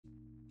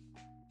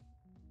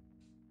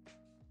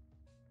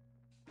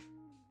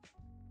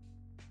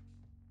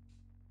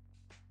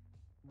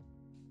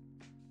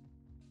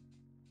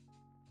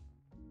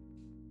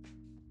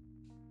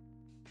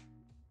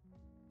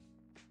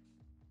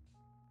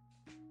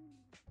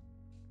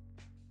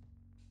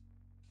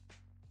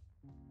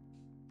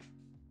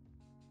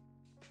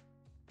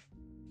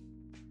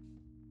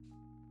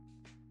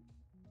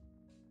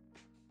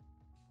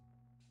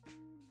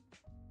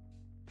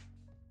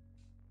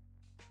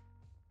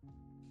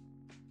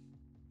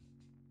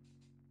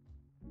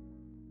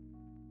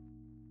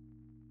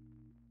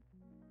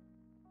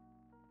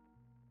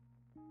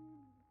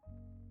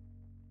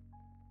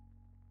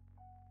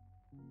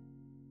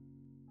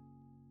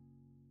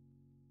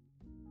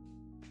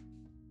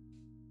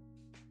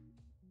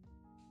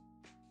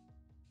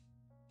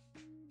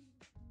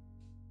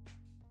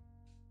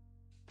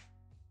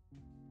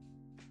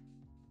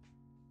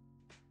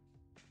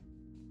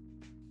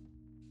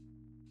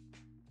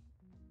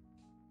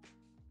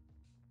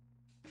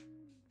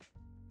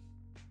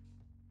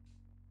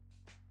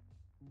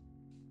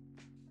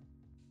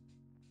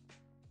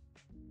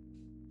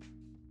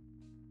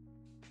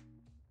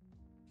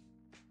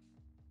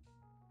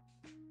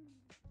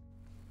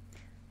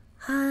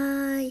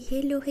Hi,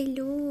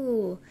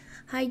 hello.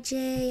 Hi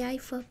Jay, hi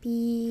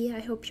Foppy. I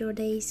hope your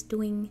day is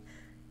going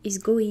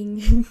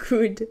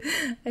good.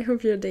 I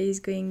hope your day is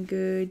going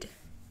good.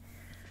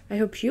 I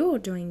hope you're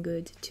doing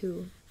good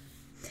too.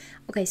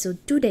 Okay, so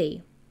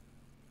today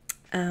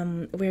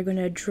we're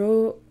gonna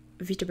draw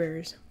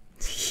VTubers.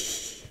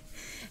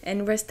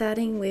 And we're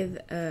starting with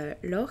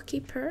Lore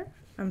Keeper.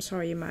 I'm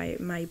sorry,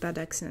 my bad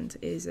accent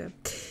is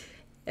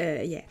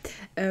yeah.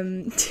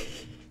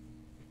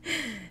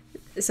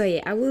 So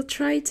yeah, I will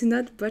try to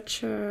not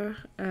butcher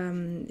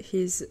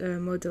his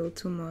model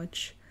too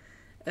much.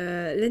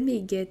 Let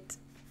me get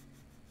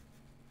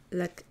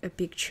like a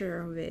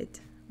picture of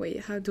it.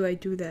 Wait, how do I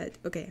do that?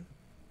 Okay,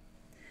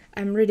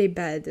 I'm really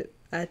bad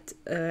at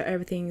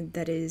everything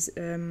that is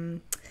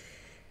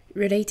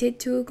related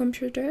to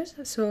computers.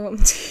 So,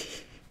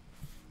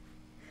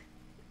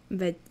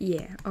 but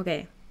yeah,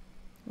 okay.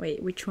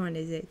 Wait, which one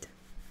is it?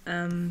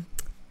 Um,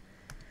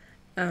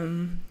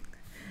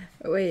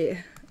 wait,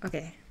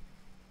 okay.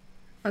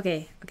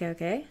 Okay. It's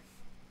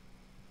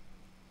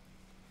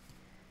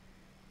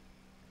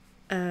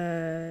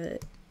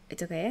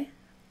okay.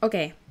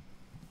 Okay,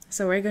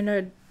 so we're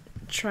gonna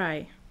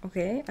try.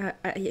 Okay,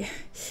 yeah.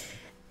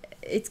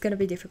 It's gonna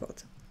be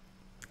difficult.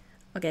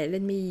 Okay,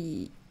 let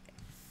me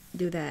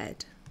do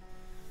that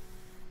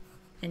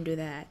and do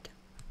that.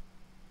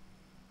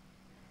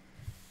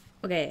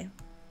 Okay,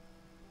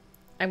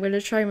 I'm gonna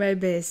try my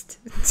best.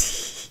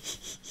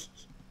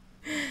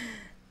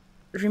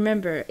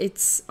 Remember,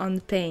 it's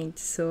on paint,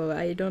 so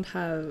I don't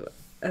have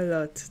a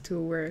lot to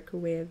work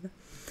with.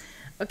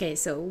 Okay,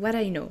 so what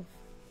I know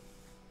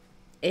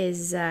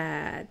is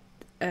that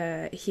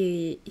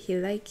he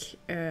like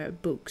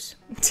books.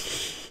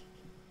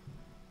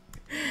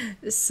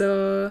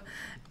 So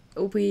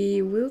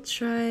we will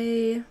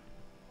try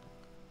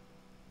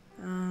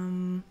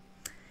to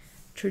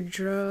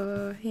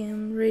draw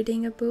him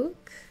reading a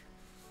book.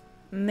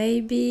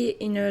 Maybe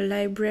in a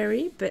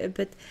library,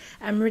 but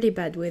I'm really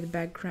bad with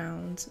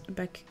background,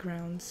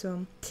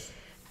 so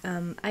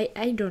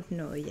I don't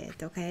know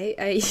yet, okay?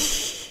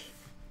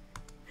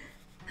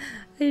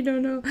 I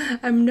don't know.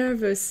 I'm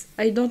nervous.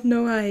 I don't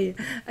know why.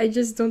 I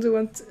just don't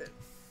want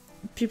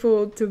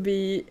people to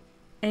be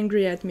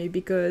angry at me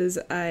because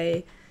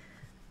I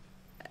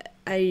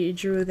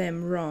drew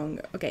them wrong.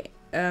 Okay.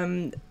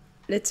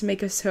 Let's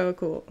make a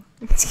circle.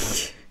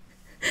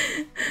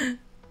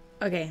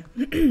 Okay.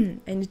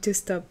 I need to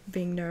stop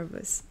being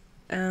nervous.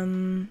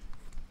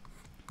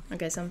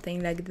 Okay,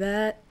 something like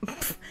that.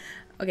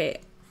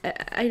 Okay,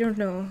 I don't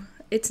know.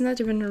 It's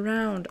not even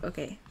round.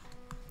 Okay.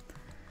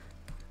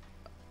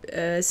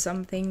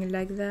 Something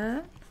like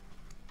that.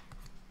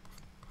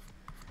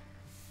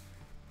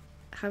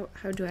 How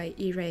do I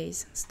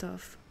erase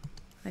stuff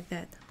like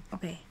that?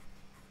 Okay.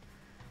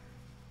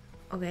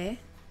 Okay.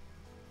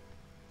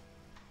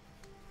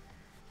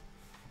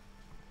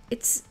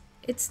 It's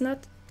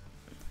not,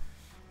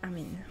 I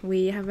mean,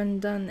 we haven't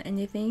done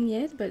anything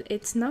yet, but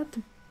it's not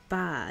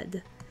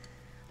bad,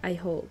 I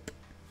hope.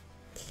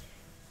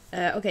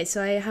 Okay,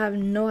 so I have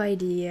no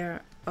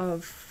idea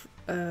of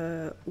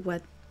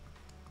what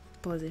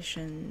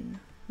position.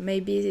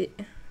 Maybe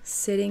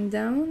sitting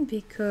down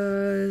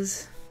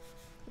because,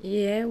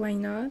 yeah, why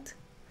not?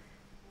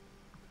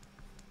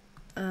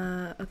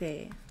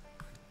 Okay,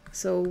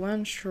 so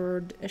one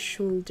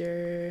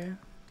shoulder,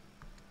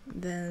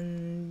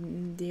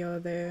 then the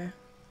other.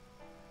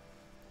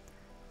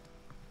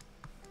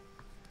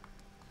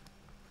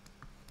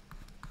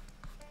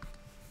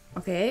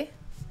 Okay,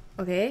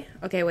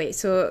 wait,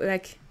 so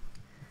like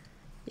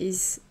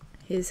his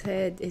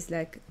head is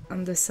like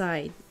on the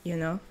side, you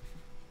know?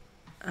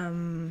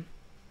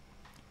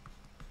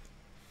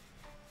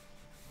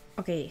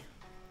 Okay.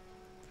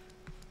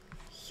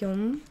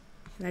 Him,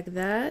 like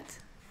that,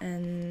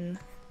 and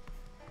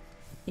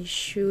he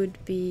should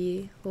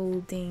be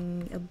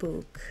holding a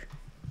book.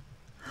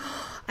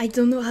 I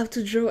don't know how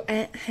to draw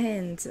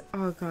hands.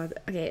 Oh god.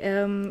 Okay,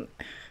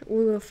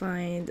 we will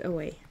find a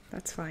way.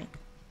 That's fine.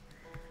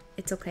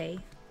 It's okay.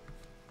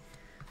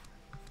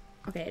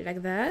 Okay,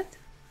 like that.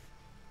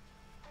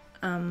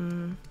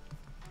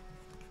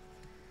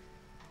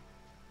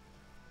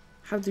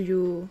 How do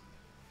you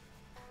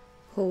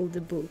hold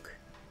the book?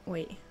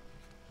 Wait.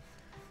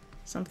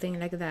 Something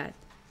like that.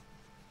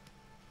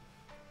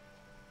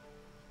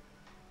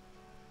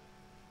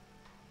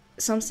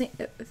 Something.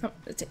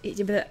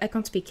 I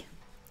can't speak.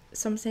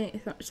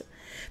 Something.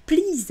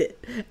 Please.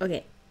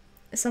 Okay.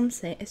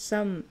 Something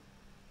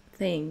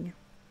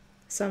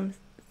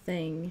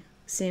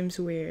seems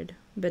weird,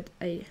 but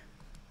I.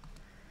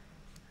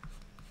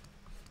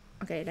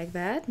 Okay, like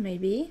that,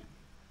 maybe.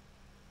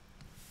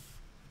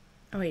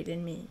 Oh wait, let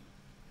me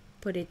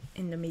put it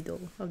in the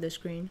middle of the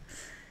screen.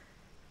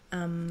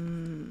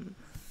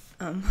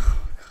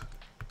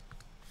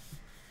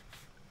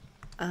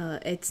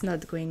 It's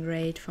not going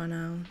great for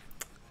now.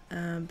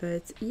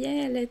 But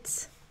yeah,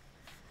 let's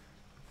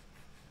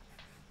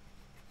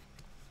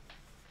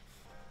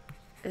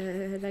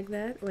like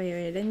that.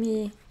 Wait, let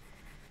me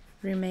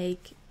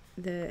remake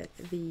the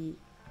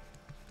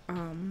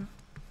arm.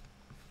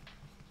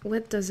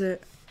 what does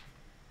it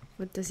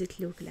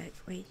look like?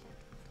 Wait,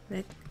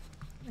 like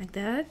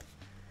that.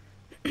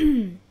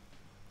 We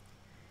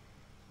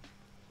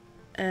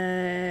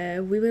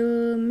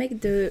will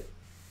make the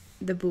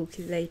book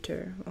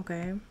later,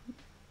 okay?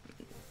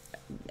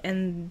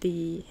 And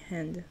the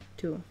hand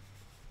too.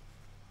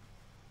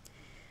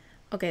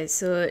 Okay,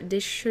 so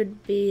this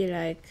should be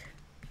like,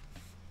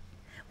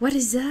 what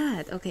is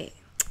that? Okay,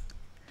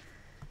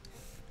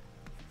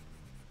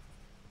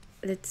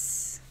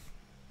 let's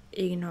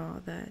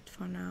ignore that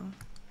for now.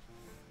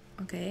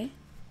 Okay,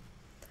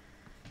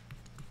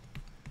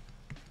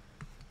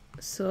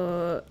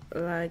 so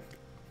like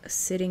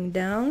sitting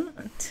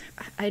down,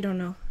 I don't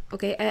know.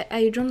 Okay,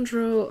 I don't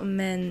draw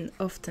men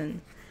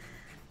often,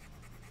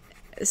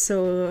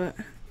 so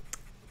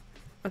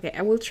okay,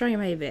 I will try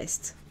my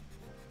best.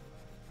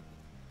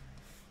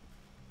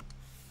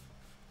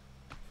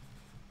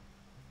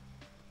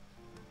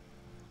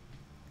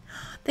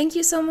 Thank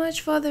you so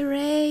much for the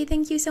raid.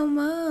 Thank you so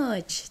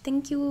much.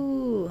 Thank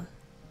you.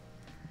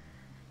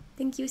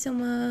 Thank you so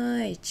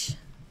much.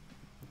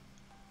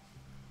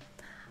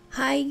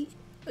 Hi.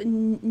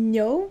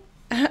 No?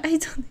 I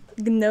don't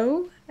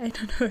know. I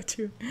don't know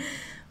too.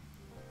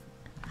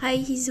 Hi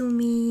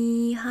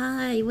Hizumi.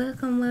 Hi.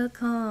 Welcome,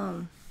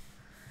 welcome.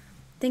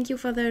 Thank you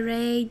for the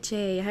raid,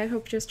 Jay. I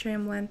hope your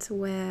stream went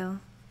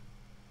well.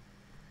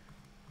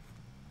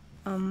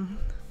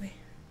 Wait.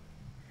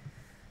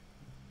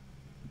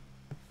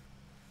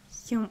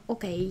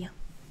 Okay.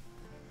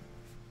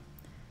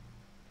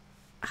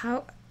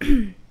 How?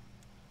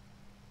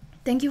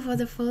 Thank you for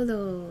the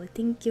follow.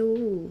 Thank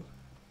you.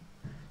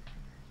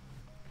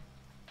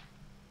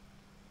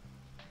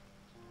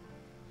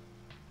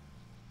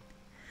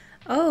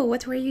 Oh,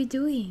 what were you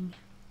doing?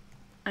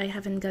 I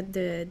haven't got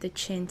the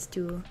chance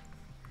to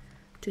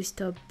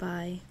stop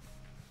by.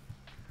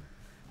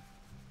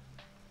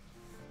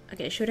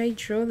 Okay, should I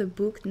draw the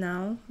book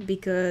now?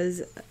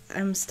 Because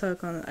I'm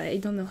stuck on, I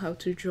don't know how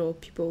to draw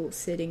people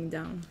sitting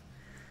down.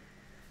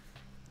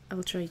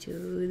 I'll try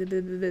to.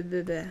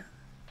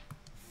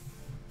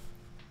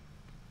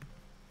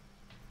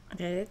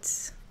 Okay,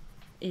 let's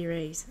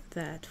erase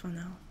that for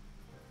now.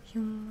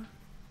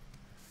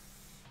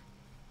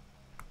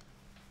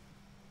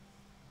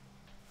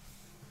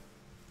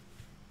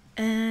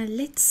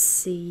 Let's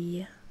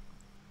see.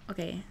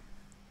 Okay.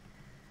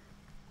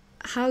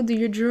 How do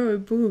you draw a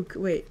book?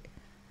 Wait.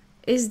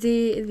 Is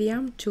the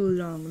arm too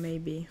long,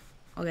 maybe?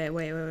 Okay,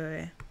 wait.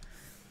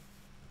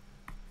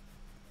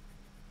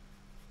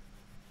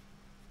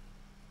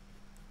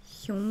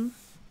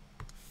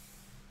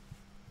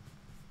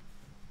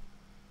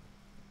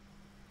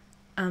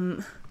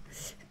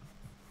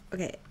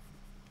 Okay.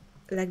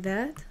 Like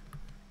that.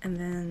 And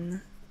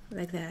then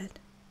like that.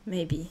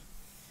 Maybe.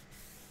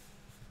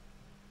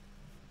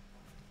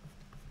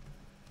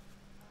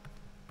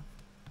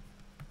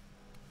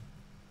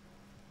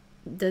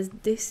 Does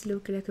this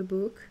look like a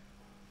book?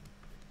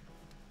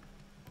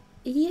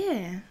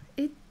 Yeah,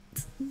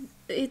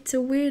 it's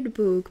a weird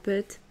book,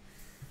 but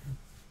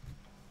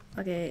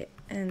okay.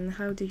 And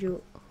how do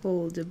you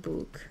hold the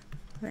book?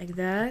 Like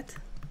that?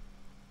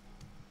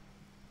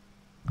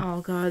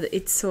 Oh god,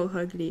 it's so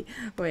ugly.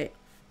 Wait.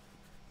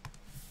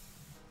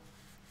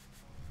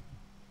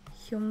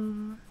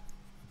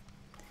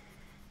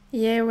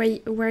 Yeah,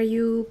 were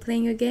you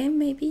playing a game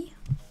maybe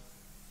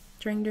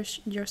during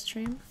your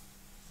stream?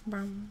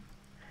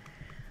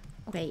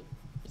 Okay.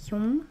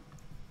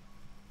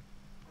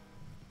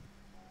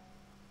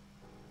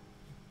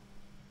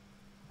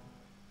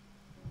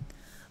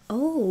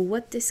 Oh,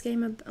 what is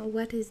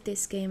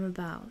this game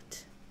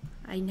about?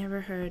 I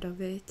never heard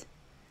of it.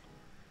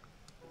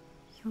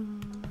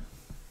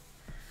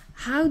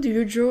 How do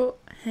you draw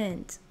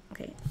hands?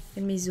 Okay,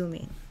 let me zoom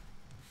in.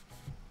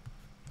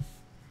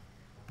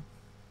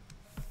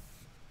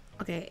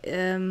 Okay,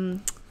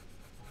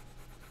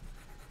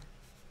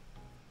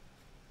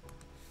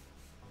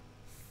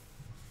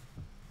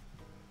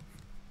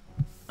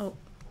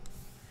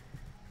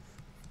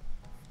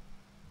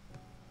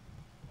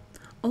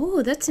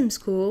 oh, that seems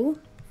cool.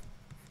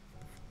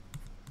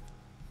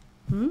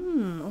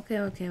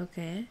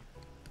 Okay.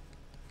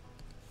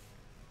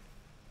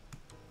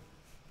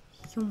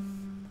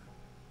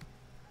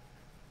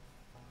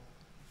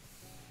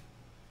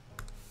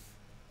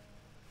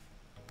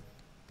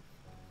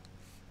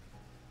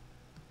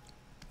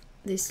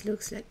 This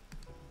looks like...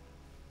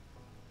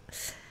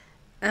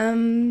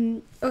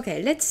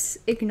 okay, let's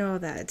ignore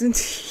that.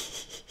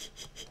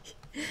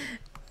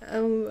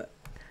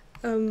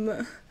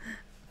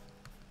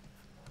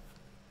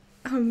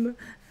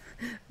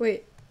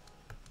 Wait.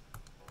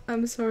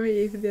 I'm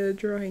sorry if the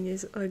drawing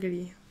is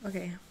ugly.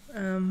 Okay,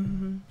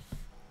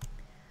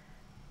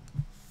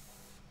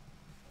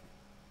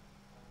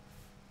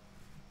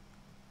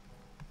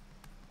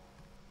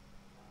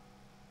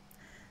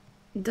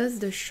 does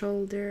the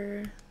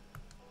shoulder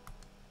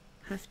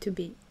have to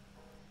be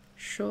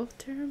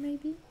shorter,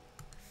 maybe?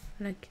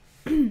 Like...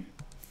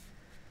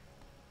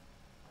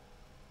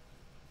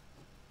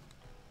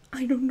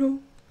 I don't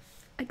know.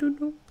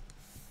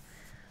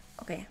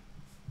 Okay.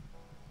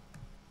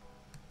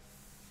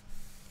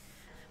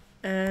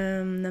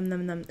 Num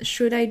num num.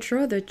 Should I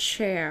draw the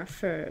chair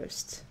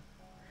first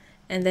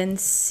and then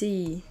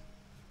see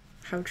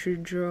how to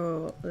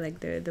draw like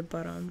the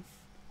bottom?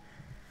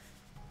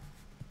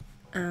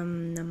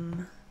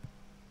 Num.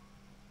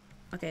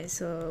 Okay,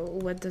 so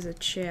what does a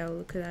chair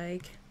look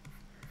like?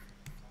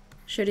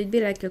 Should it be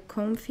like a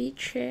comfy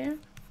chair?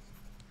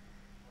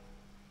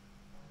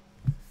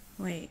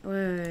 Wait,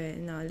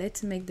 no,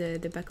 let's make the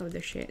back of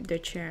the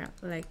chair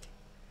like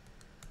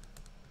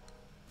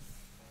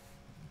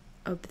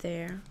up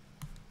there,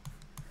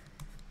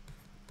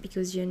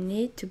 because you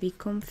need to be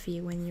comfy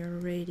when you're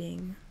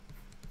reading.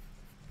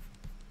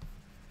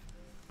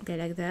 Okay,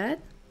 like that.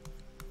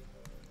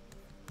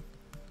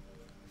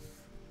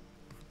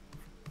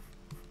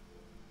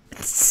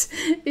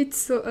 It's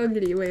so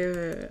ugly.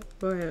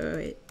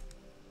 Wait.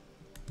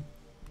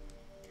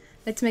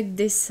 Let's make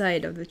this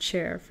side of the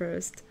chair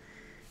first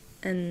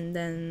and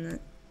then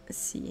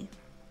see.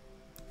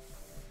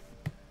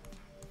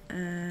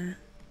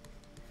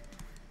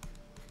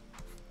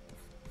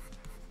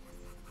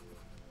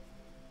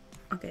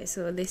 Okay,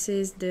 so this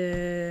is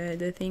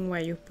the thing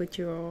where you put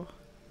your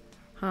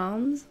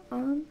arms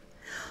on.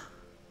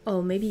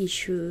 Oh, maybe you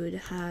should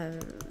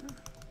have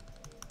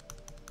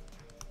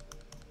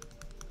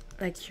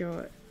like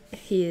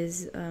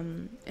his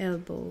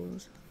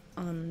elbows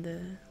on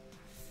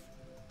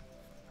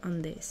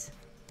this.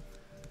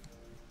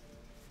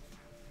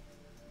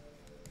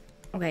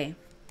 Okay.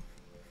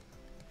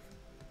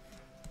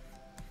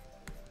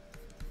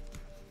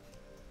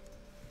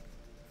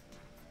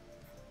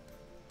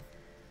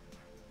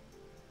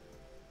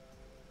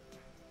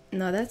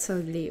 No, that's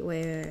ugly.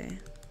 Wait.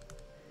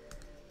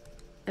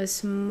 A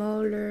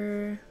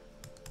smaller.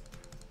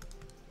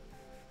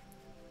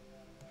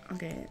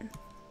 Okay.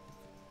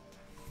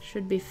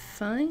 Should be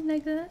fine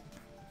like that.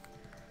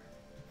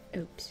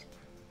 Oops.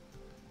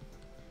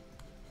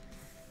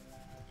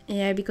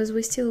 Yeah, because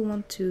we still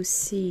want to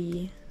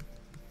see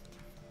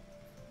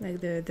like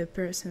the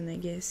person, I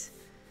guess.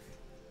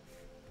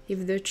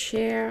 If the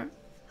chair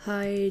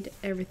hide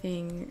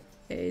everything,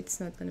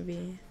 it's not gonna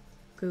be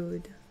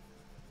good.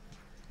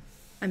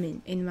 I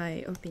mean, in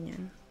my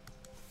opinion.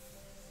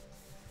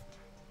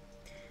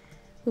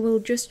 We will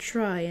just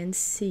try and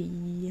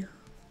see.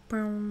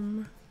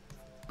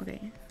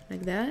 Okay,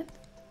 like that.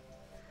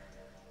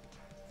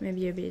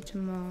 Maybe a bit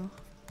more.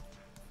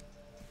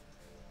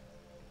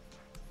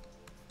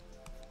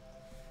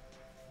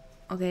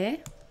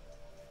 Okay.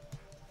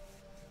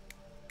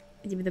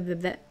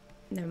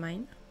 Never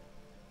mind.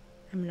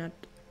 I'm not.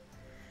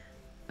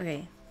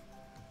 Okay.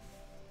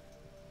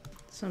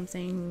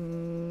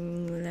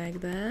 Something like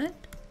that.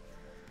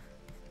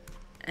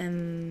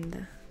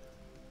 And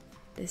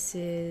this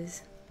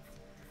is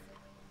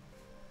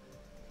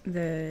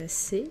the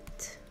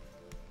seat.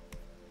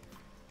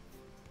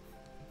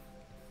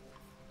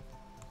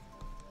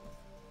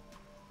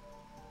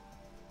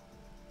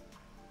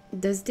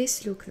 Does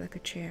this look like a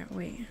chair?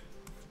 Wait.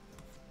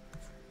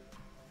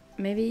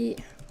 Maybe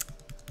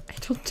I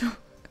don't know.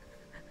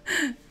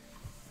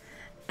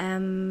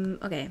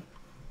 Okay.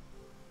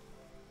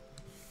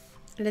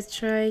 Let's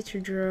try to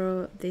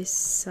draw this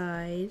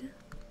side.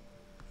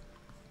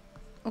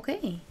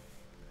 Okay.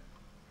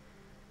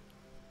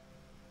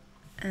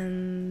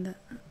 And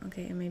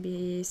okay,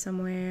 maybe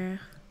somewhere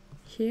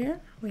here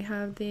we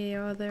have the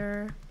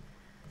other.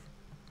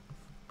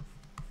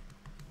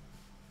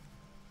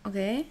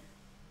 Okay.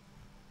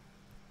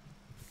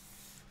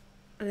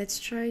 Let's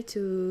try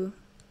to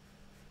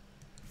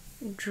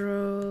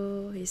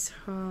draw his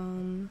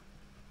arm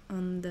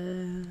on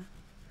the.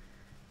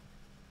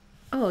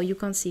 Oh, you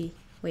can't see.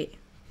 Wait.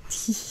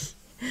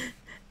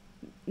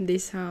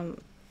 This arm,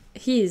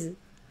 his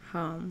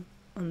arm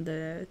on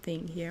the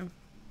thing here.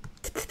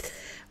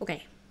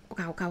 Okay.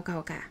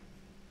 Okay.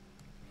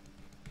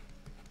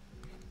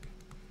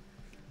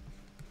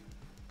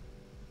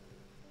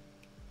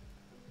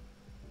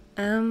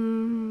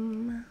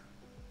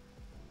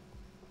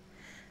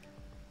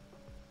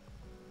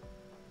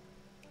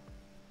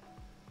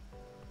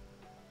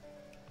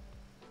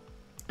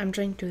 I'm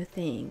trying to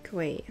think.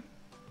 Wait.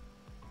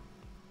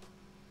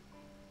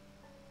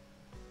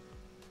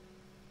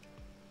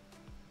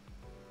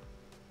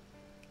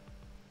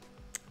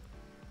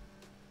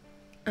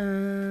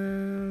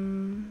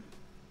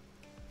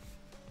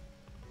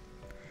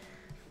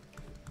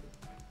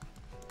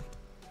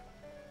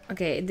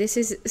 Okay, this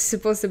is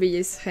supposed to be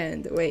his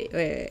hand. Wait.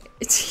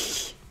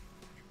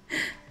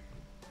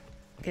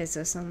 Okay,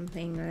 so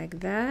something like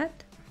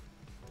that.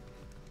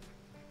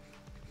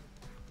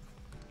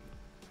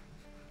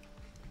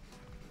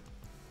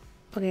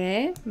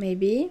 Okay,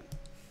 maybe.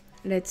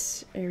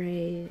 Let's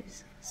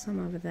erase some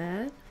of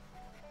that.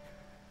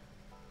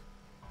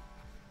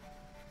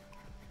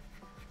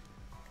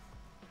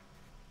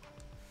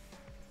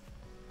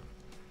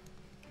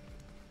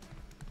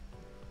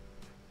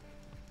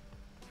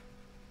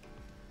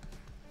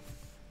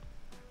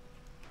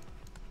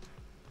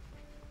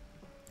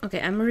 Okay,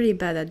 I'm really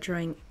bad at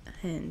drawing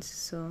hands,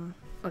 so...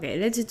 Okay,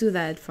 let's do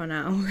that for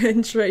now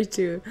and try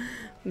to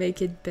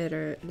make it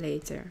better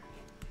later.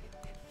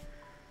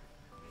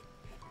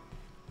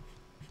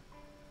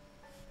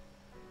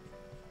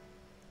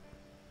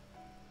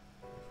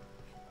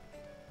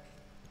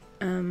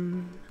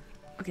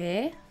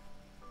 Okay.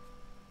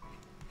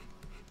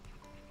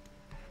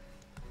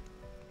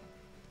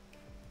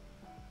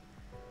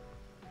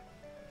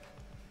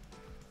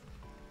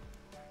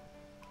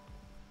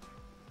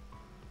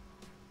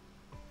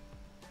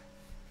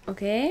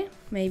 Okay,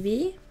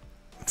 maybe.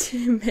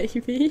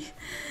 Maybe.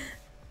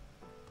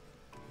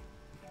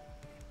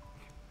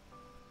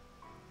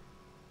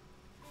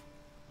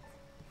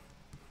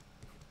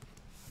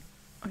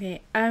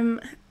 Okay, I'm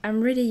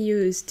really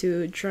used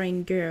to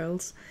drawing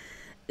girls,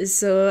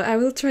 so I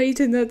will try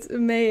to not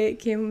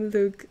make him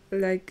look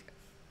like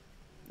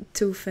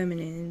too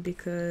feminine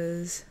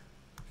because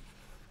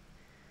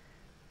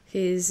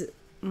his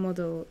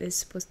model is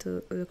supposed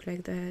to look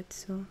like that.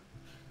 So,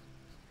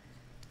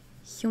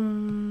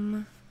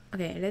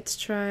 okay, let's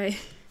try.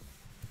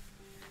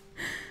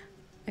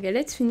 Okay,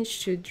 let's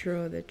finish to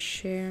draw the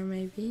chair,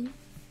 maybe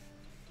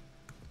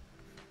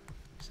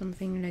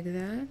something like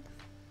that,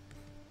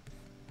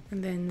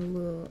 and then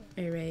we'll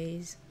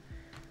erase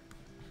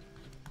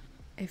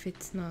if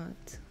it's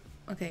not.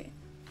 Okay,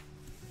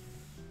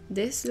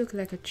 this looks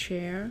like a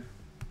chair.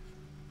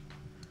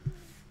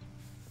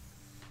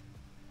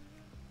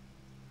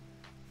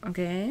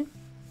 Okay.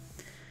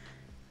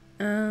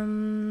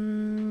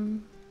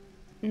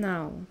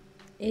 Now,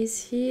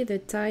 is he the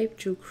type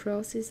to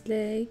cross his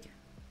leg,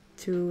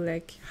 to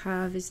like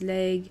have his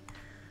leg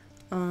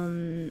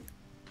on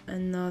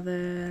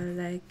another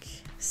like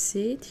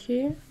seat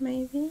here,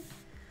 maybe?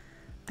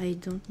 I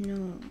don't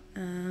know.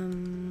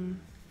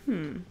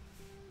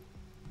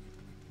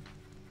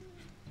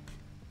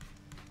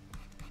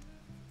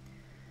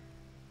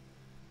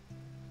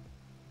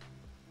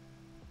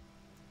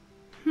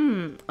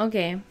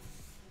 Okay.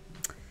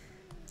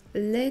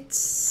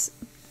 Let's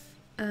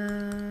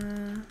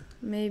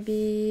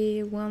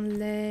maybe one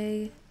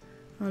leg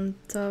on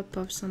top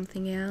of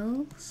something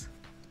else.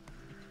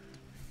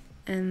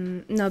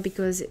 And no,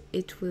 because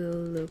it will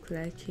look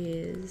like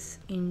he's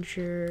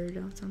injured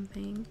or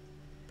something.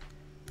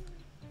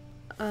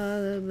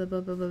 Blah, blah,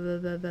 blah, blah,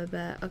 blah, blah,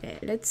 blah. Okay,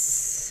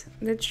 let's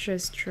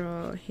just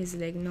draw his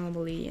leg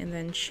normally and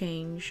then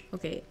change.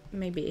 Okay,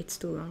 maybe it's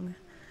too long.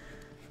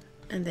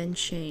 And then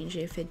change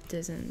if it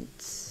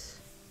doesn't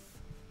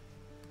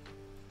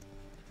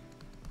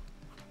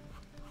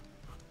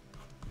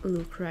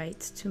look right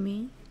to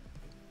me.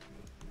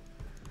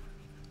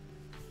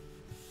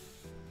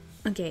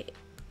 Okay.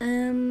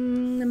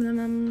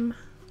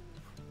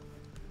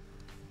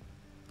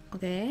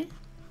 Okay.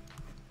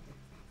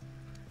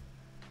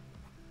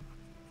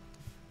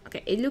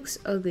 Okay, it looks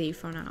ugly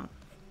for now.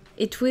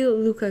 It will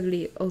look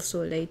ugly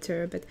also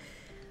later, but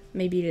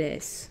maybe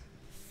less.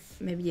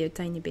 Maybe a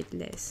tiny bit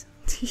less.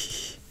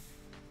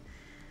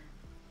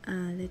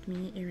 Let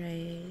me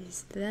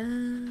erase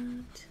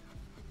that.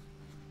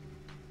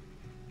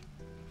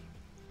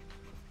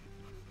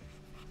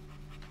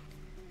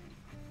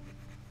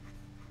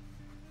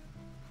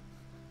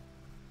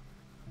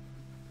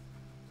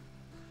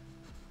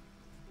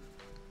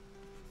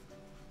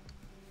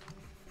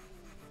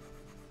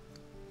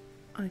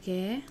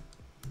 Okay.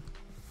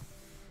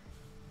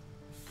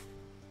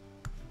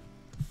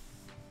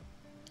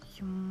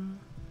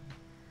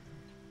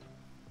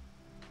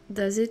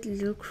 Does it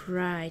look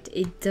right?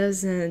 It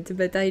doesn't,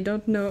 but I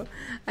don't know.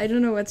 I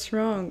don't know what's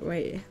wrong.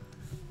 Wait.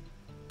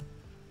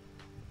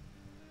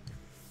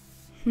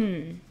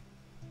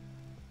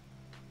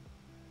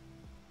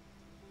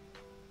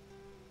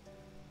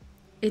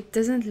 It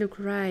doesn't look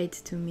right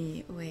to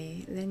me.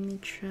 Wait, let me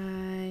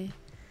try.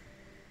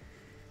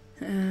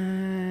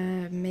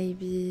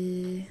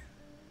 Maybe.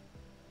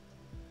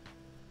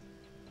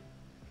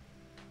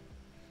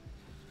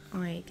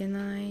 Wait, can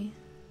I?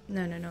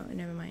 No,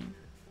 never mind.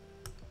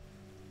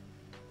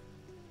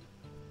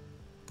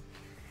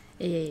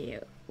 Yeah.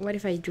 What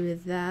if I do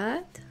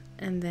that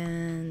and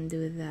then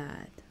do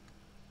that?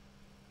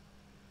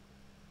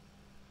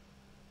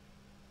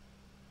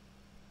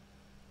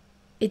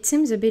 It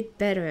seems a bit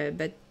better,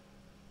 but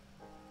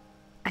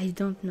I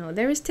don't know.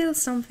 There is still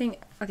something.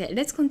 Okay,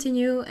 let's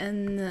continue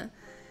and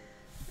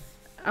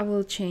I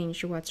will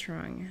change what's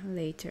wrong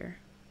later.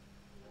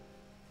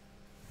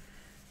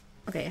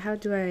 Okay, how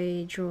do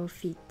I draw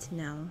feet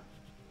now?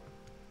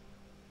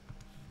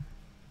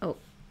 Oh,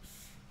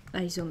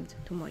 I zoomed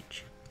too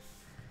much.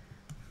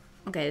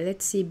 Okay,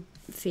 let's see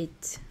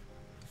feet.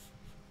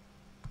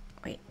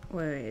 Wait,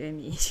 let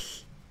me...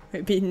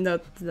 maybe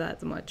not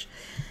that much.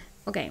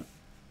 Okay.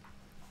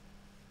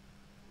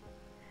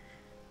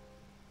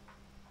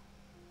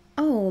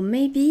 Oh,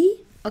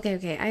 maybe...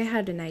 Okay, I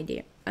had an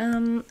idea.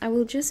 I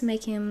will just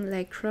make him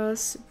like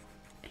cross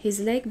his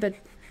leg, but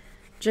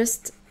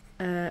just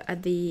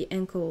at the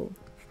ankle,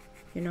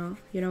 you know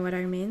what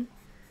I mean?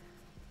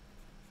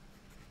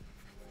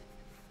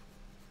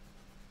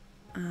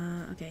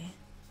 Okay.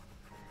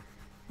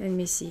 Let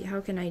me see,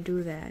 how can I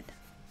do that?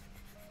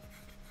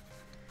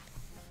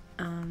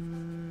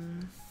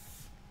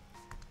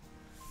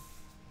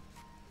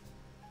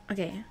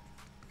 Okay,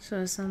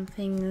 so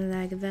something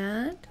like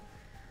that.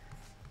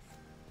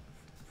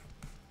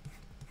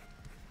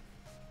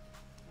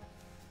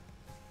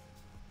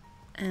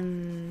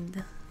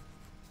 and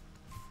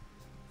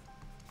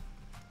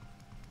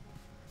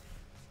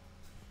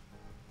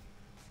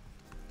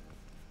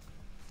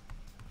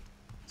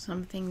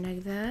something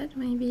like that,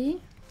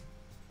 maybe.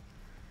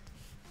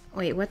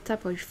 Wait, what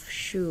type of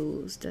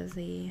shoes does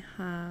he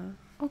have?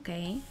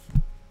 Okay.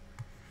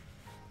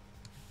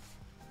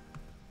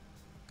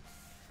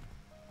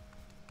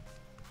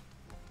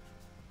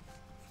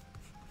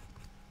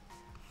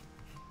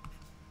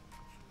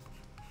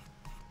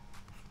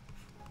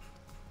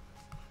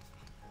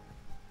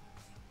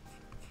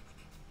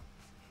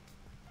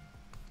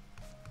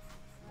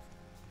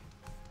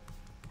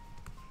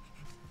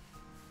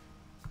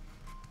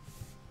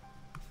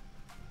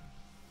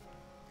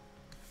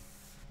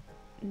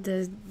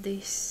 Does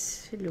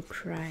this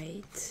look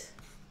right?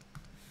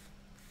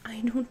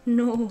 I don't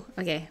know.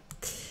 Okay.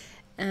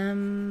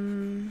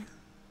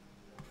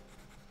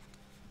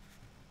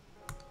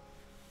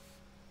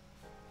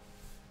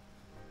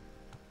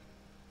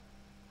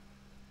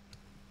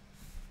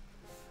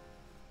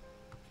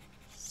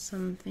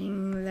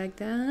 Something like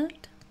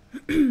that.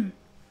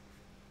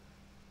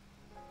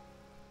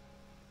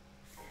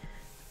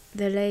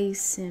 The leg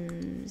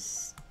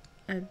seems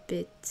a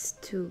bit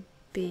too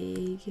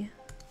big.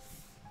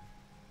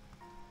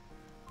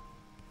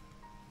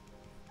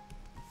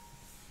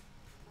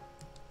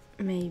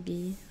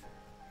 Maybe.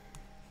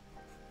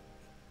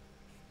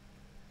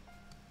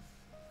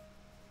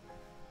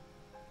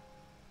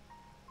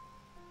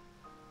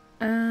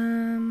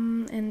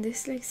 And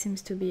this leg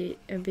seems to be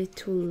a bit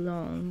too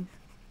long,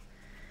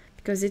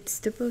 because it's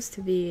supposed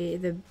to be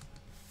the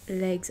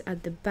legs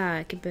at the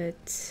back,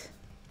 but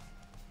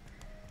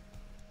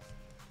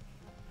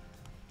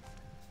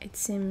it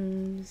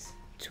seems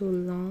too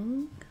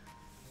long,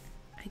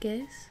 I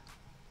guess.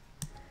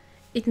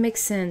 It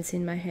makes sense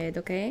in my head,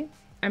 okay?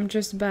 I'm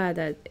just bad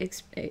at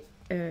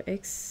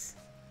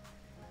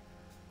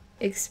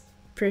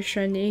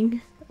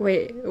expressioning.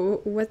 Wait,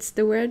 what's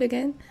the word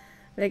again?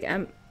 Like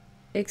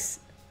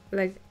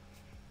like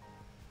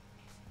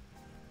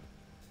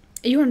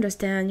you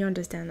understand,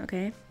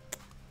 okay?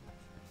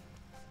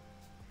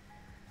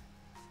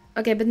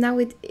 Okay, but now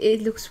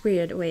it looks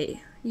weird. Wait,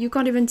 you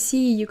can't even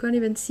see,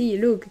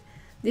 look.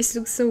 This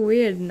looks so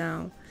weird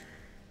now.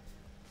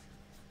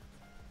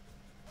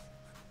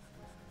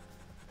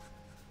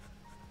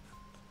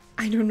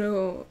 I don't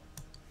know.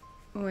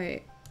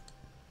 Wait.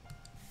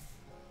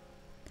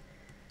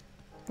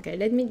 Okay,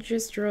 let me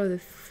just draw the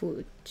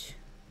foot.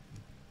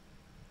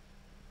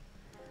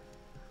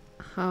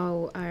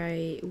 How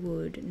I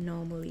would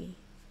normally.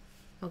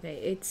 Okay,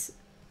 it's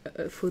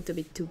a foot a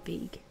bit too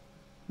big.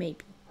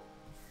 Maybe.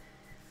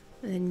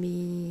 Let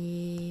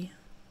me.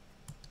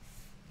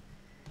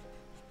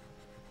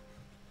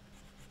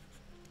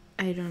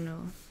 I don't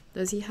know.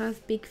 Does he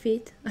have big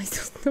feet? I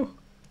don't know.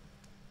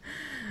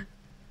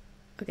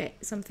 Okay,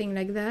 something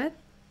like that.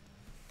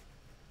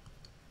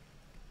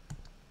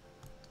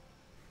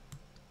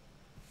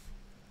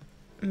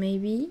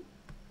 Maybe.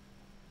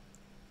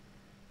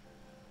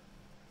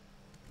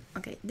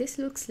 Okay, this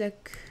looks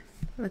like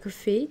a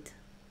feet.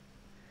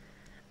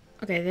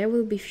 Okay, there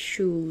will be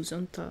shoes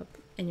on top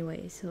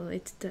anyway, so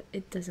it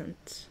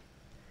doesn't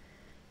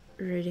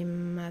really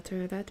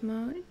matter that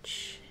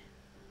much.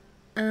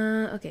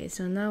 Okay,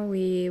 so now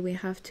we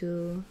have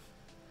to.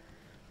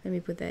 Let me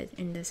put that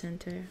in the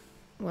center.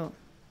 Well,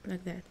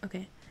 like that.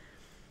 Okay.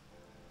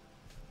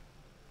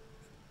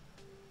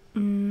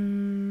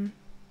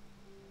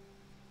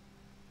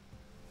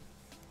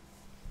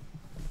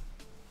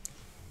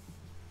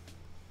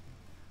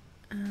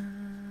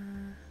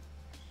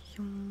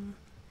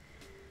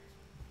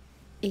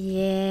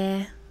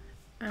 Yeah,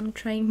 I'm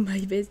trying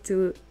my best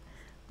to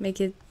make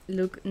it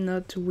look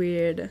not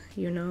weird,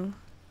 you know.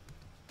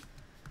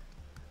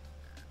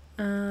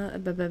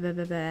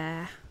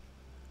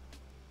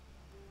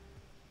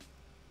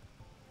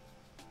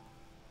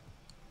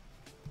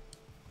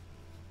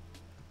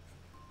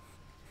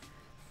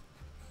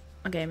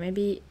 Okay,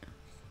 maybe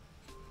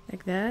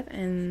like that,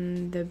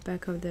 and the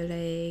back of the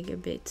leg a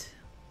bit.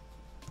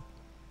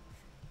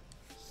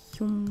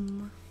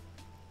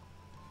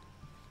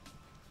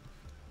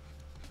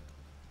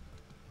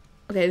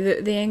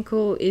 Okay, the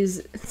ankle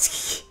is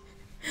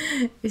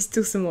is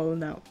too small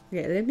now.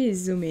 Okay, let me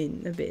zoom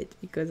in a bit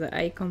because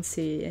I can't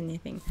see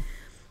anything.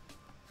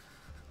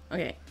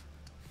 Okay.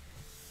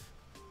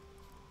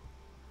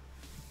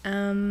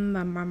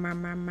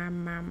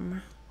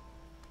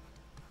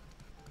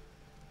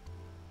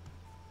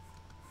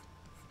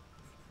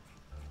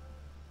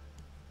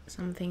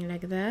 Something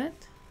like that.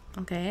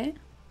 Okay.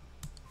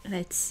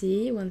 Let's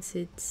see once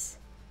it's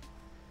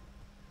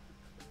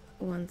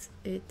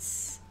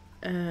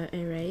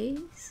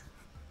erased.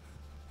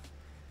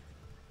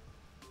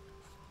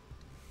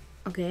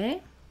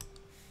 Okay.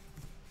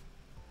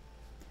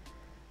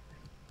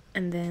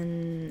 And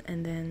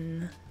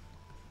then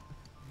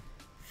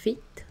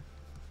feet.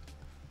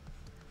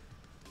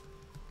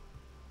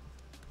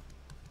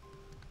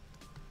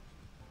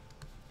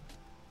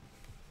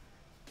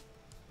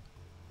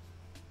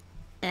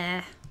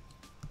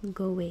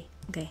 Go away.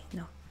 Okay,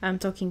 no. I'm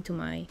talking to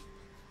my...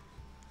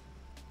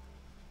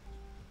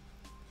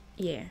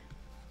 Yeah.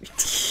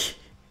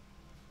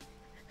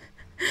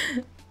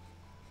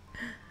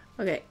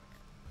 Okay.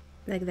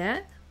 Like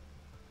that.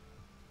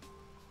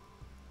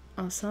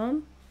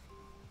 Awesome.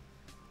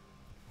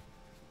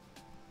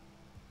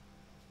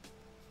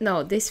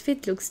 No, this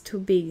fit looks too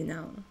big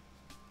now.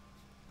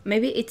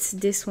 Maybe it's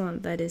this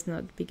one that is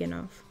not big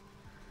enough.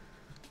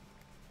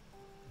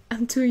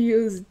 I'm too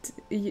used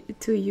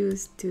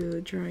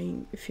to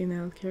drawing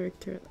female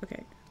character.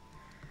 Okay.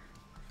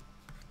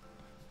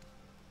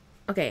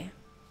 Okay.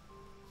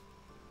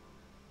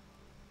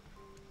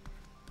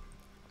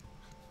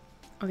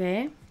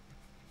 Okay.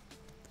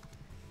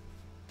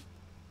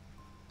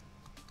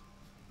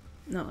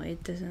 No,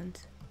 it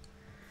doesn't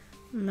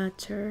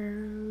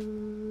matter.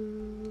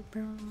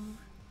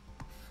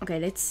 Okay,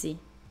 let's see.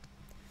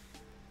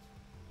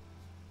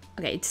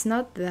 Okay, it's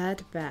not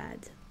that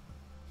bad.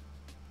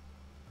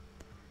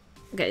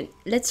 Okay,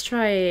 let's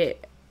try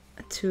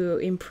to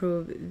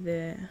improve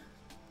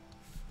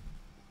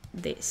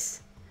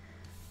this.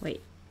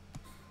 Wait,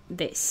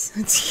 this.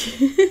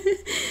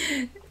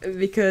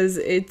 Because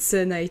it's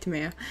a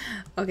nightmare.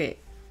 Okay,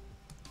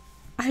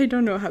 I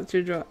don't know how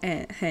to draw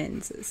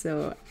hands,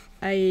 so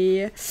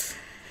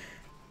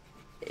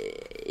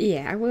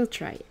yeah, I will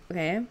try.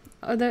 Okay,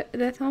 oh,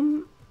 the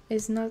thumb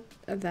is not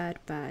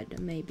that bad.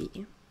 Maybe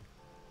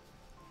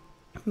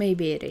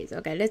it is.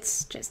 Okay,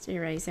 let's just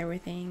erase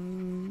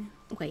everything.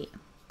 Wait,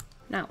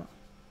 now.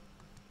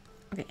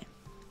 Okay,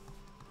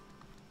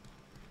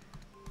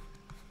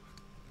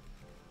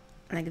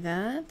 like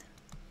that.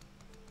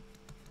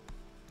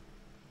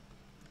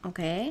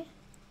 Okay.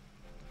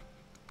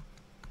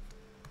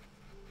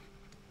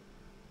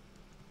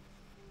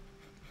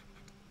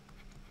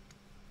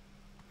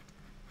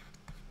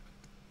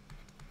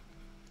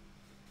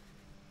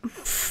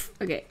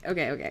 Okay.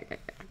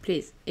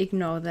 Please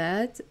ignore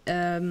that.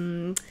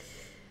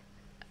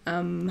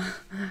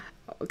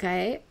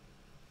 Okay.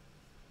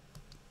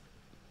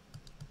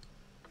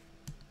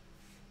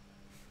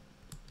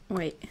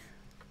 Wait,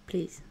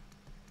 please.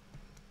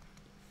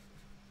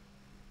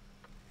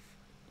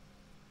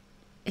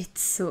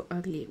 It's so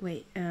ugly.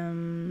 Wait,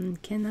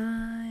 can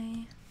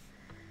I?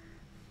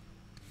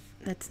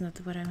 That's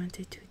not what I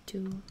wanted to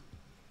do.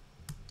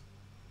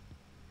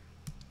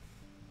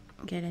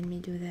 Okay, let me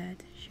do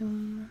that.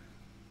 Shoom.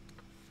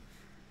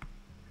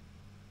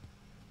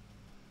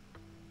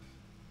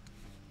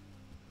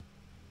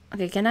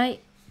 Okay, can I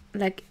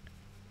like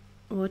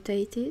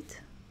rotate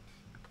it?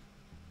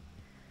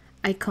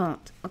 I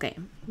can't. Okay,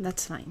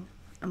 that's fine.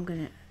 I'm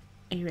gonna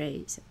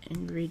erase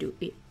and redo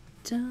it.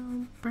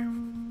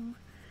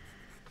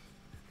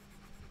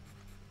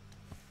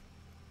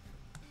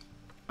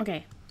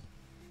 Okay.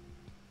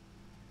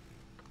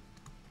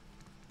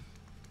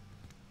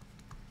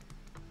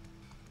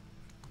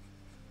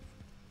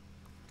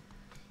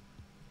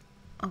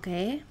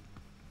 Okay.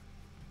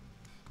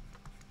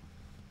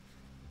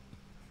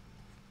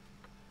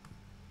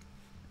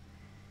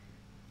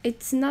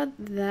 It's not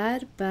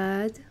that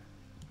bad.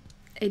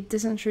 It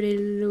doesn't really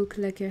look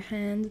like a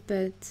hand,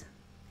 but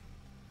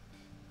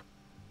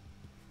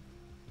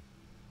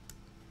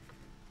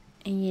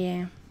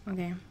yeah,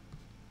 okay.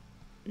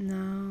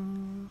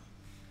 Now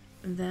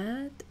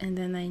that, and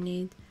then I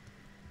need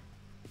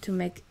to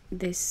make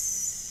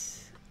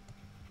this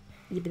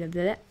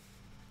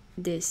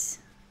this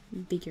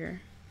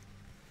bigger,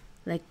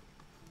 like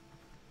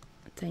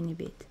a tiny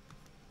bit.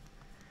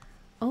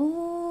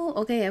 Oh,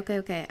 okay.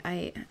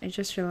 I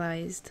just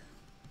realized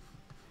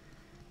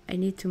I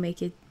need to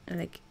make it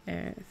like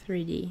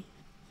 3D.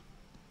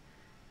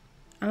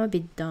 I'm a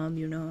bit dumb,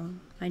 you know.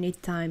 I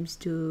need times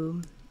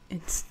to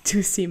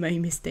see my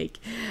mistake.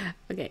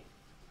 Okay.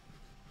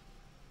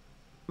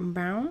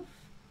 Brown.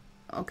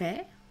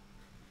 Okay.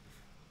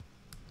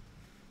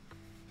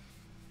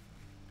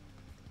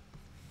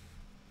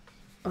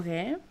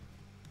 Okay.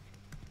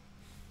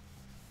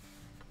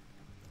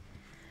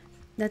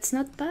 That's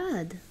not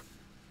bad.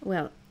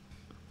 Well.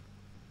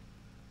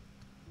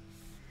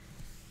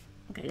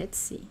 Okay, let's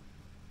see.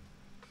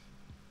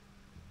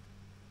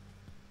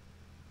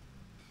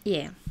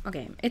 Yeah,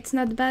 okay. It's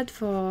not bad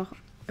for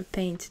a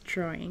paint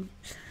drawing.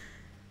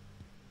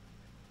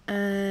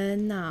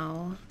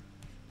 Now.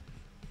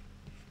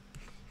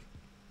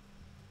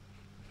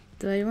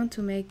 Do I want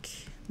to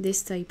make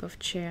this type of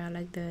chair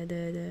like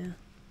the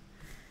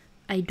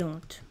I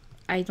don't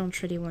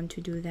really want to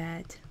do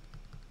that.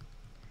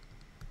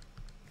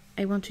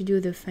 I want to do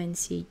the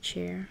fancy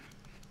chair.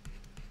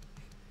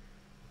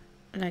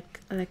 Like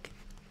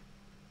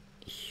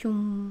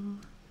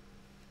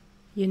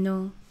you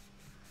know,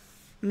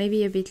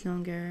 maybe a bit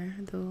longer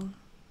though.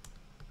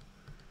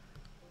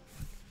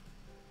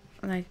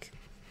 Like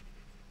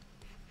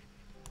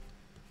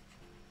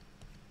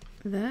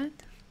that.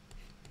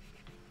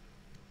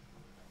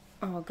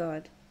 Oh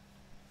god.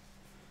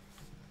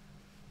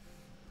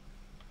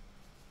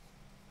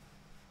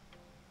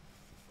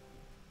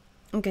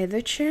 Okay,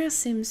 the chair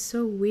seems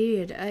so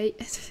weird.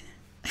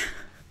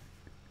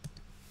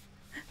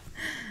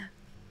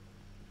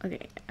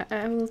 Okay,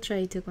 I will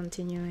try to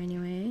continue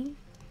anyway.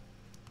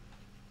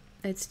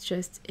 Let's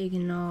just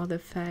ignore the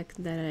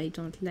fact that I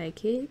don't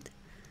like it.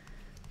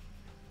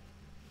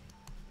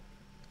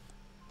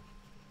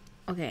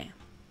 Okay.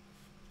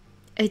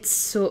 It's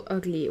so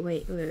ugly.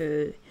 Wait.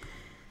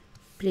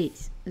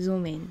 Please,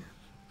 zoom in.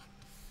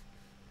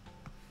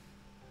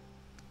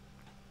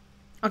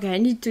 Okay, I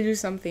need to do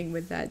something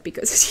with that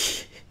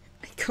because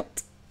I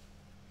can't.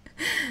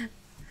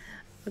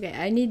 Okay,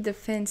 I need the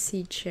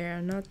fancy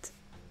chair, not...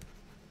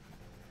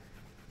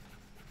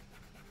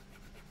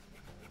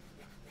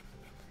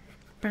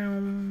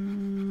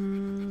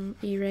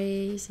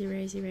 Erase,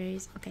 erase,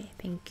 erase. Okay,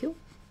 thank you.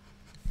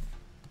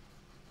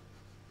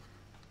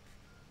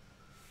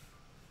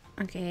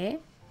 Okay.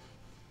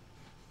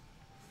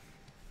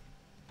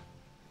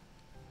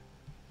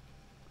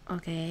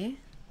 Okay.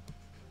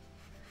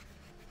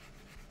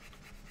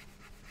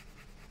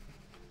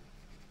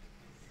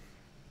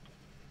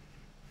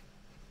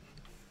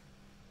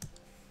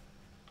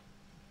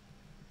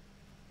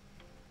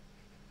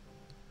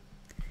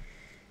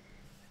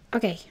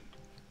 Okay.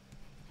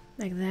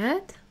 Like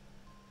that.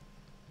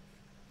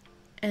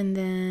 And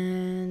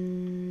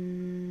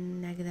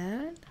then like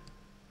that.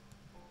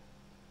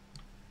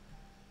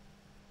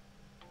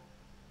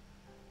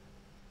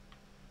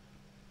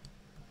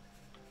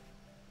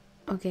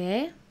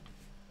 Okay.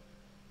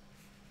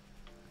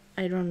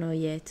 I don't know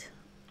yet.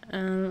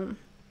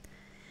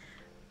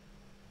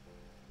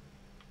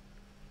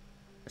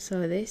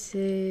 So this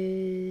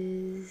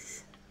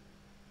is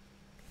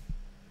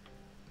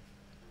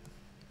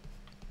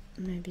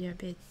maybe a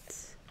bit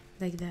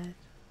like that.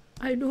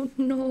 I don't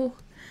know.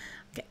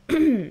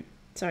 Okay.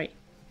 Sorry.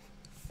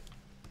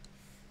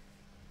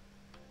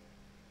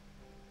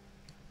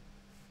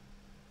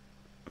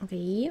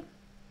 Okay.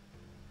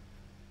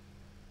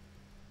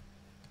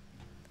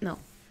 No.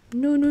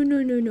 No, no,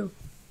 no, no, no.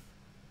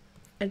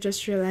 I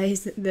just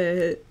realized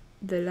the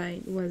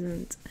line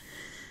wasn't...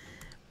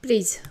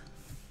 Please,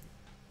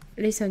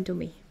 listen to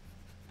me.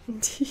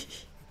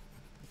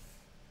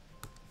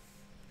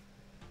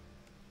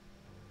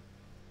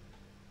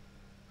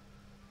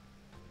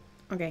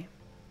 Okay.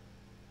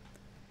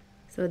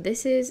 So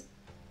this is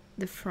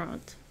the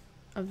front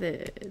of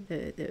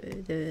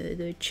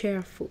the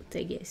chair foot,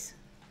 I guess.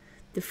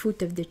 The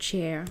foot of the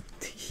chair.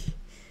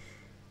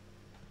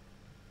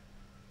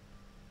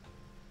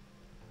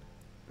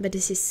 But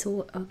this is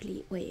so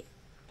ugly. Wait.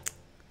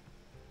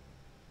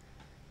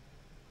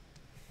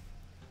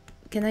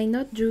 Can I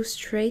not do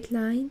straight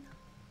line?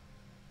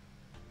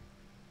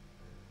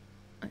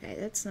 Okay,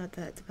 that's not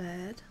that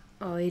bad.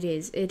 Oh, it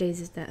is. It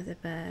is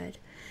that bad.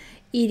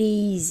 It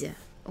is.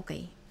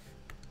 Okay.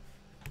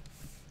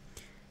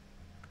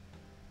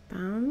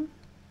 Bam.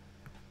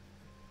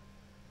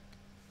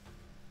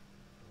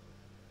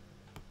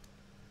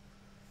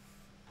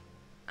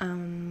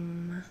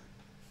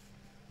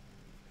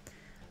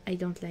 I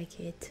don't like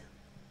it.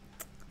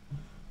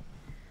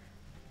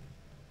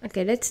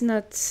 Okay, let's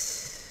not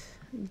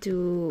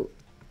do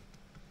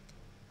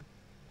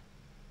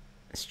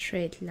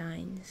straight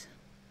lines.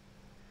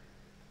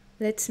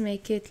 Let's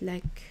make it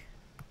like...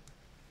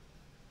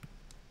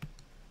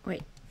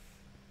 Wait.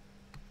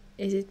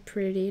 Is it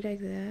pretty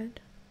like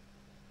that?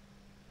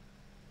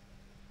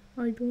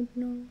 I don't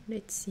know.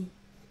 Let's see.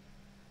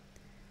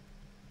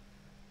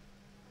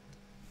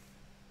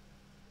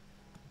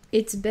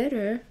 It's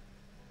better.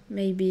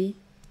 Maybe.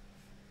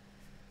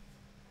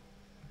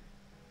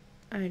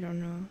 I don't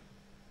know.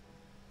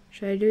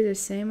 Should I do the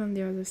same on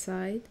the other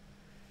side?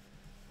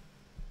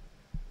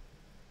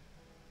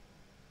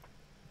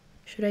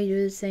 Should I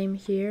do the same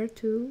here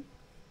too?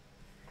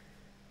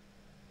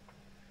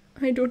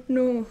 I don't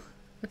know.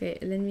 Okay,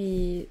 let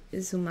me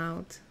zoom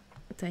out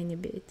a tiny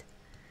bit.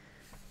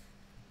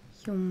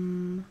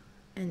 And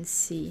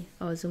see.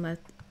 Oh, zoom out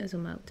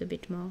a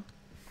bit more.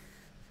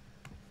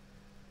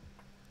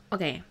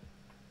 Okay.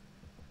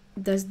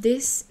 Does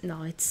this...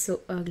 No, it's so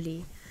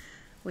ugly.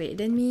 Wait,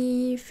 let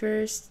me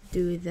first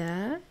do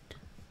that.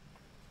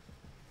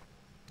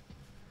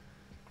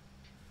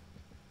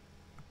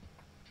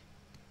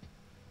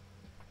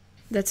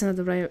 That's not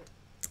the right...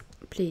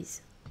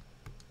 Please.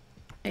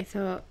 I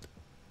thought...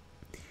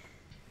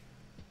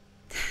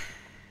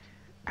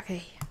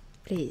 Okay,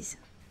 please.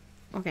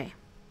 Okay.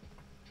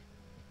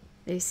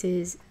 This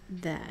is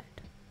that.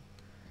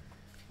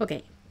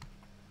 Okay.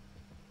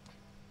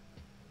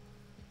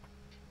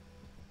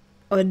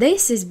 Oh,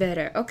 this is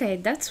better. Okay,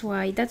 that's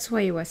why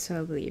it was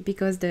so ugly,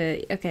 because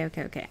the...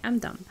 Okay, I'm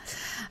dumb.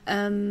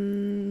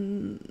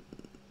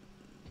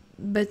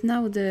 But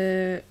now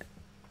the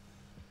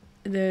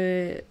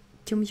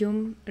Tum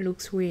Tum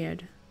looks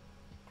weird.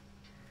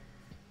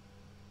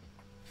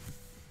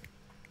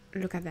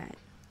 Look at that.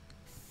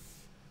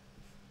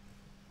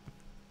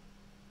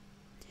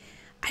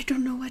 I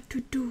don't know what to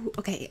do.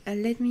 Okay,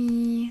 let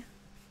me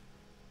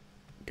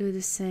do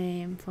the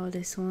same for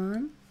this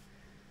one.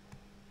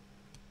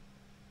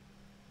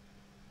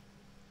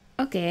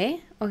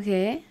 Okay,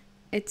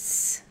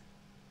 it's...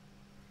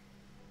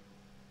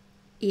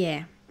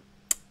 Yeah.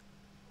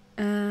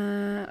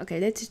 Okay,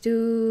 let's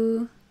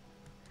do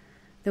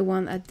the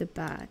one at the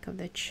back of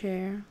the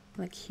chair,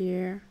 like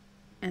here,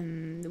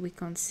 and we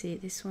can't see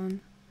this one.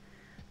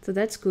 So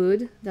that's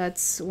good.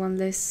 That's one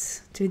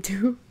less to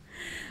do.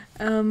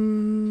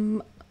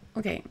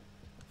 Okay.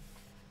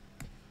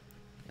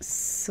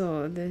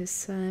 So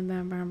this bam,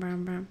 bam,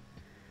 bam, bam.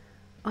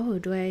 Oh,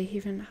 do I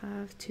even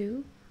have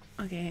two?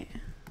 Okay,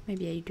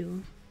 maybe I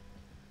do.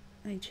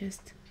 I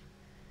just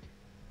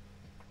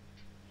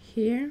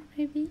here,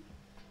 maybe.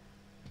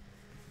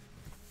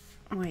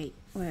 Wait,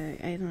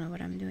 I don't know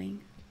what I'm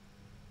doing.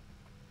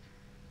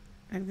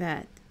 Like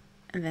that,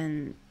 and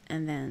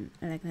then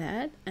like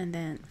that, and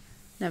then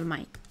never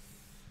mind.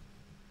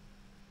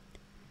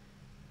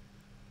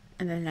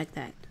 And then like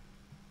that.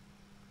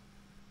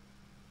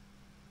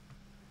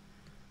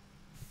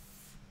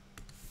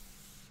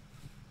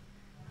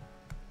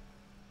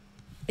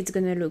 It's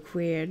gonna look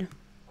weird.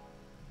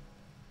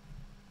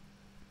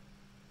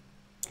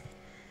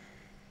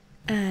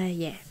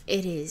 Yeah,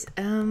 it is.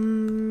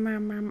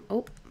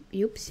 Oh,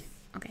 oops.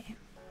 Okay.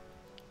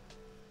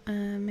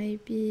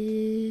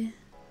 Maybe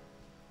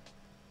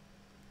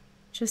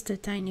just a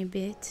tiny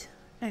bit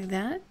like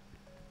that.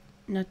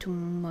 Not too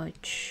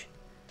much.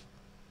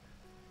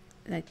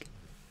 Like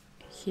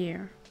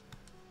here.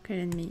 Okay,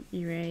 let me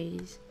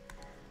erase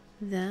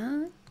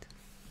that.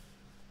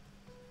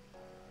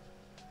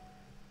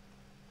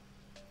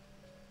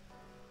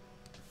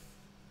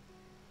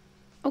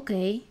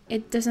 Okay,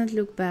 it doesn't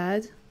look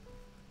bad.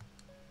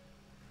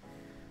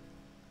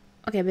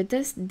 Okay, but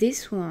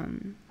this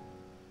one.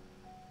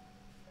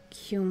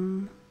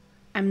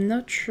 I'm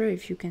not sure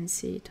if you can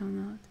see it or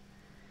not.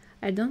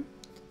 I don't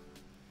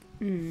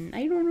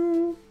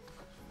know.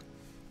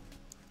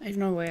 I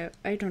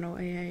don't know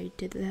why I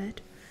did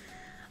that.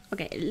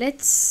 Okay,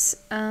 let's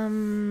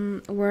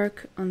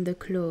work on the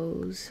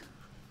clothes.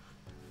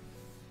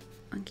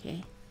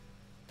 Okay.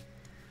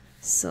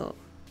 So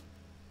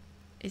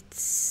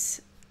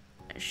it's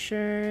a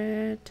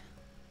shirt.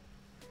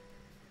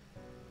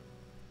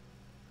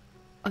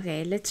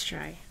 Okay, let's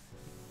try.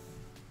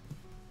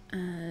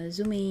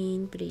 Zoom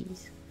in,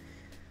 please.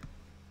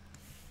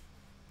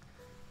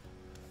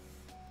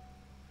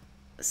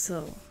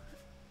 So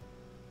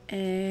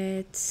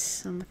it's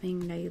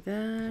something like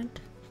that.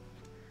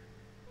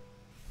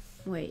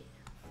 Wait,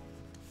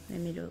 let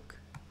me look.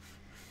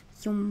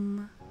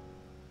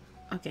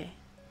 Okay.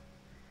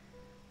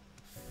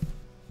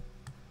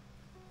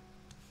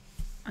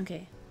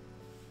 Okay.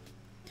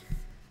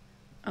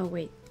 Oh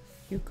wait,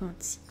 you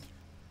can't see.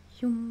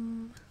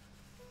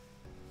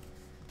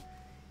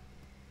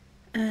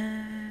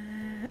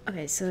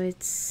 Okay, so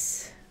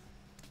it's.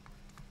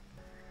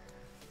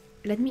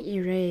 Let me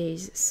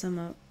erase some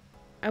of.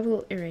 I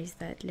will erase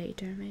that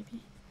later,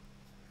 maybe.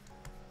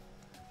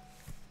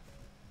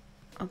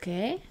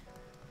 Okay.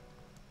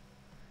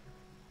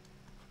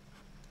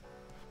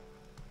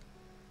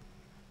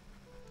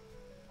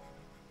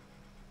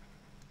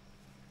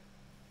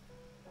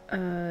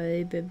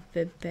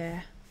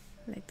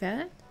 Like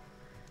that,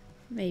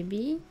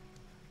 maybe.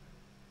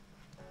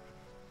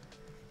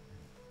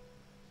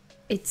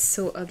 It's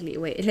so ugly.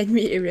 Wait, let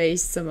me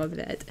erase some of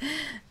that.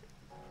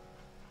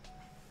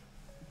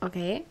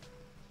 Okay.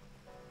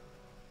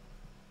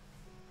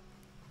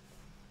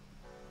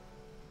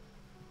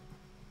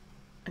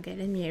 Okay,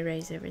 let me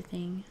erase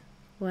everything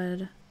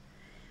while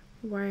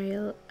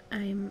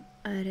I'm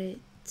at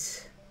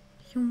it.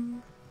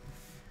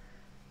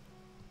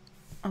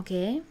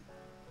 Okay.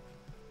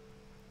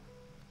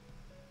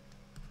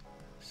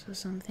 So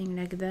something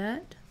like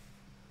that.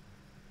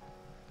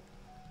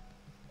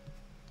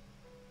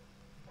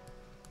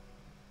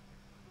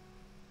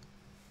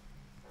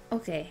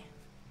 Okay.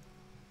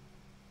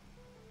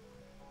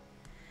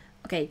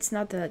 Okay, it's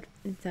not that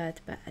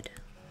bad.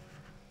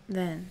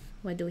 Then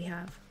what do we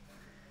have?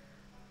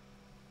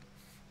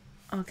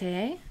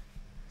 Okay.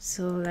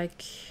 So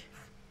like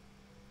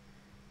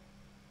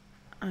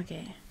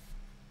okay.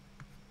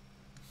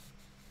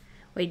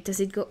 Wait, does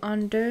it go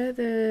under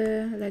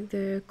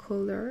the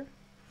collar?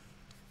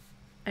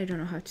 I don't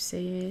know how to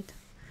say it.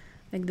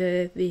 Like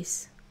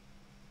this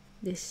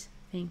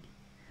thing.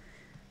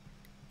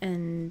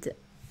 And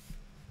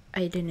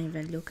I didn't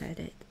even look at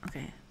it.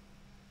 Okay.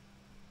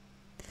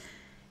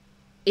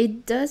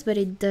 It does, but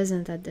it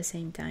doesn't at the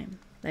same time.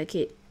 Like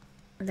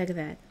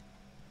that.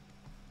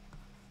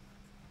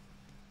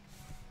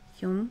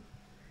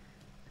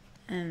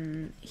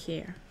 And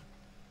here.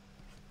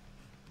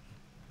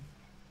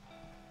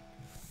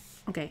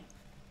 Okay.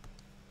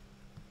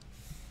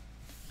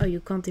 Oh,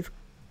 you can't even.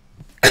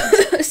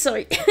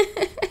 Sorry.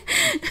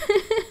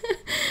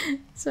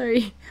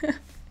 Sorry.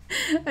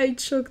 I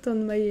choked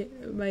on my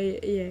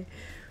yeah.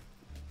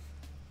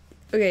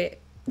 Okay.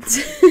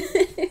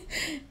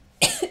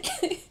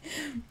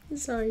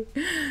 Sorry.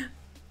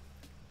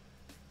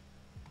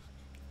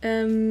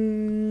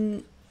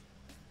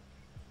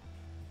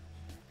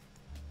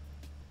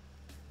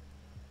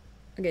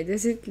 Okay,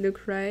 does it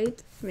look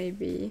right?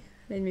 Maybe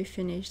let me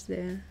finish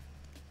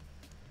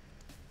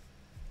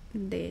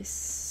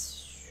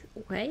this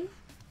way.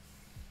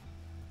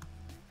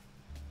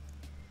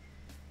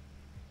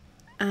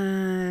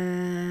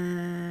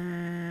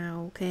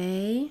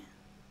 Okay.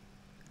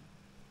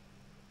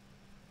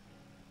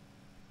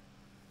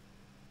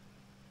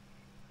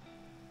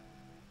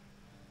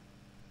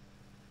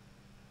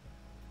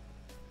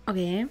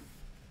 Okay.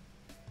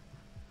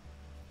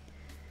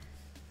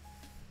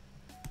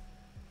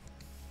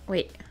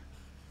 Wait.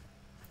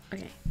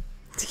 Okay.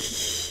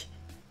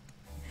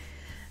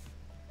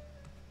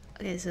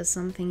 Okay, so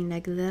something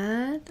like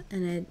that,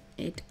 and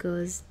it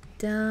goes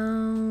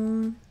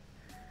down.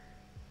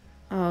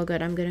 Oh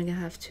god, I'm gonna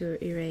have to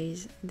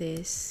erase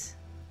this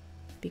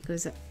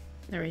because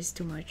there is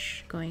too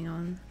much going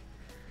on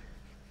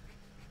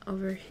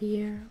over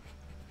here.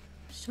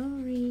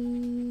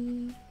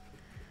 Sorry.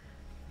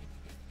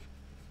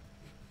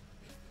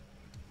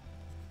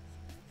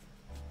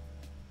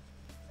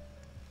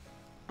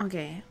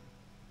 Okay.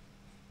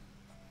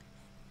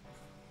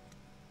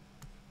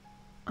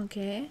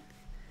 Okay.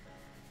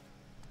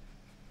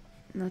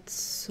 Not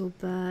so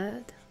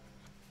bad.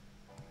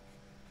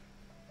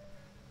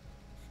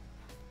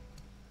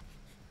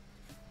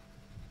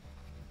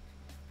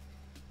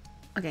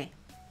 Okay.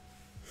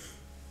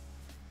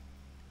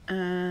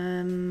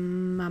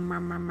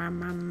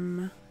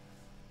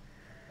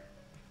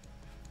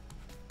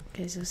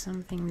 Okay, so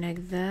something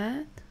like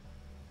that.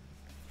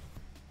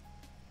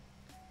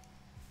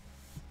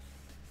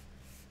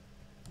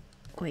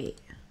 Wait.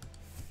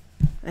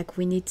 Like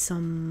we need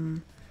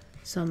some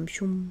shum,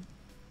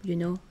 you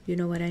know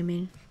what I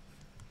mean?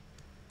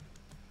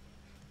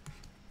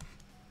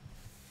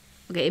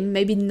 Okay,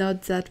 maybe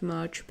not that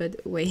much, but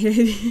wait.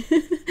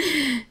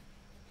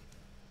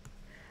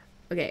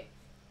 Okay.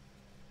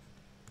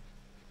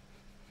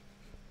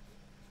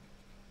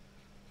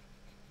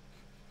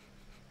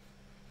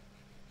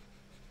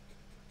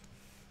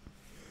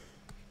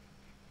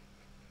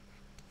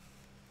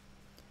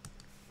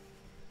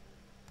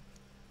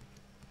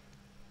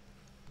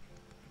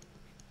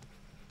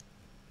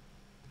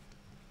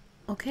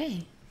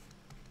 Okay.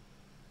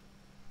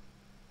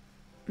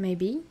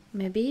 Maybe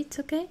it's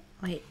okay.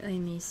 Wait, let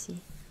me see.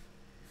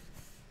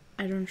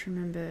 I don't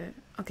remember.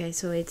 Okay,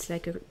 so it's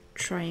like a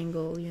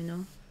triangle, you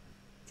know?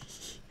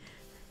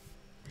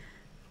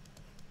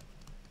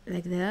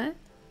 Like that.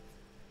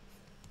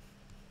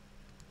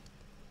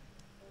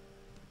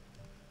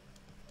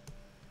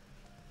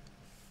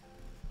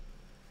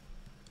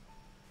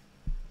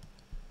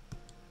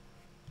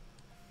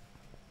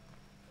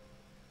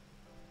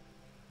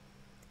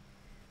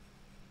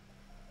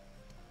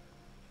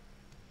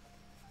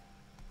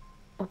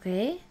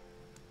 Okay.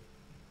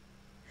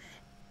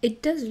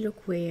 It does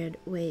look weird.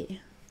 Wait.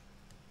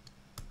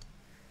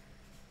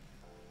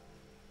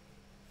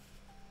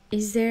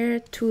 Is there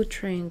two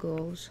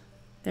triangles?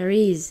 There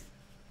is.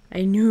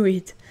 I knew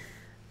it.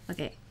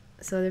 Okay.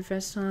 So the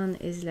first one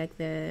is like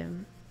the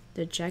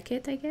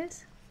jacket, I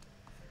guess.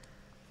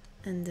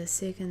 And the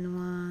second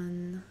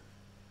one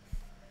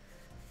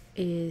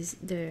is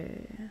the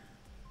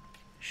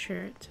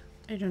shirt.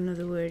 I don't know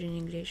the word in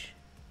English.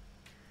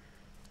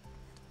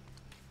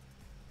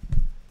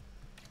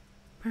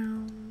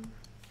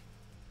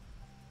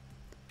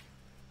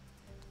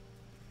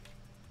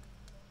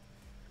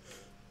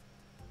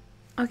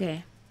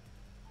 Okay.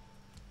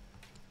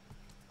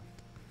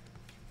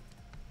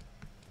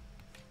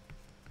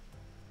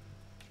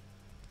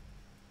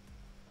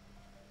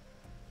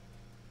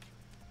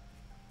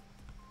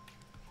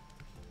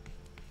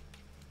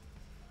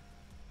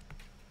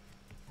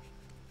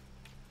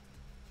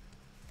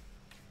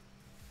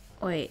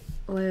 Wait.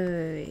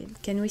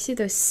 Can we see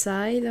the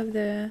side of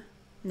the...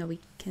 No, we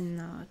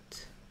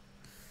cannot.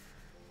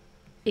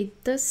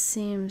 It does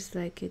seems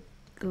like it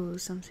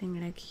goes something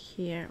like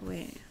here.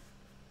 Wait.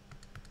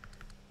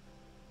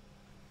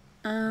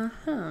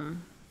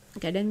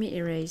 Okay, let me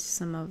erase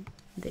some of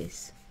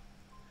this.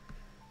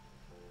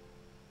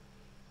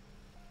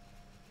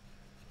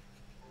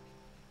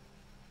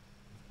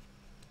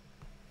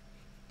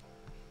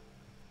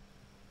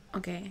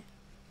 Okay.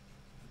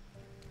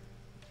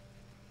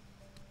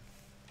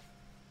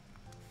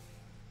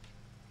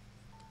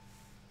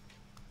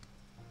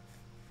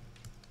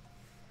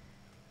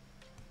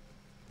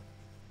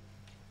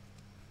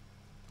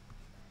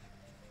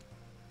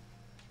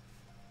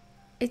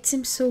 It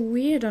seems so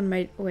weird on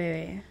my...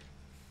 Wait.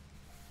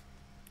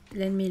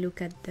 Let me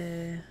look at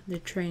the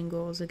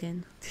triangles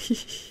again.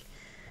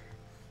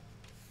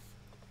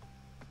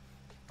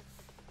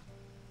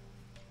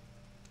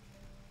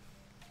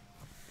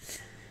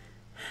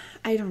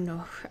 I don't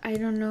know. I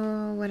don't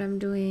know what I'm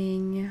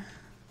doing.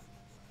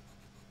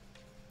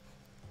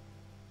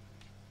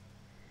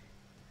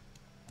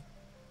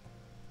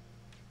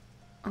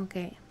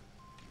 Okay.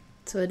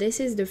 So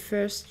this is the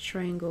first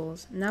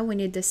triangles. Now we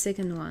need the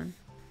second one.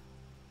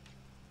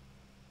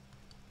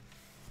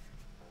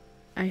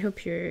 I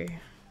hope you're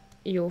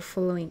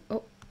following.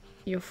 Oh,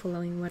 you're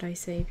following what I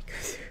say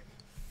because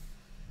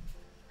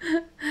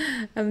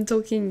I'm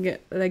talking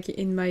like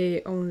in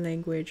my own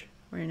language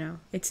right now.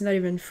 It's not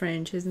even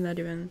French. It's not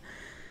even.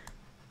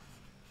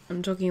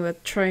 I'm talking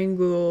about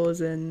triangles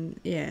and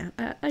yeah.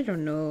 I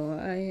don't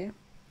know.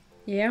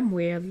 Yeah, I'm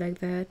weird like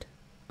that.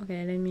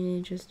 Okay, let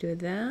me just do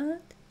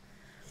that.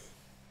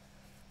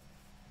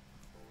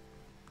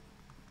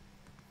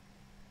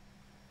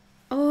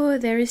 Oh,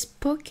 there is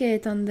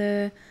pocket on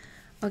the...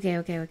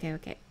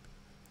 Okay.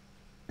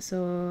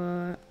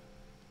 So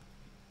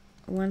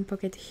one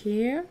pocket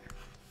here.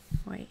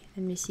 Wait,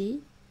 let me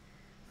see.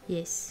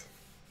 Yes.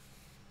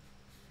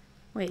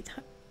 Wait.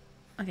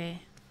 Okay.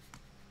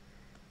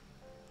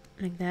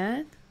 Like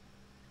that.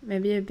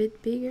 Maybe a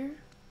bit bigger.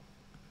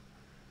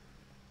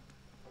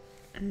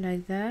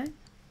 Like that.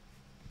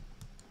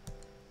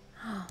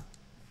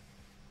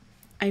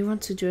 I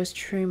want to do a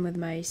stream with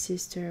my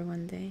sister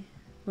one day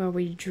where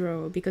we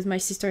draw, because my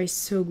sister is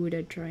so good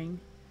at drawing.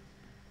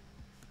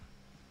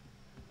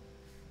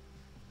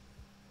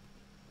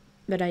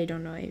 But I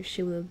don't know if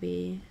she will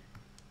be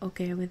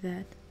okay with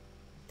that.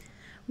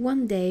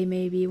 One day,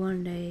 maybe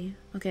one day.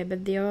 Okay,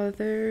 but the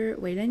other...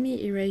 Wait, let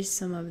me erase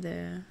some of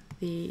the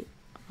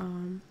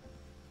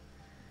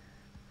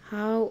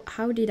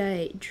how did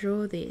I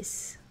draw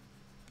this?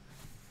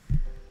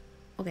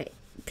 Okay,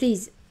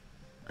 please.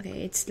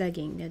 Okay, it's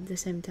lagging at the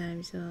same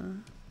time, so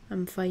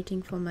I'm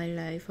fighting for my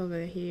life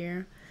over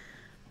here.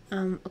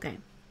 Okay.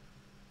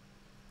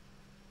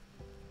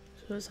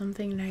 So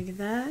something like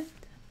that,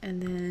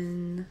 and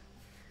then...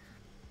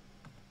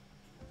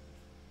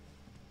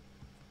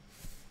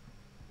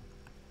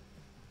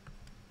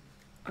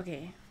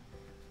 Okay.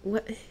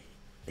 What?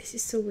 This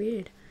is so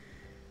weird.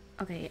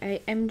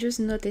 Okay, I'm just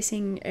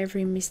noticing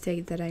every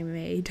mistake that I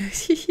made.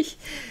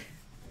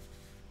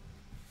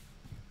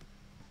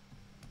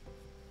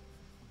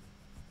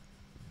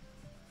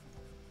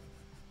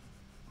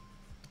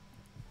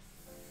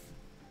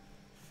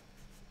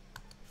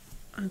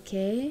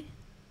 Okay.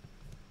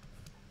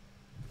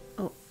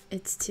 Oh,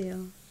 it's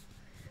still...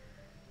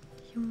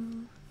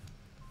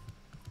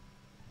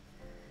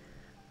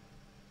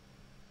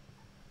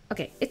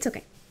 Okay, it's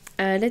okay.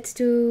 Let's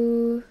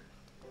do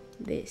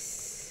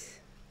this.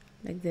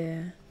 Like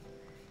the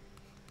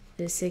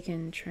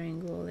second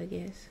triangle, I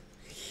guess.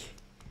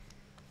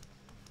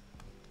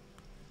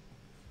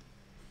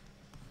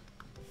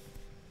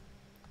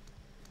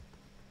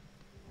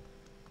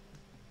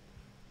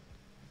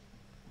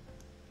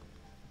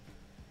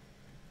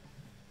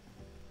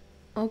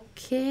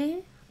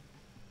 Okay.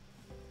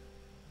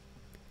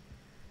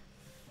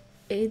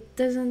 It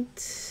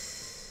doesn't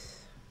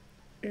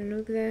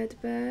look that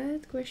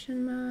bad,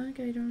 question mark,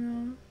 I don't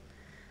know.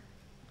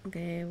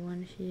 Okay,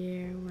 one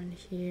here,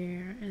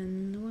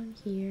 and one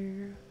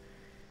here.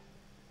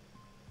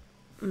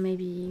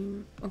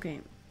 Maybe,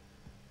 okay.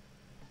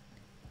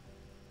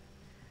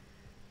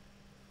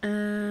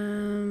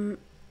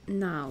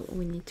 Now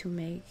we need to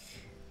make...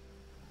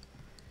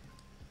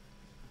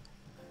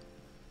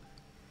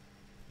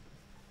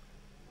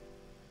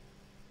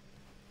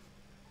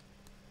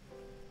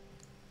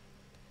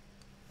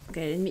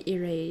 Okay, let me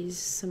erase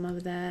some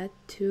of that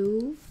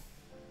too,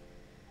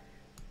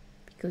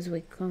 because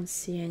we can't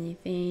see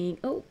anything.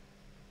 Oh,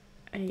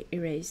 I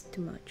erased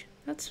too much.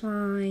 That's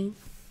fine.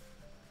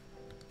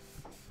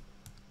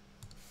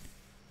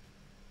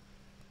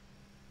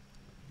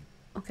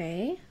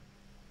 Okay.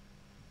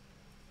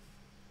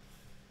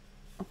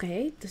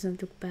 Okay, it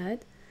doesn't look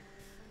bad.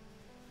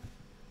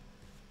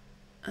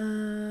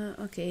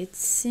 Okay, it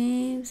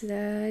seems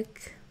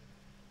like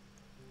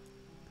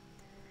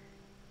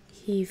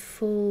he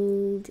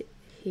folded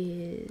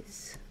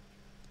his...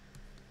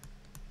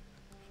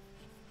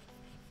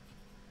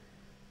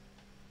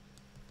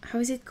 How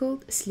is it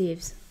called?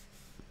 Sleeves.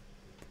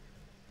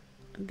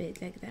 A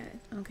bit like that.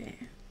 Okay.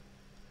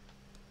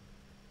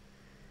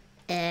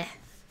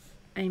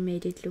 I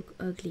made it look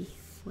ugly.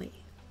 Wait.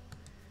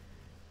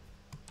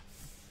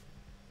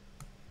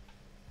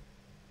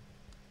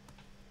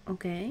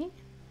 Okay.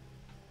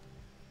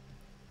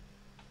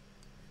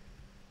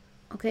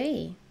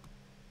 Okay.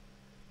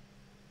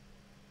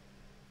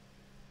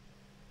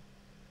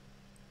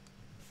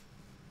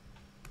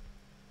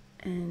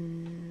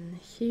 And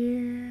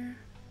here...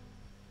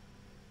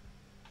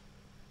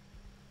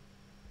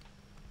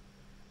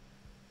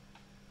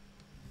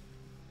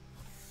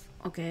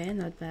 Okay,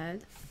 not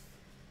bad.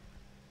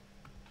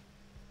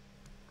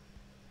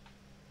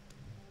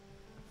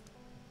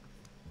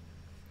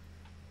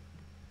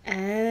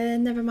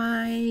 And never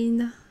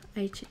mind.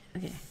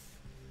 Okay.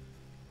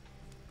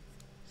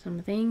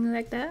 Something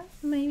like that?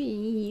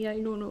 Maybe. I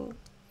don't know.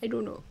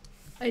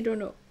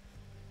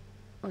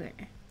 Okay.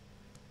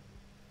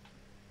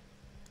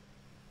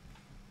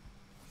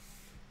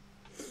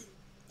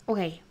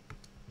 Okay.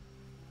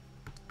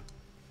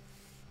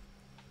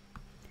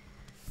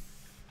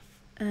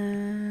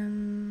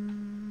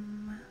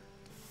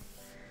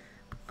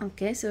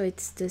 Okay, so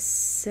it's the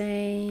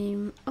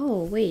same.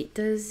 Oh, wait,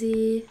 does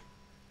he...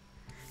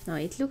 No,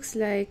 it looks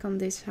like on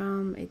this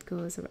arm it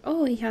goes over.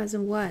 Oh, he has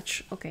a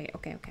watch. Okay.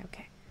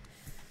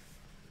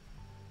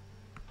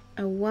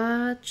 A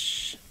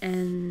watch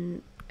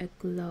and a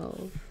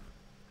glove.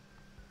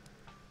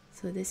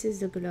 So this is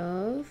the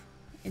glove.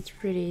 It's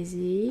pretty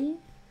easy.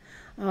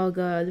 Oh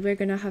god, we're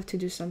gonna have to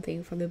do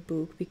something for the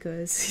book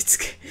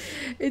because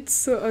it's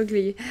so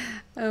ugly.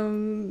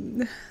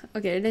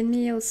 Okay, let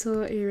me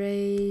also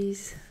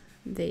erase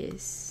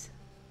this.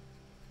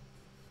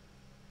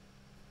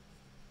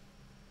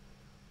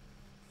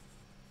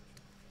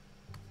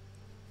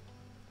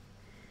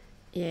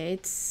 Yeah,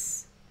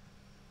 it's...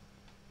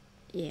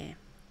 yeah.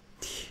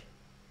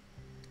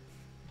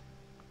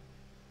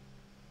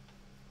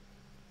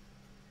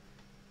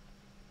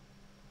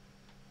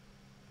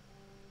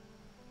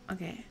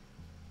 Okay.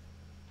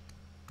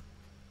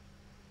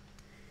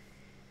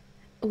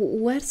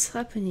 What's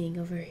happening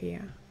over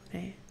here?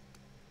 Okay.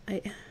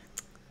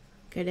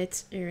 Okay,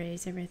 let's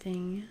erase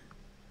everything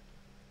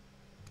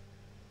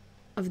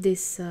of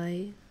this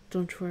side.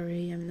 Don't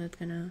worry, I'm not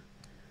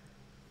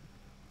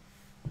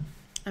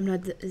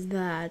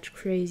that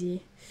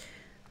crazy.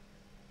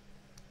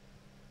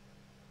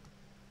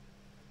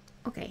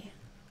 Okay.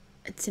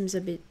 It seems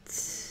a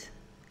bit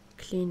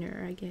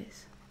cleaner, I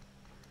guess.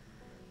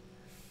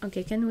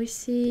 Okay, can we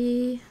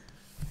see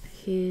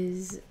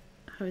his...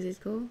 how does it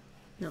go?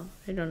 No,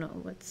 I don't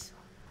know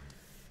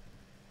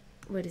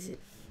what is it?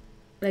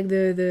 Like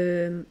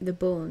the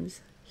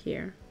bones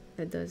here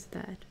that does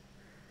that.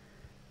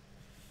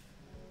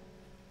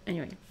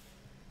 Anyway,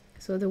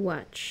 so the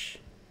watch.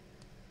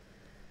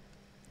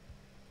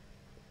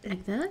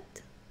 Like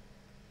that?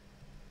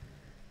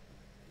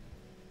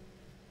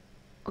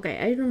 Okay,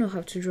 I don't know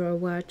how to draw a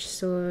watch,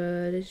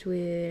 so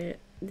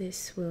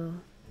this will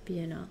be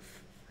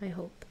enough, I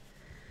hope.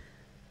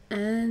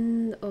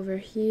 And over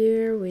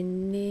here we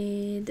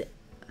need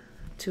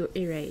to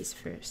erase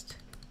first,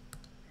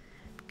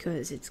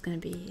 because it's gonna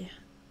be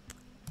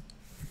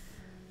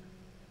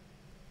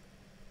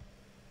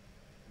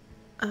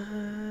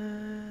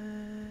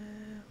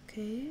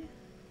okay.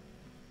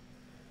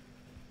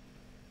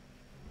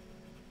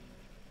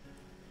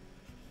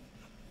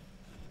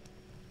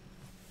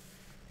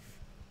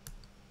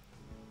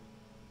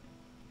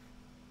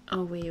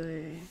 Oh wait.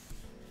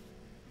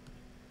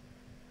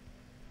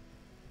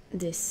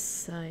 This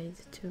side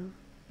too.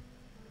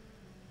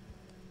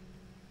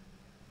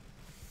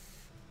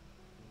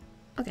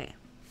 Okay.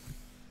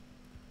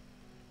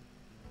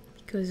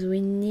 Because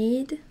we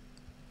need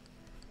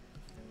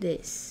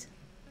this.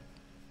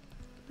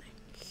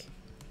 Like,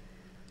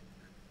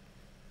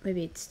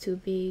 maybe it's too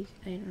big,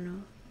 I don't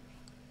know.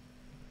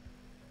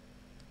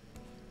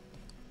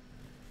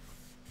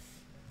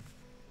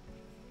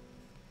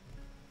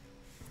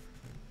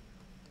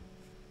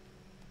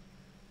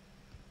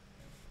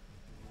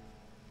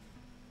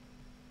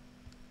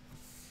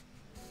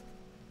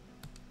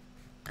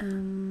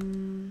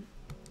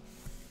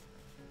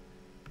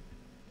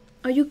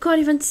 Oh, you can't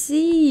even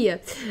see!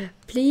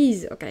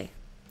 Please, okay.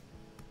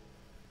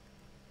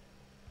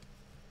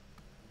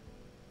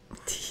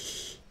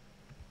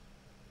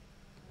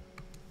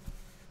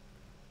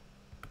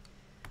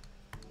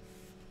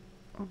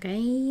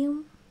 Okay.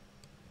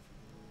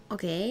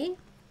 Okay.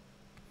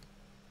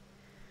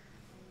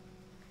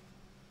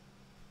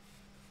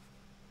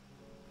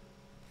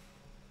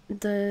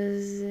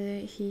 Does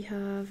he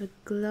have a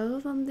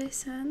glove on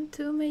this hand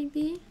too,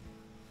 maybe?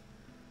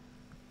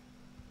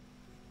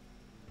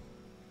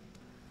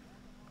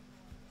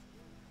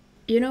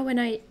 You know, when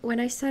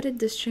I started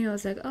the stream, I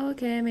was like, oh,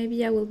 okay,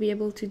 maybe I will be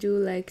able to do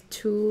like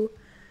two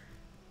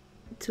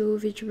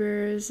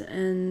VTubers,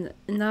 and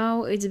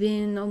now it's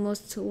been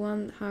almost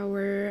 1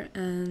 hour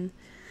and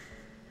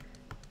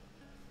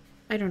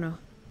I don't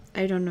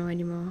know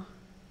anymore.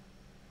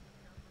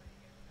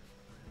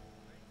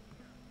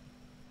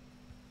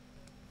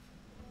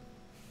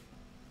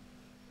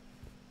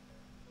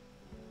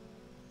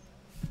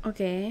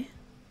 Okay,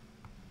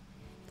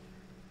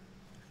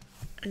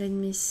 let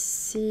me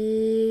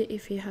see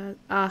if he has...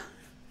 ah,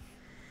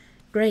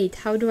 great.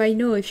 How do I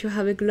know if you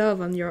have a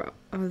glove on your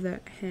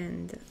other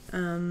hand?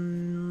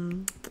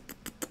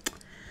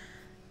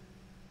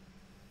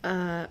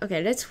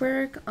 Okay, let's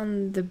work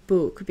on the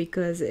book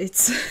because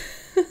it's...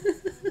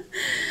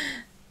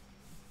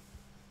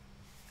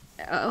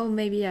 oh,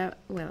 maybe I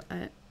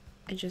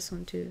just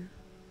want to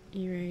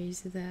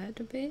erase that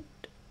a bit.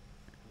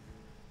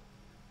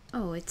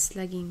 Oh, it's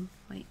lagging.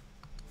 Wait.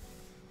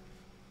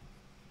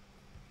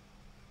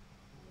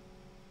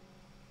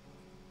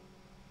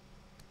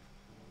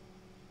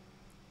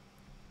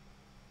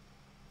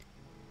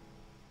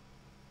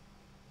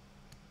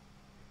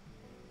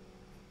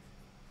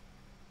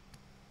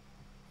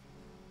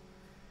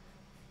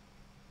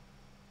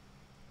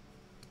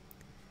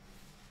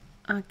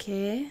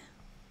 Okay.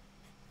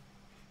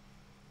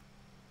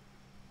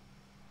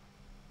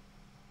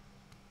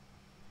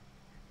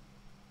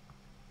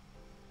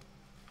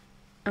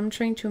 I'm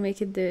trying to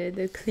make it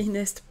the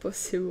cleanest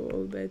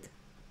possible, but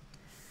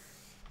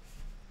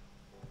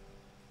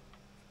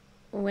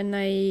when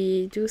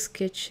I do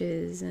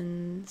sketches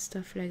and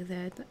stuff like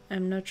that,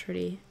 I'm not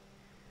really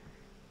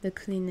the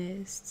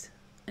cleanest.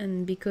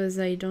 And because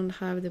I don't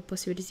have the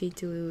possibility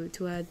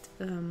to add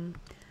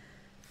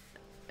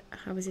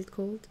how is it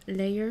called?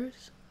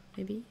 Layers,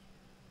 maybe?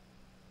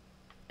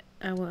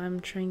 I'm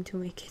trying to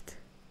make it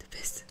the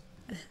best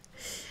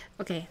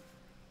Okay.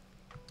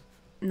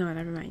 No,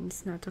 never mind.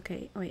 It's not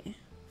okay. Wait.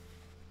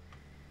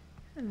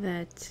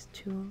 That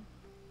too.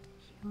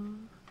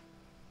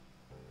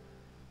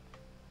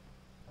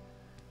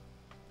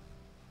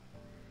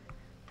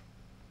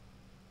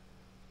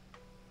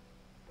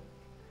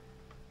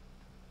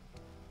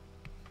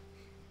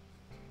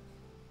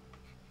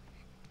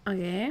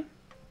 Okay.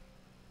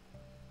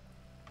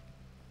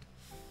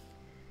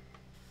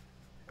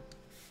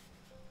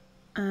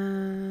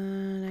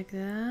 Like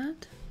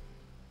that.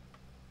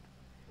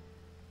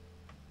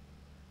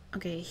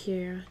 Okay,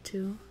 here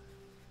too.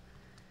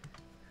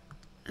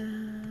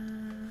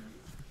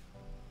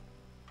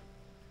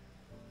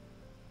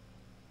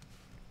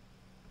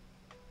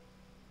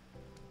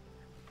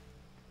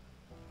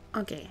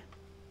 Okay.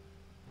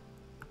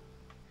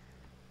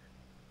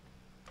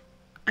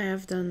 I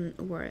have done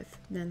worse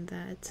than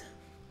that.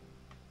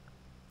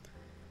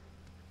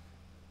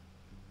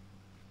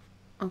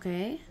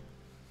 Okay.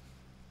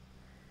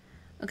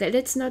 Okay,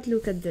 let's not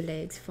look at the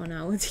legs for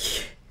now.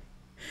 Let's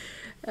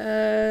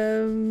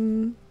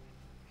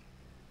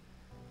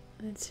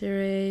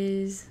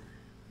erase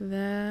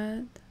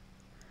that.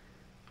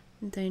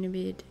 A tiny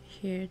bit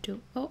here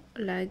too. Oh,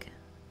 lag.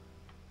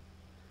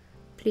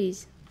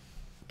 Please.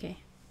 Okay.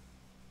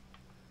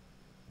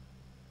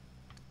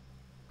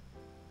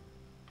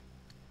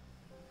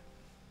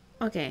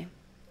 Okay.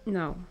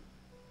 Now.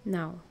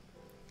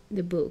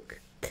 The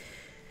book.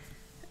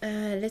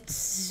 Let's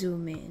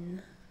zoom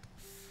in.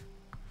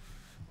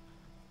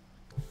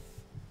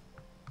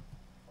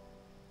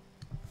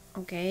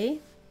 Okay.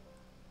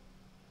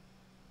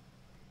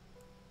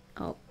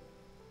 Oh.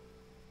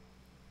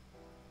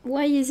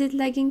 Why is it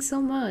lagging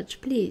so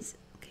much? Please.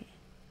 Okay.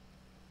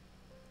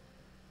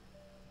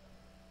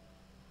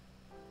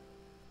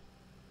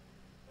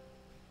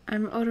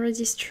 I'm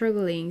already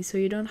struggling, so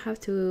you don't have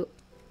to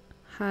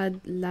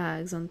add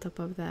lags on top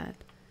of that.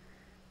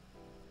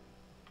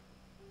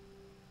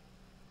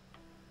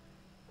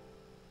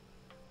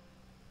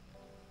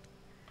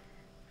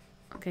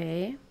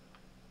 Okay.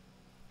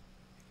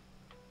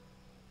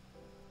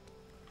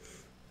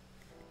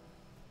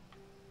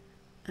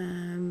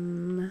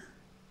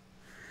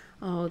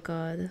 Oh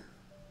god.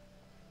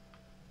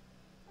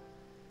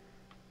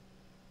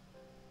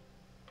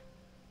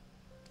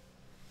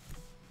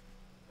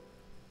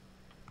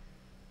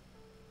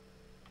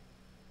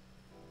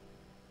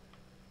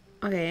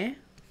 Okay.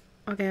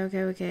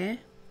 Okay.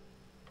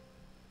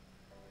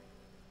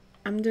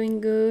 I'm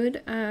doing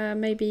good.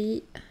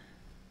 Maybe.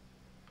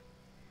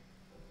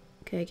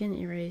 Okay, I can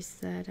erase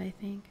that, I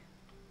think.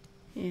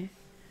 Yeah.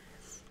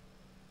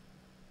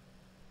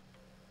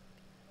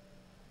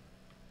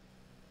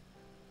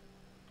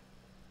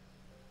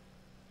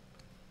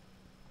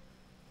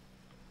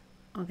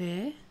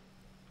 Okay.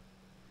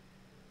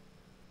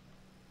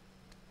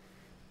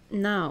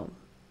 Now,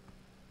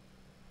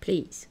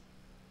 please,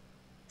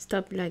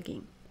 stop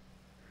lagging.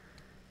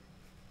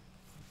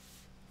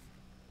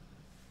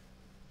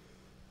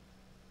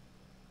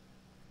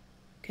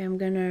 Okay, I'm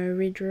gonna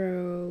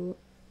redraw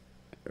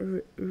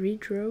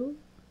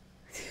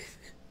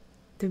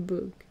the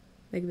book,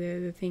 like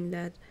the thing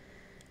that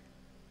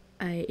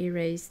I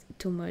erased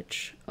too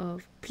much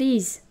of.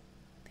 Please,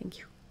 thank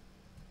you.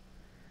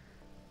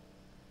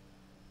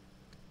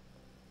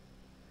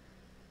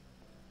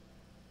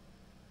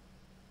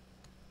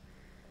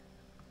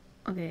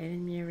 Okay, let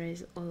me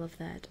erase all of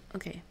that.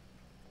 Okay.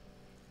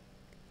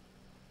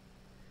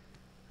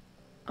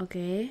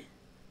 Okay.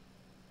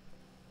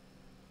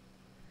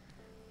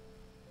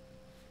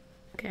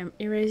 Okay, I'm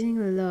erasing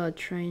a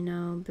lot right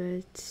now,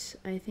 but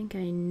I think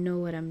I know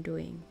what I'm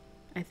doing.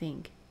 I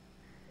think.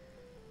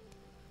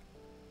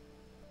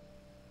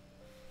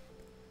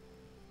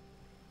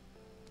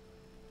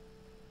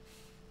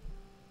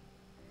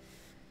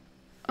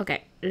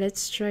 Okay,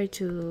 let's try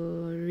to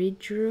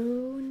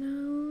redraw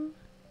now.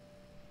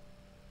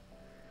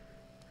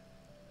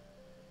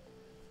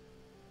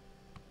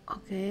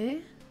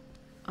 Okay.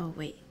 Oh,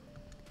 wait.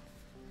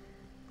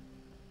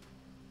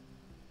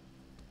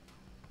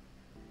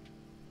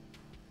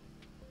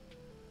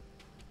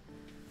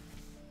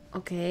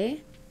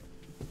 Okay.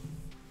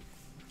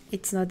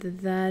 It's not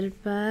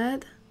that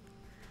bad.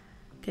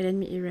 Okay, let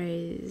me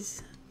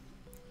erase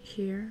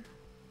here.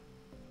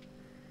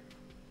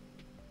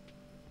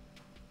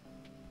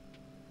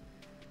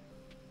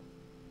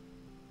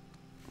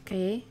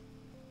 Okay.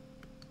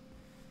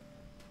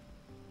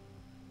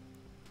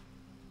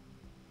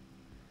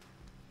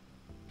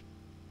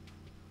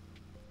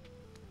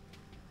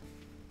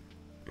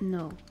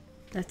 No,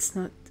 that's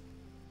not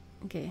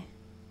okay.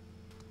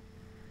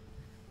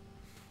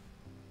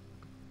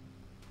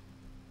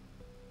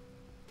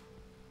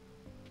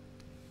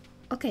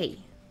 Okay,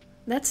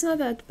 that's not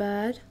that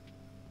bad.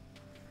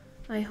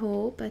 I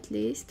hope, at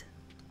least.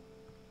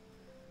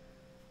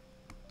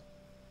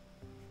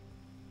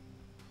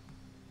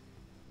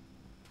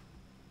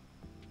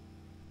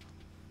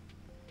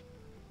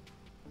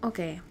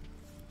 Okay.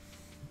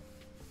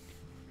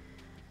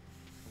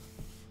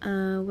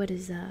 What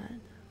is that?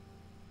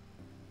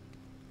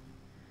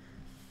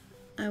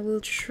 I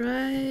will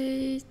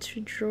try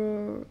to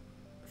draw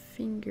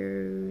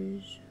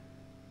fingers.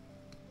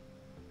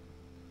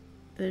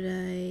 But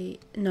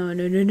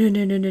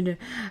no.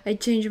 I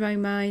changed my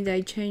mind.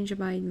 I changed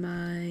my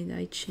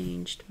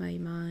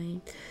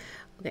mind.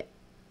 Okay.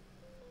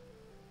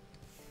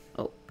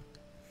 Oh,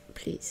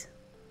 please.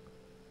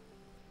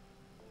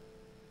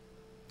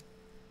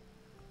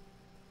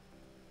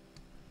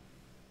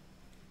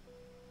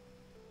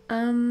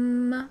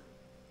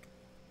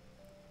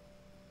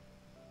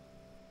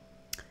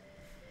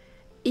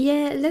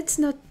 Yeah, let's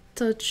not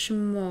touch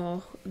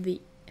more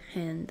the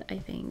hand, I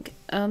think.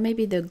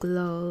 Maybe the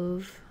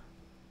glove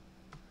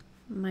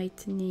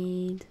might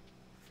need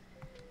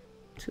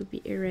to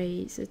be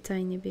erased a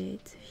tiny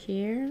bit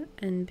here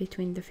and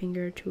between the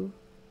finger too.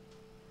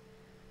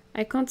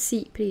 I can't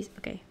see, please.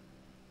 Okay.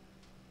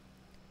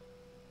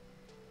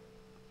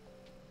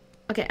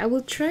 Okay, I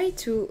will try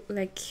to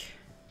like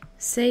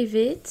save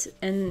it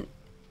and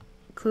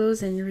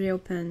close and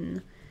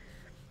reopen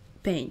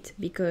Paint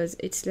because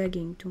it's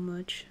lagging too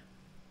much.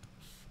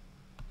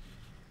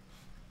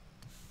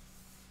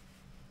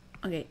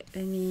 Okay,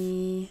 let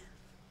me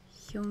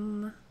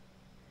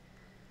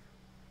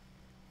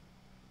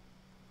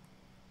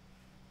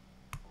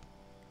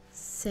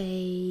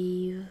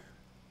save.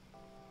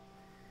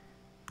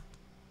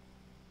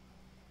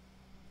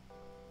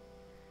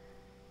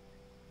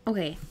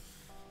 Okay,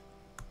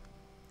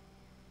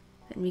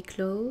 let me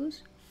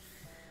close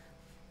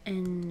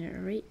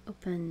and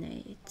reopen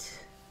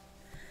it.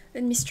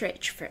 Let me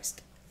stretch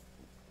first.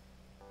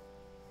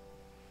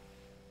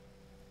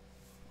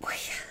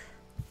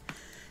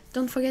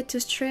 Don't forget to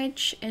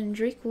stretch and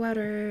drink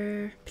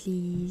water,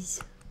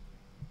 please.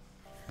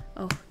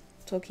 Oh,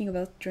 talking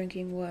about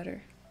drinking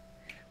water.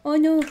 Oh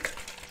no,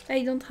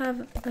 I don't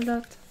have a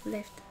lot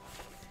left.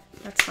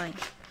 That's fine.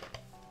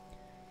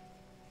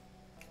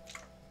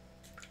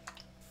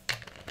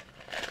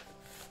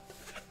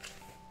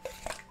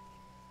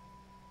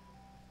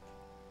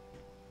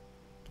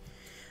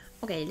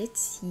 Okay, let's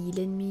see.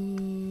 Let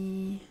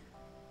me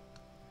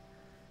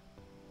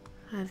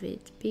have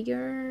it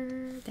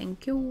bigger.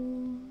 Thank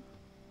you.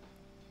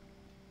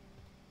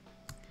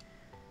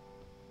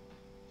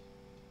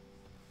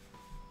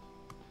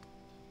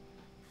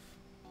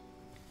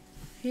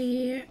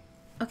 Here.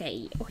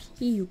 Okay. Oh,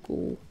 here you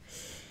go.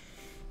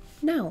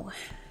 Now.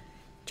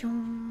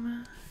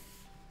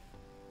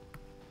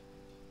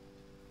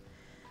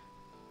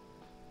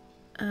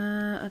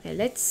 Okay,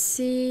 let's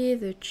see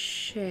the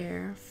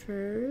chair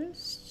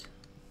first.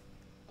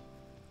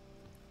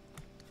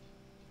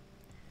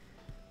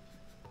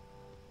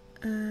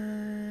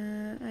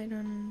 I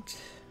don't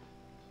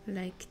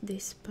like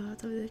this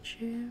part of the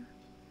chair.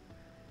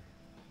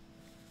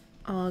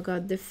 Oh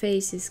god, the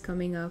face is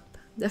coming up.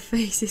 The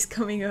face is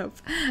coming up.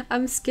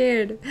 I'm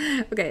scared.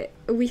 Okay,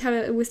 we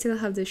still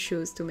have the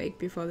shoes to make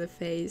before the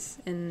face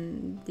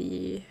and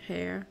the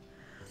hair.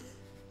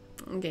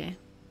 Okay.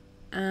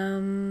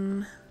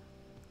 I'm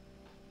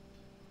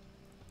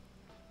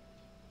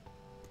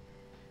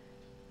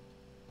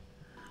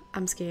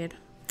scared.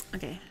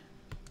 Okay.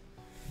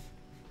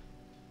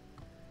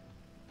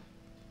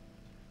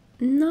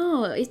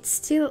 No, it's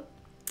still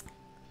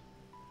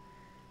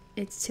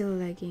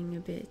lagging a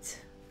bit.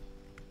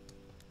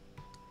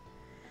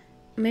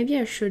 Maybe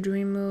I should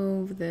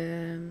remove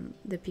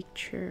the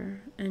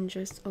picture and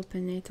just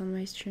open it on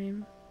my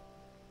stream.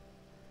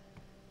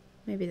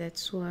 Maybe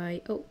that's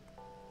why. Oh.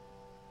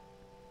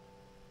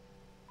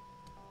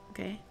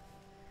 Okay.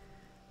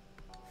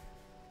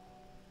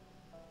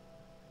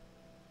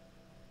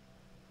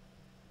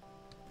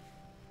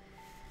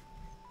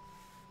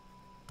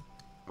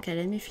 Okay,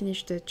 let me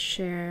finish the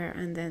chair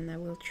and then I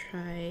will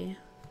try.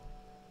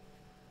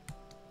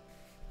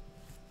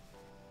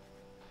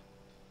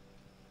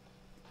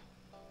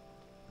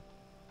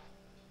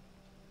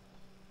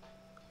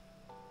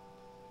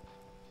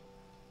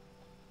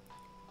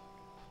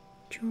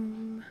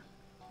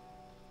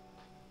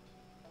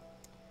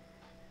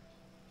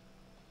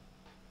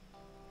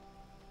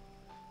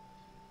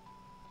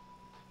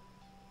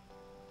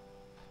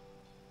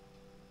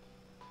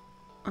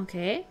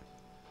 Okay.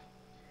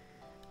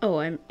 Oh,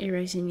 I'm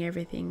erasing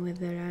everything with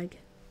the lag.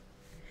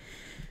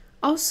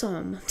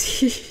 Awesome.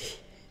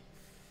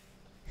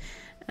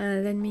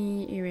 Let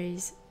me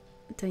erase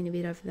a tiny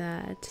bit of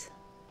that.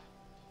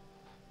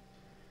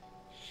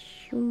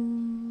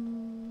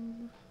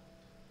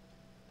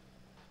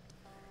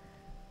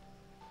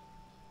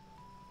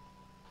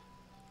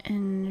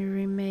 And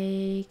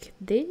remake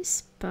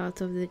this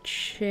part of the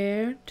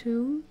chair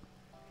too,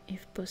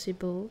 if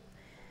possible.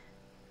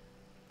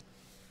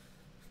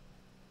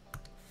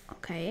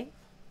 Okay.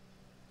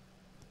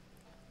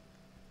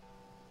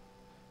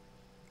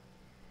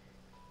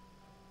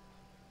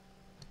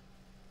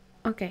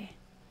 Okay.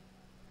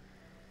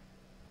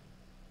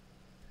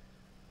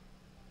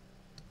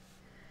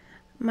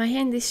 My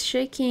hand is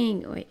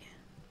shaking. Wait.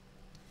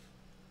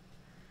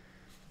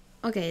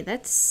 Okay,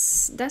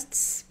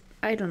 that's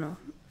I don't know.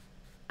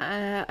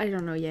 I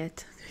don't know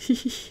yet.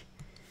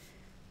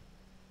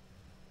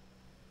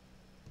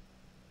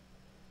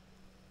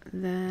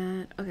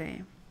 that.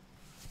 Okay.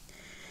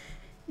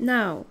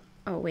 Now,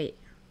 oh wait.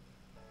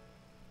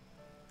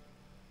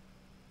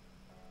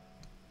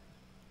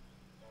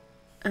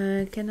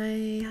 Can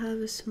I have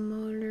a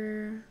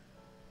smaller?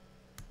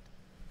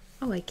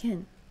 Oh, I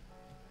can.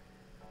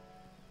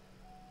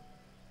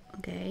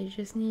 Okay, I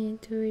just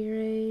need to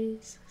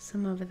erase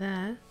some of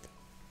that.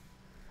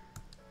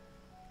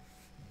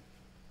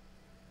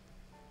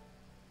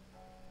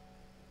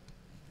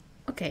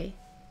 Okay,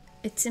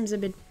 it seems a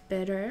bit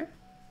better.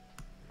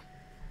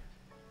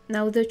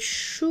 Now the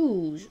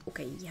shoes.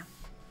 Okay, yeah.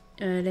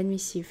 Let me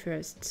see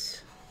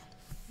first.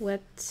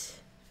 What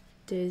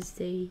does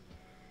they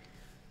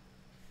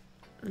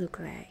look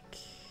like?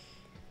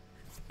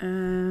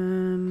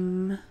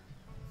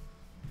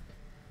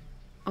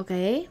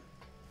 Okay.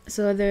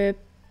 So the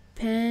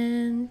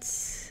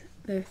pants,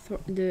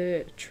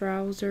 the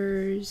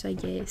trousers, I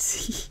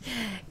guess,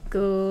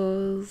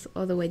 goes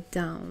all the way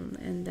down,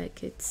 and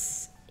like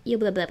it's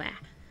blah blah blah,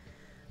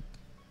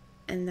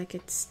 and like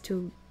it's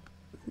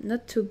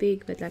not too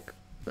big, but like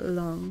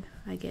long,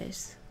 I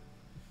guess.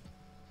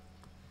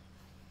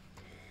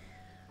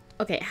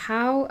 Okay,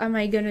 how am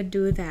I gonna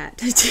do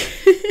that?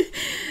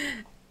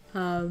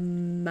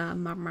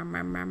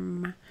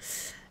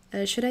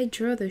 Should I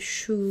draw the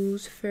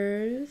shoes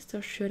first,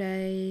 or should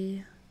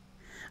I?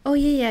 Oh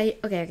yeah.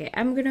 Okay.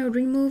 I'm gonna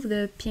remove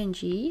the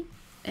PNG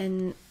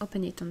and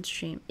open it on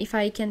stream if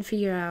I can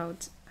figure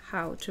out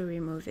how to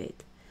remove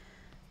it.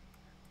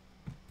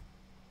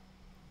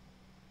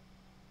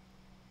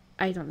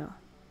 I don't know.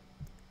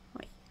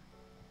 Wait.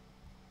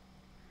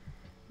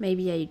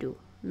 Maybe I do.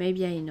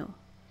 Maybe I know.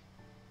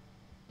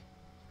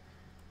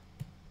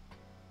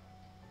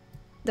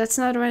 That's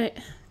not right.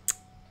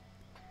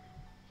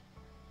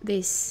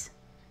 This.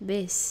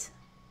 Please.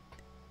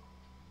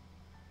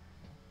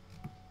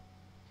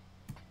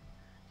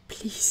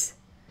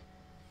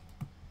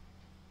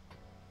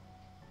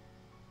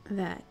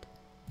 That.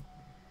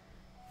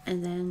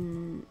 And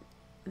then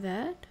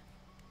that.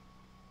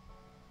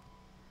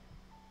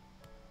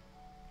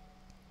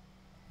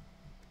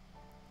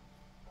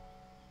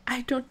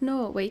 I don't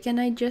know. Wait, can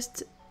I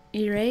just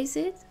erase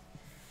it?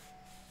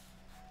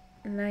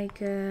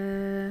 Like,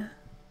 oh,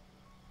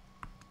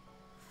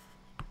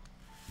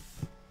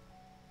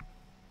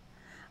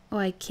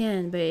 I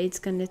can, but it's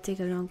gonna take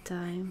a long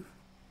time.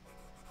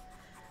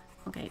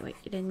 Okay, wait,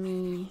 let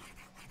me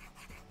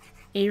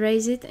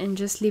erase it and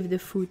just leave the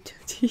foot.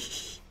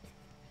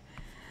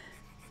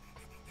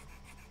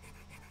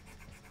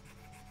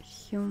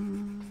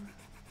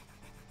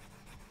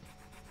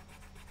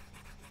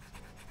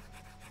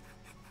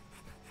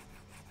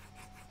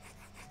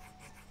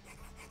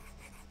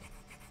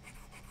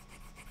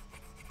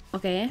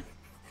 Okay.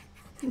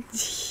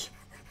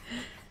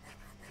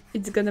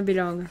 It's gonna be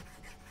long.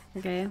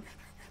 Okay.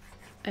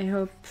 I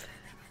hope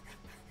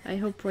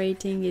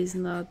waiting is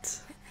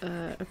not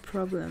a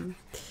problem.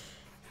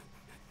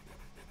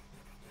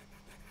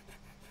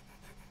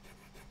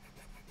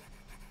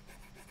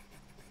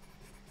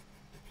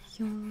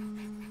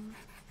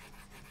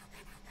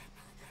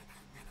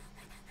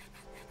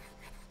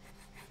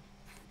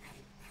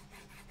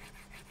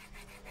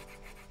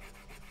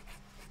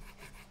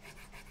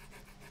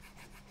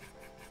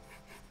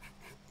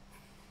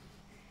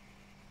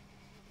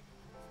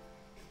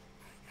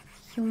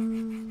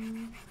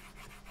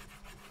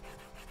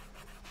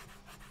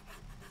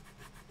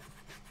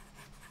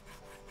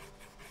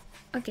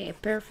 Okay,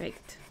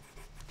 perfect.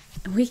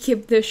 We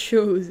keep the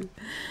shoes.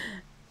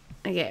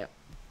 Okay,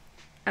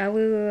 I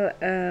will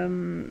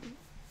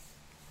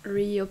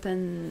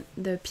reopen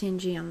the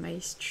PNG on my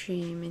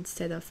stream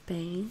instead of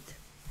Paint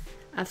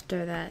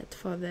after that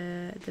for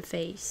the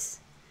face.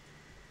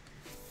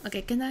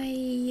 Okay, can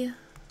I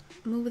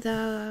move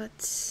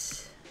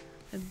that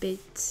a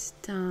bit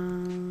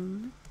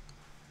down?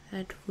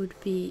 That would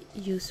be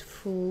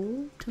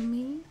useful to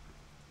me.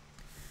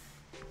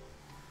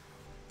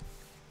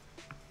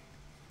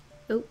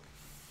 Oh,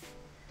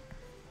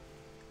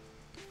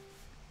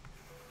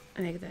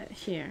 like that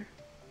here.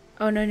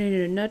 Oh no,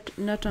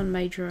 not on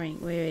my drawing.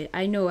 Wait,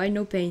 I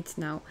know Paint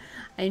now.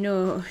 I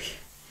know.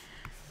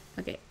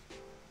 Okay,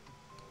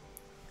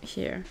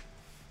 here.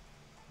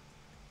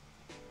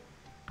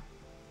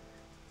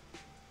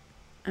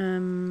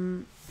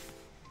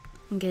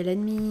 Okay, let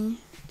me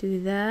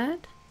do that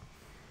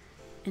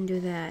and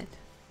do that,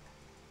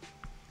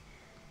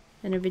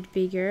 and a bit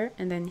bigger,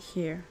 and then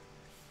here.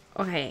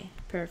 Okay,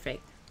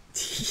 perfect.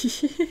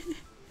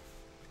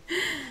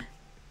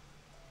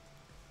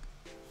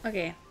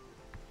 Okay.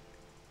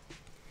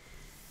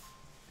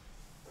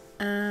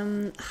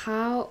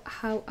 How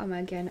am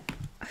I gonna?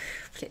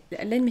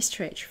 Let me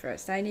stretch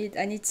first. I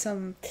need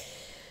some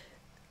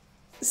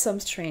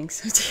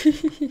strength.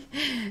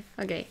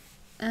 Okay.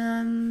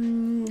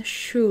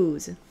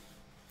 Shoes.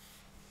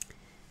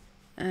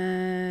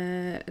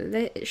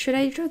 Should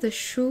I draw the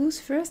shoes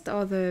first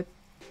or the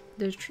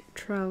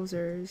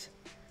trousers?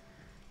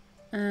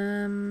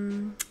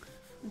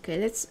 Okay,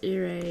 let's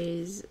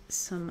erase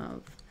some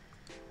of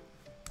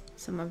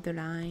the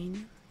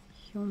line.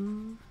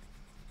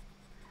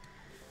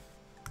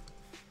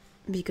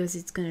 because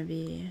it's gonna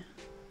be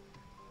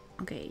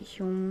okay.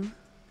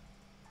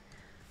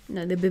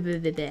 No,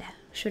 the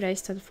should I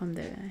start from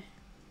the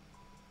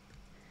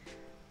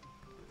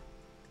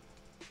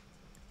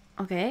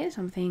okay,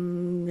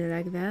 something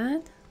like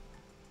that.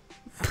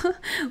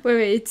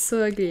 wait, it's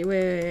so ugly.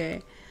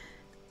 Wait.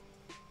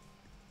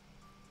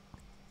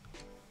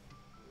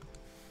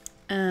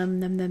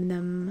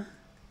 Num.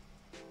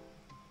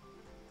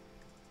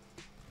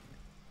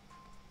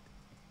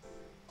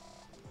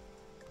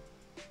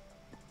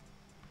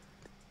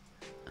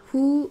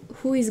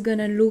 Who is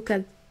gonna look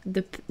at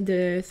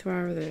the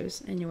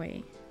trousers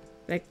anyway,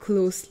 like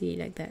closely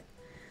like that?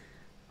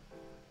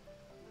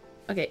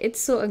 Okay, it's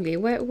so ugly.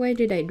 Why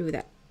did I do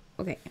that?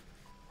 Okay,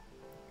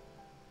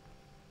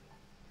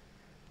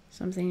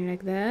 something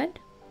like that.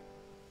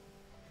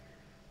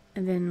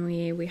 And then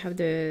we have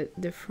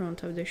the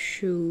front of the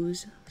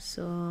shoes,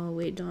 so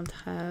we don't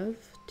have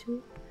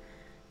to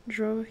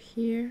draw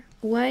here.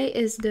 Why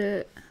is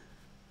the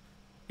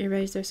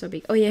eraser so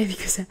big? Oh yeah,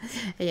 because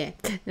yeah,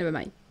 never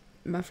mind,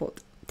 my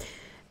fault.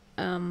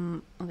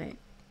 Okay.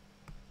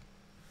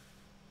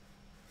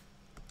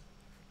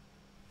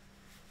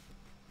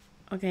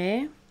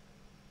 Okay.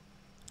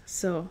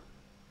 So.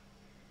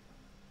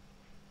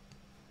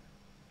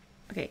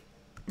 Okay,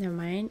 never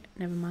mind.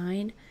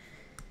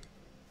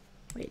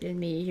 Wait, let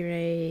me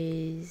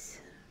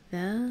erase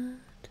that.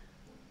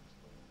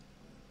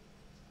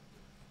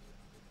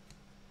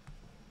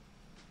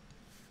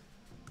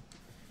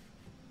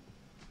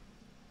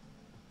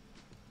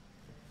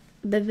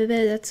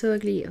 That's so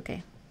ugly.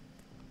 Okay.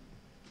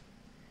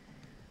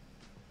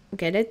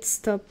 Okay, let's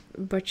stop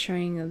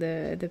butchering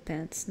the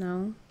pants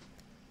now.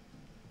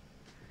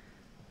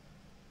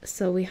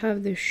 So we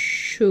have the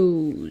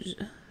shoes.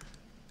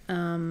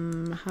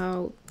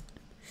 How?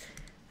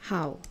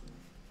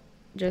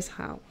 Just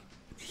how?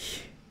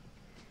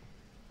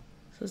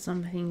 So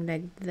something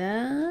like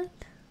that.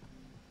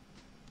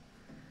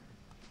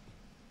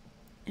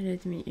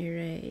 Let me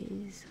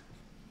erase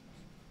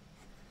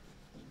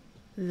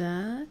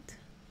that.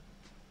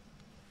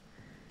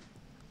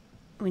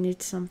 We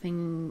need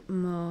something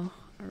more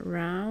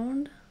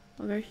round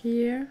over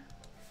here,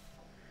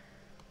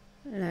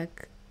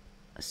 like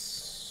I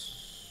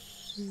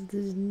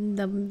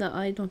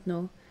don't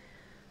know.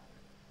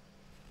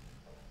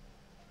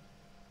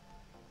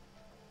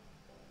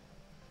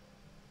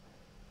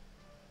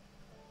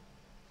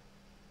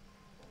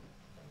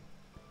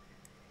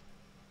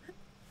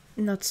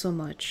 Not so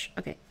much.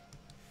 Okay.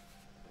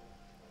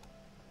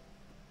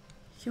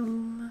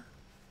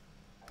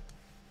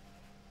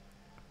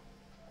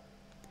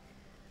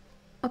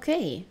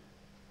 Okay.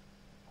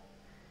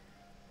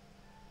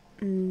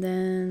 And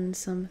then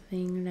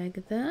something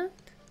like that.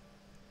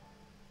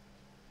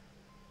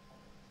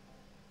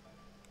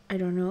 I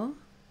don't know.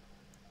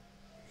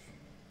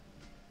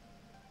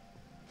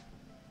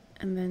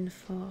 And then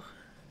for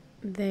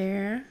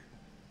there.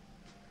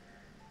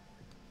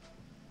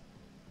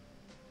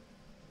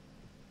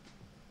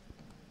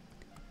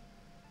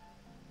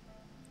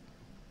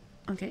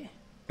 Okay.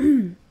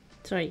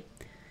 Sorry.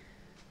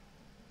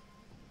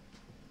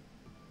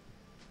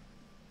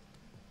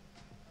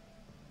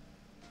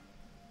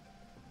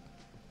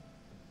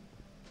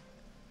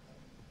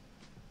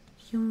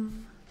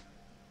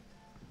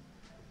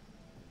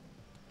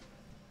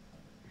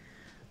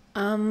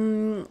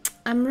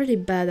 I'm really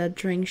bad at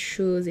drawing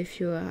shoes,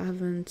 if you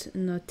haven't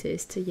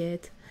noticed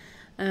yet.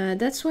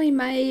 That's why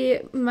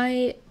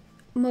my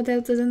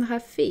model doesn't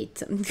have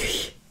feet.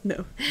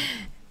 No.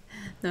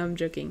 No, I'm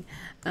joking.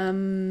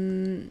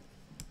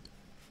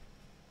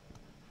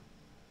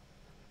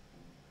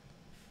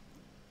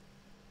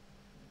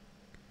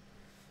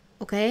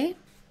 Okay.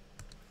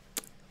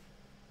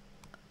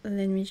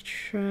 Let me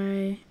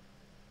try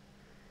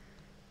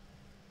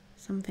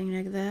something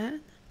like that.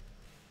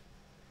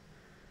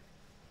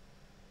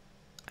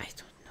 I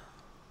don't know.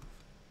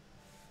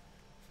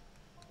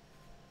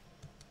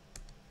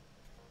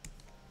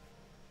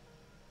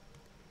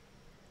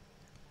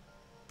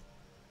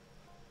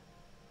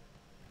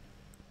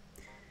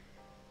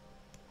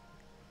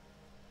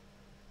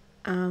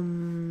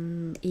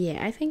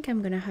 Yeah, I think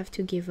I'm gonna have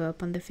to give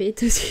up on the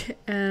fetus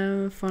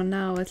for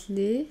now at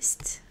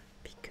least,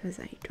 because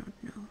I don't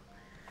know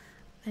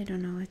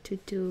what to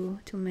do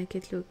to make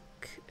it look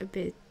a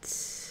bit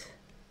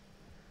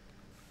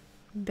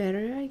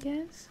better, I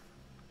guess.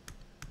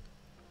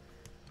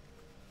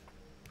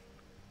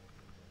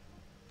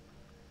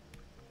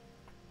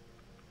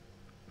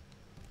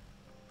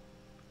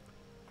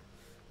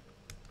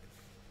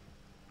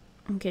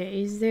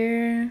 Okay, is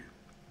there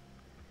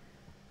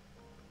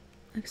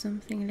like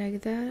something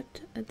like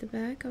that at the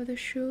back of the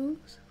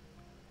shoes?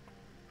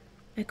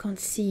 I can't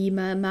see,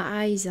 my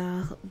eyes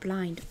are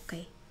blind.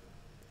 Okay,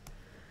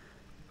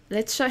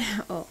 let's try.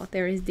 Oh,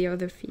 there is the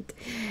other feet.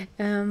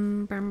 How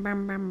am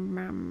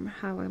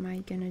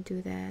I gonna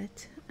do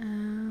that?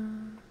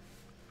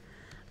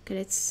 Okay,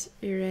 let's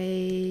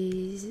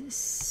erase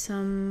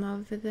some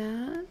of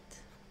that.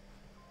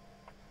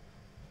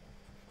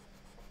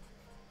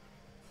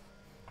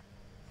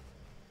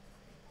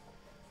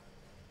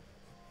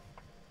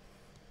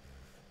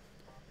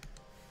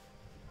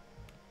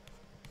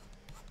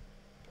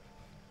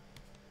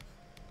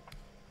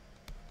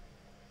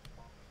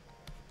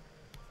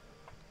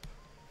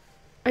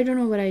 I don't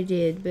know what I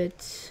did,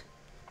 but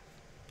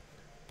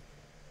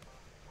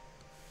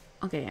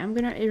okay, I'm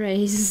gonna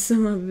erase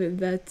some of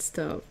that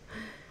stuff.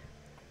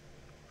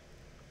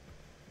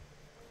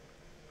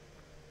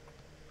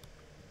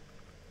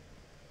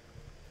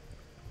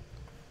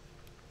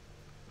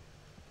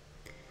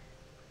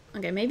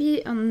 Okay,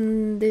 maybe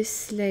on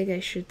this leg I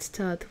should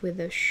start with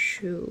the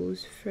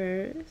shoes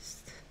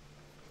first.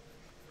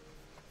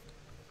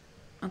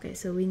 Okay,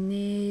 so we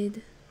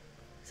need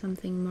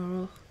something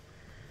more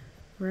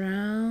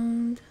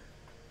round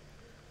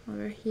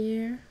over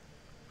here.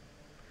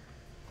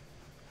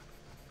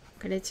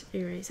 Okay, let's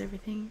erase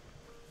everything.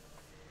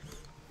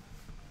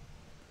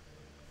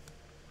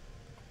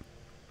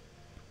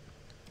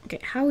 Okay,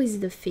 how is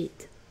the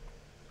feet?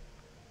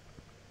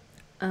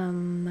 I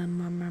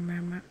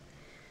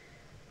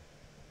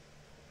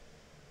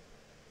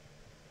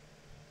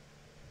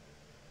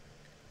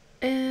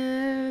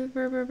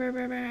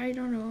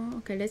don't know.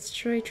 Okay, let's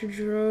try to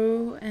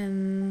draw,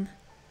 and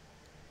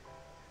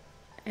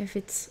if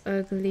it's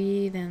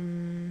ugly,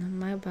 then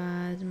my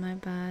bad, my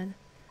bad.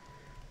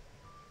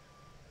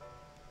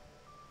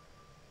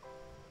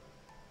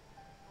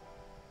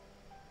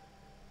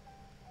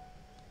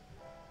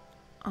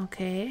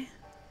 Okay.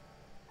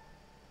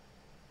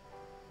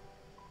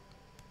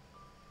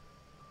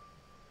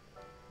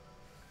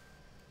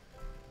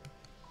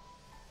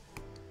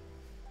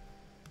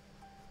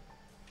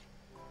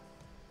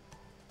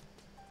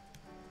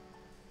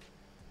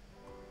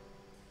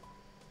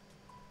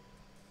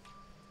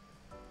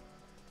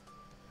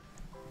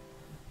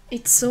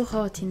 It's so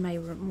hot in my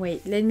room.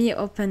 Wait, let me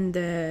open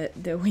the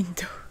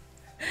window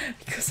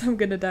because I'm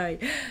gonna die.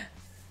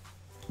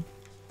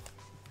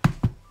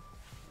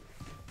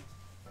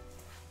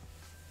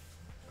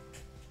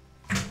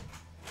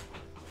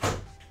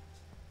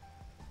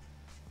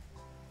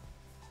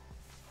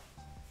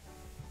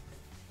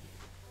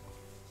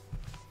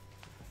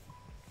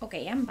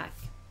 Okay, I'm back.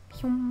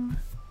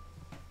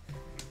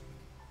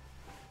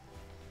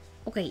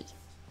 Okay.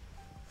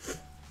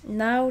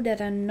 Now that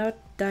I'm not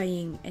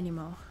dying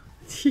anymore.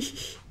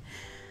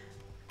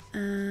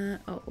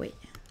 Oh, wait.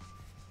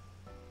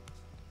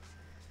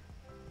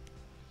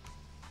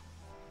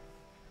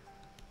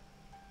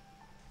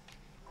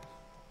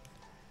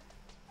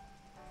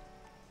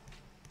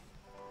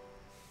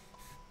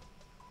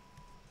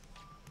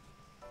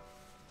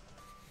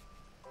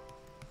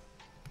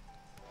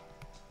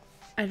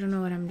 I don't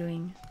know what I'm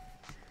doing.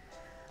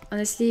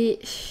 Honestly,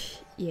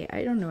 yeah,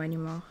 I don't know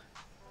anymore.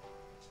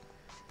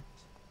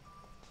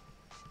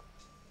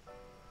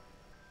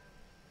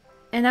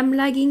 And I'm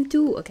lagging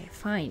too. Okay,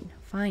 fine,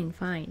 fine,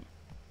 fine.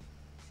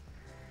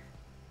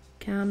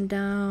 Calm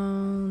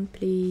down,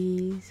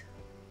 please.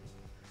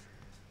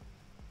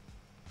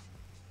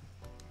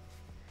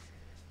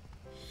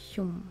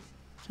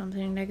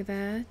 Something like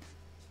that.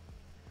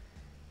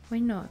 Why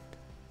not?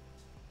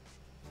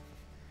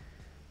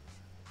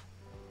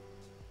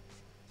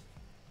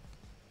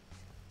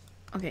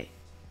 Okay.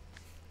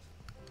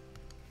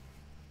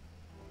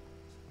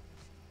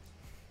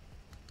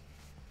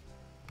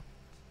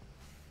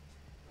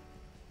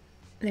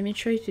 Let me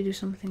try to do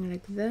something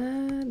like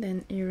that,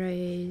 then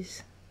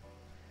erase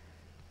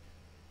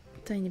a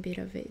tiny bit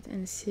of it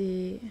and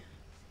see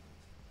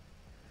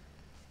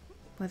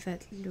what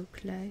that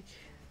look like.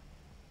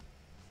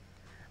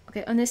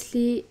 Okay,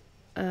 honestly,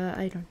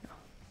 I don't know.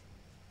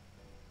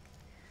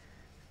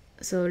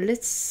 So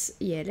let's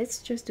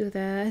just do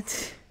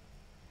that.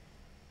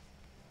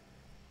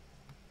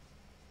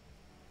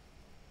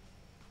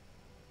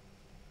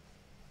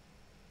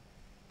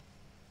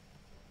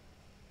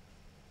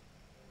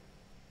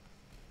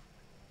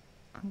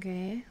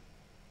 Okay.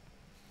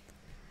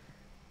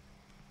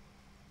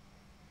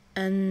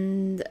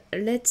 And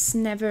let's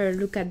never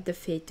look at the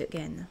feet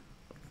again.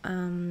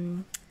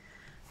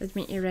 Let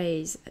me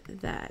erase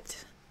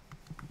that.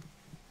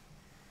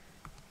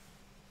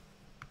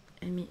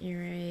 Let me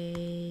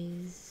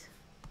erase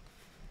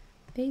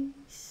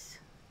this.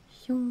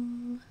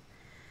 Shum,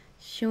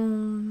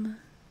 shum,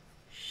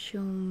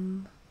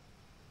 shum,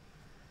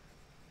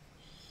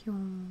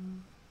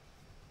 shum.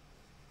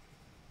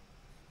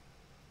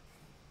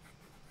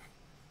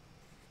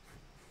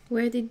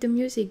 Where did the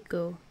music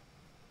go?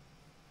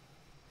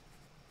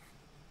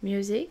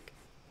 Music?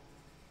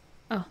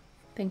 Oh,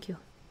 thank you.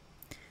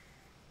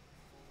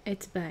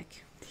 It's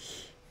back.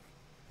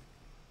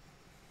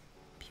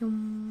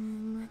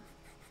 Pyum.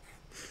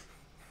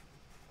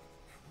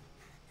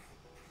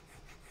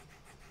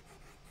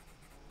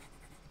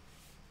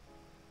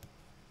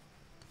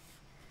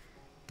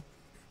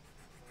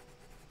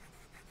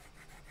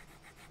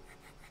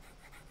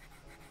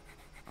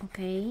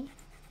 Okay.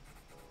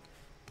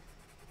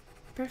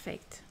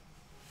 Perfect.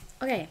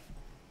 Okay.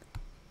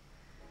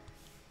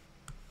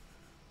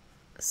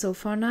 So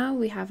for now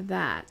we have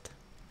that.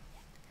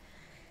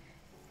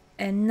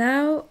 And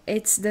now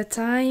it's the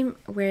time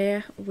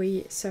where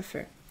we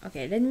suffer.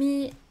 Okay, let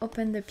me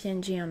open the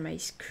PNG on my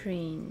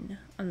screen,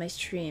 on my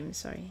stream,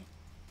 sorry.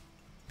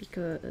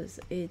 Because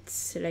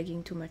it's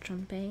lagging too much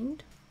on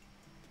Paint.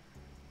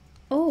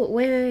 Oh,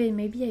 wait,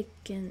 maybe I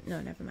can...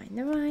 No, never mind.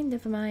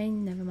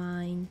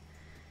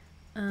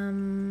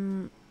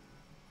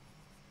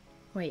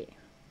 Wait.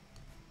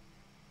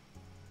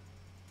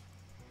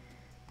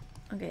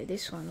 Okay,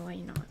 this one, why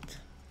not?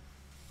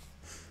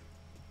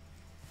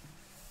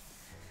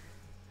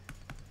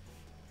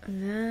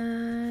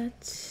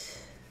 That...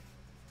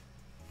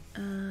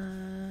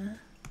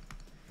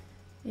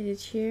 Is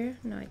it here?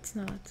 No, it's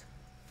not.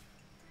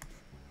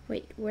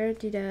 Wait, where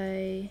did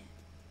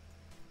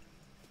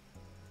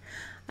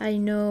I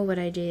know what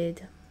I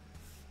did.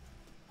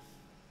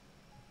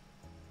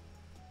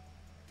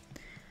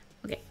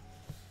 Okay.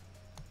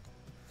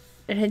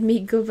 Let me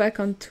go back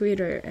on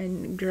Twitter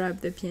and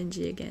grab the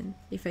PNG again,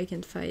 if I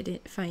can find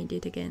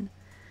it again.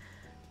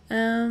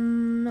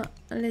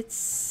 Let's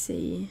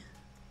see.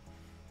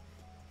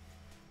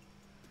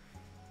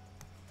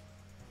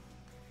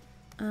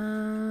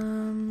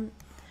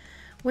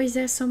 Why is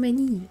there so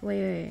many?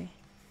 Wait.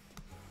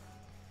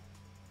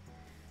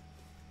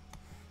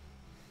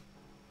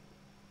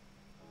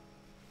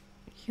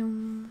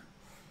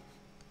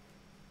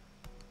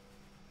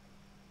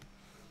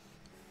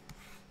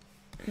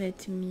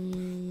 Let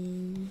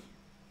me...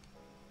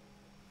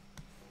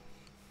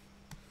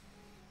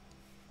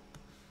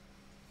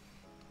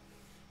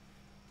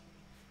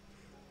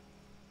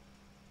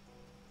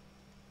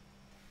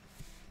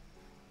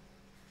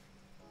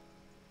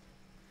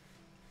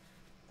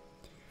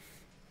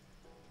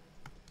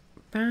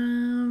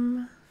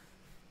 Bam.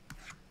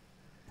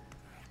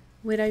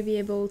 Would I be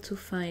able to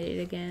find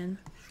it again?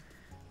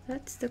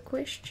 That's the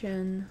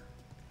question.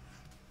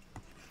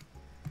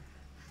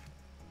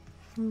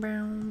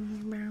 Bow,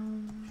 bow,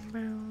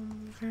 bow,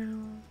 bow.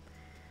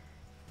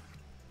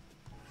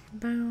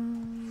 Bow,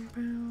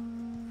 bow,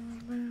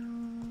 bow,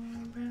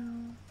 bow.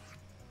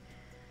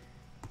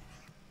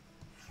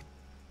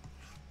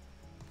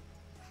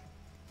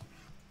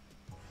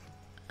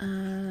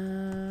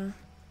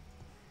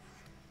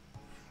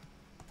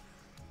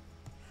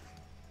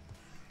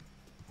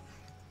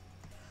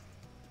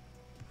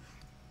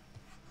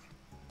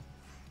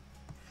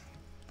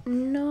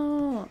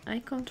 No, I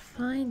can't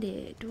find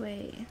it.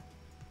 Wait.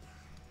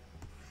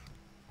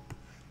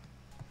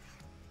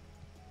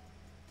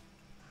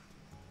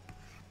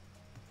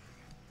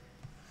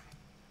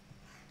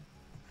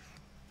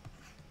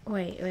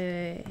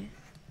 Wait.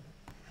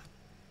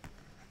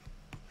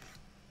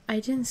 I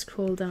didn't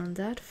scroll down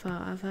that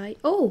far, have I?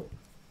 Oh!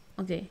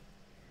 Okay.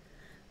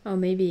 Oh,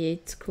 maybe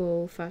it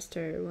scrolls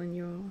faster when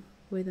you're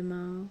with the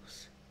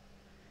mouse.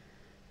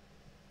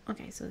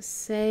 Okay, so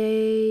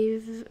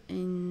save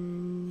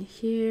in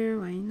here,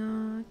 why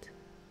not?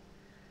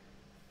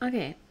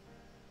 Okay.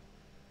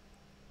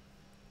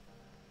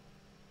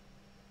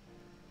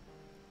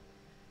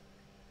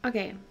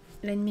 Okay,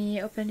 let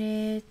me open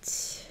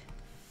it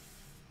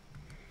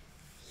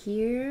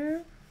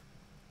here.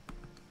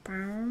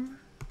 Bam.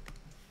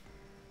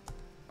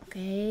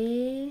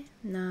 Okay,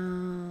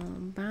 now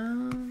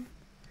bam.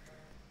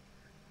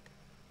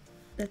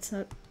 That's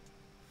not...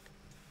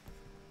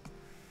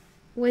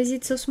 Why is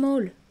it so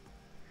small?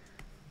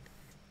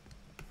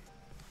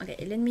 Okay,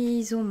 let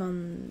me zoom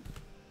on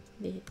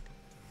the...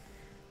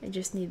 I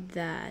just need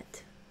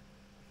that.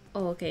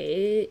 Oh,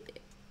 okay,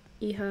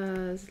 he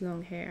has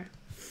long hair.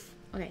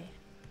 Okay.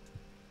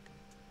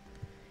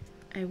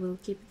 I will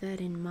keep that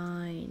in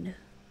mind.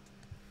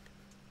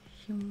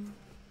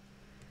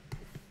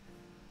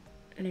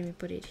 Let me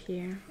put it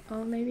here.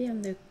 Oh, maybe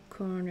on the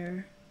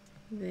corner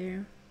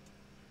there.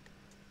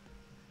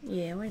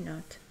 Yeah, why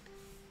not?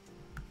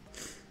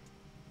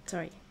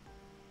 Sorry.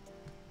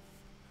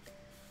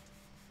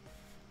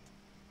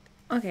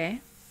 Okay.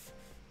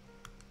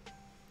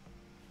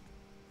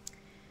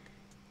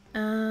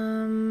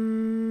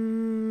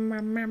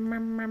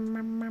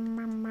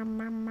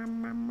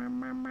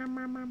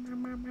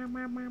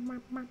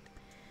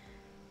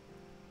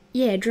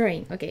 Yeah,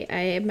 drawing.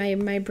 Okay,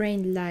 my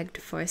brain lagged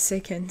for a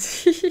second.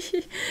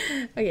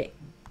 Okay.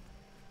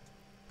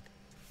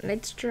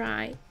 Let's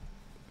try.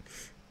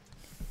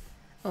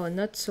 Oh,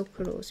 not so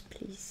close,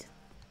 please.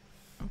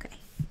 Okay.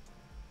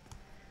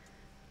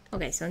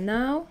 Okay, so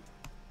now...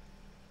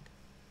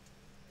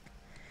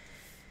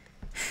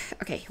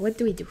 Okay, what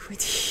do we do?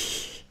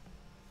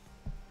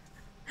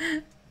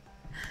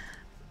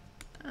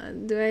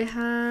 Do I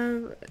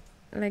have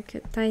like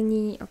a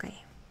tiny...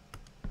 Okay.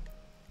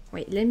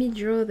 Wait, let me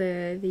draw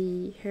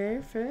the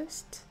hair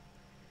first.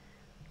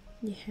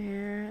 The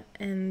hair,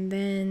 and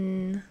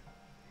then...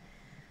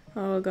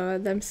 Oh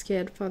god, I'm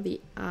scared for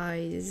the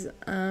eyes.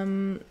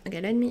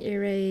 Okay, let me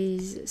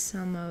erase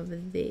some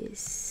of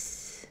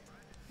this.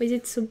 Why is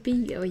it so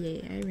big? Oh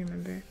yeah, I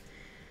remember.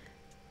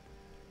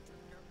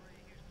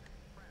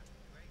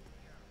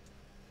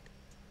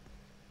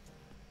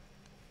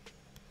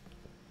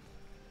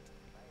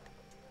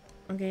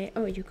 Okay,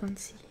 oh, you can't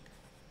see.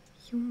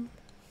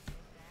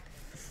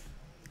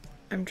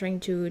 I'm trying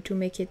to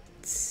make it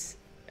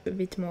a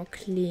bit more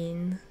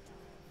clean.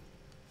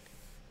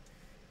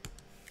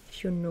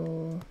 If you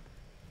know.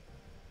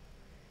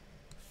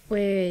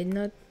 Wait,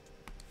 not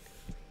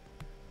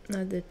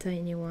the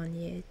tiny one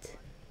yet.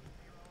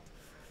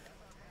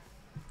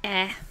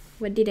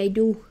 What did I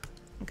do?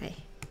 Okay.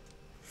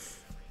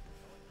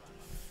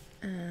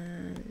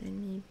 Let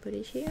me put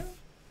it here.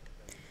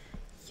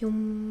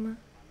 Yum.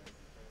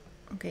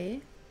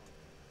 Okay.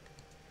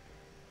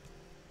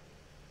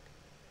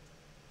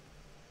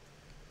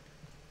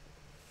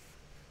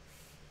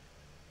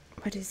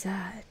 What is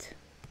that?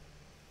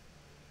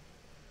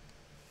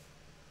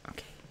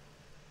 Okay.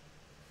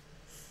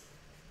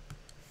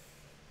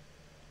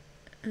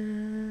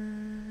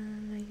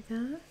 Like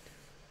that.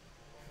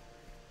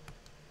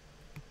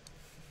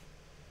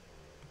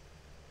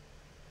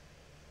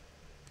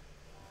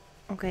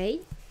 Okay.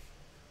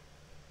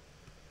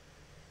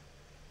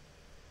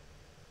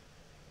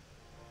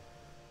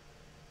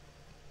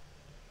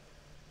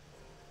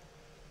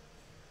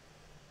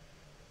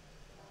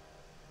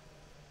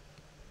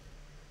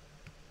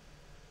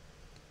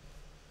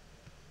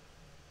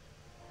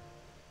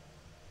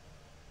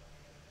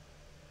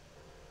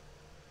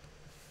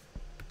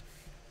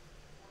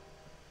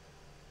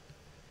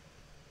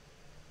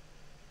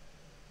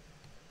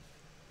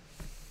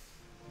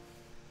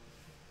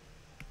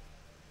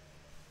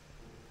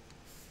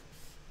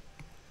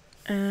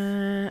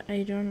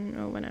 I don't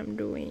know what I'm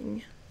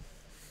doing.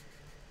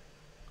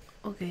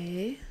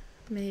 Okay,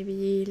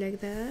 maybe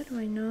like that,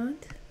 why not?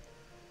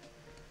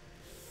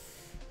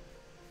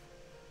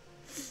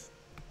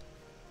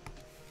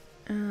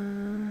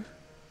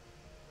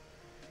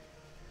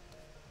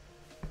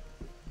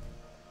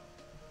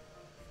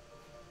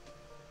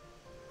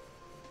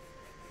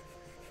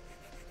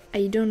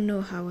 I don't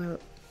know how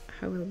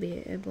I'll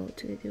be able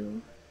to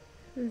do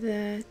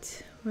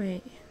that.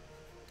 Wait.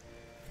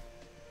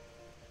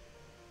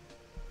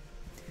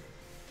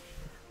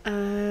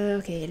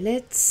 Okay,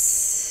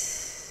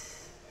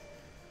 let's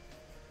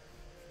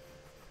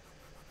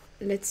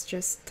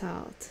just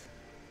start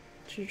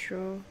to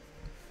draw,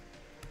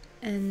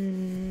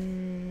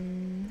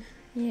 and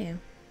yeah.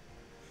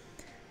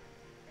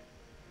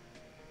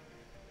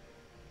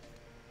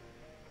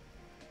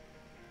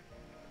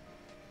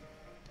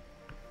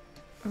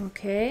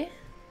 Okay.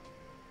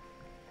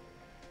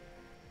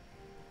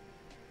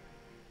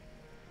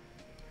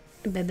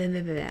 I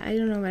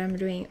don't know what I'm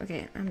doing.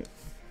 Okay,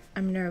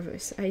 I'm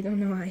nervous. I don't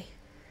know why.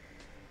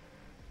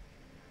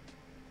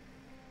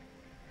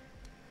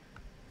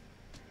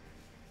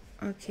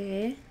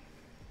 Okay.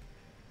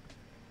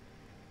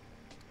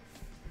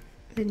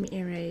 Let me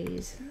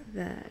erase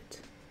that.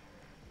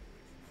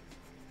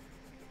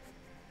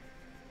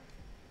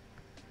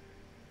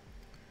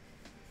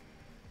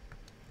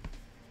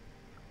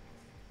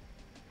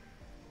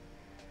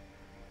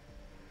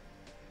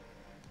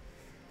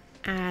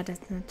 Ah,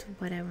 that's not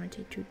what I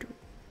wanted to do.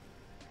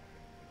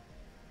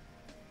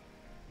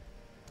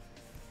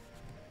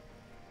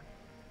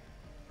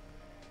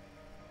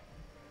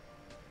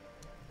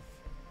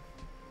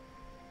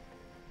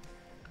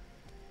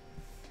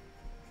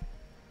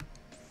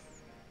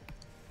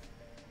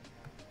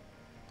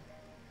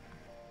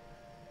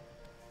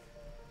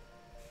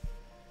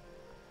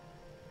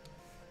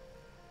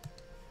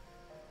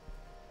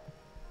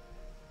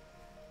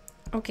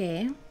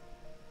 Okay.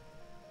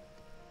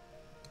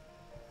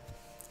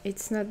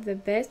 It's not the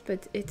best,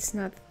 but it's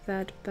not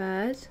that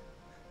bad.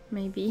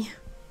 Maybe.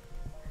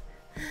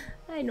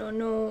 I don't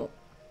know.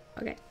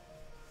 Okay.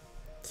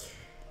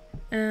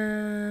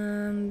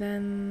 And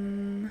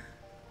then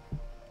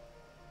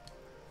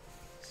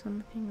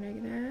something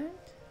like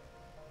that.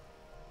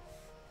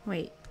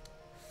 Wait.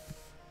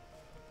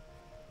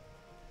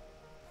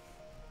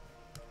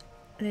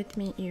 Let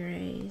me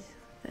erase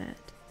that.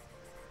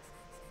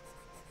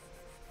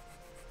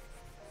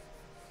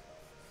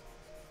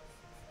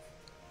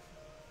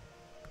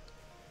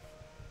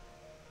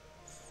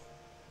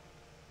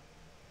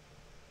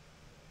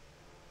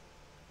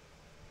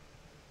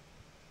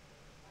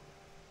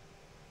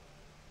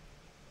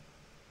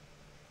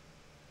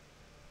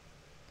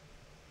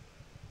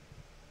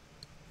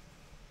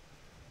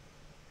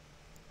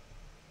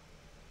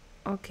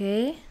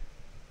 Okay.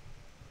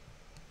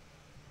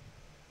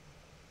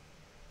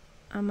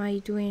 Am I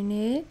doing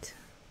it?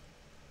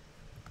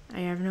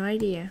 I have no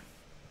idea.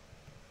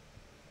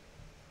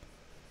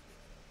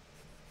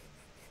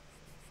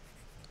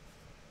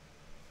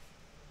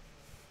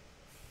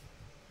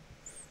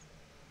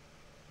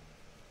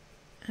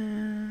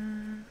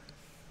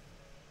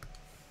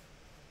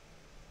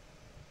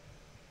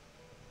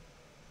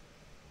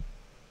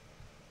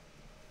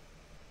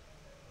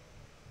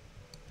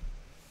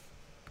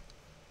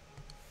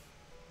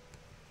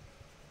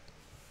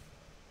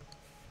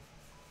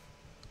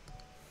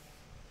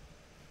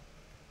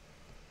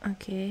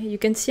 Okay, you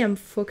can see I'm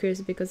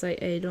focused because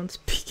I don't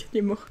speak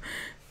anymore.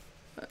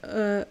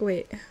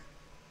 Wait.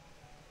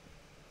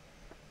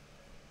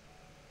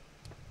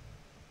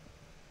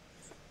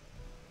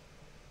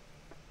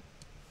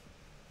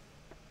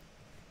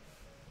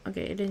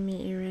 Okay, let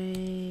me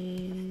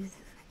erase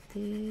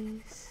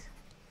this.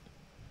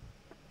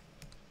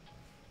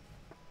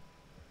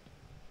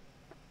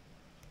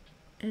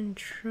 And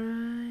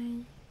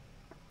try.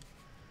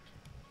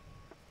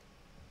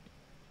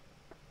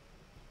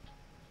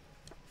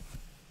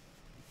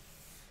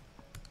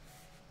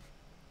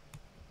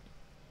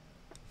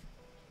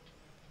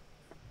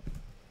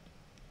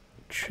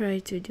 try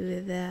to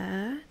do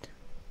that.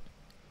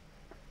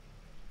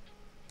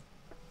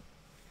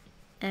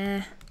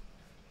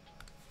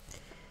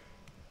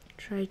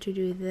 Try to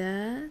do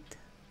that.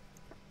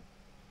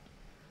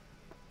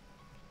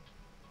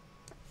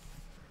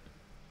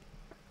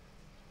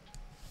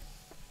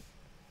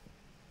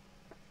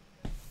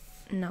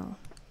 No.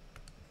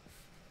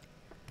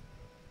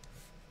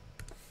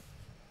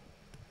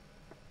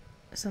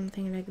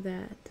 Something like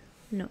that.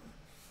 No.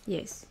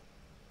 Yes.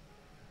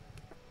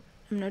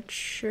 I'm not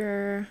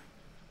sure.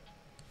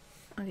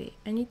 Okay,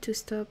 I need to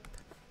stop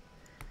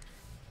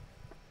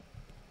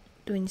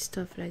doing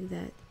stuff like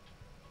that.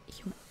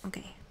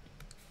 Okay.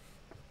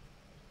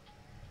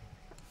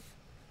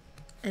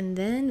 And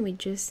then we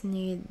just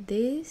need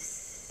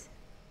this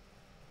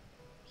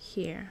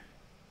here.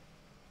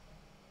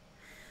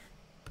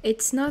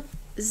 It's not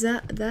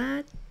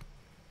that.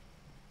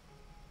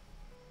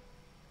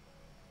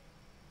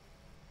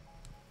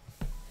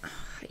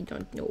 I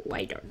don't know.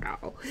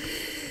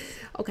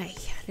 Okay,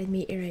 let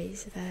me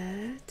erase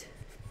that.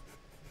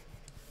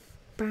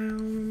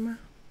 Boom.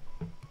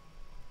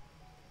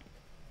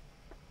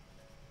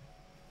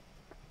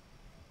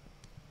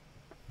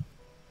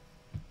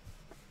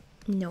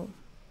 No.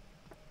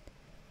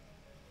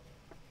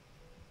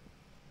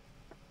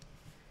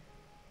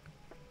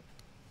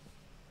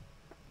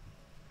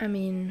 I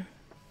mean,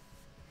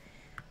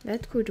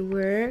 that could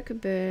work,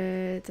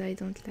 but I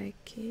don't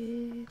like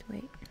it.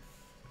 Wait.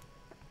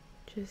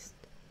 Just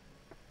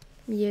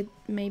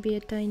maybe a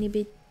tiny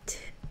bit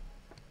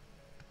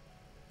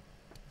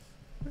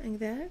like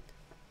that.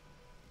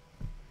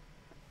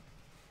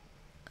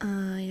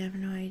 I have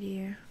no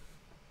idea.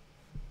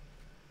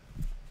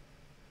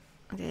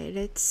 Okay,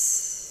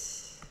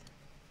 let's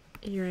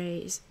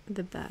erase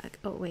the back.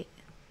 Oh wait,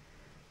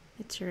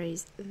 let's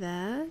erase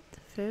that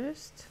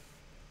first,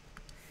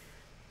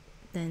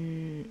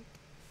 then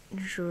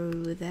draw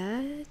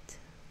that,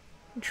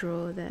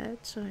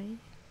 sorry.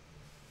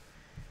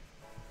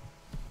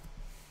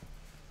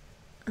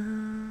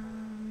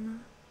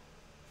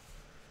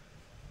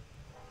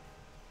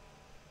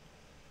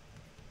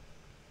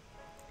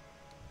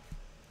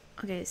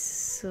 Okay,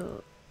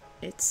 so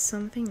it's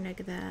something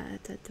like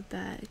that at the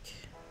back,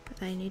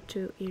 but I need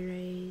to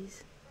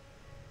erase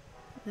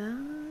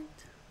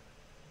that.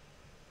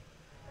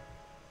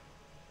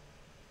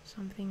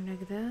 Something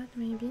like that,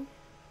 maybe.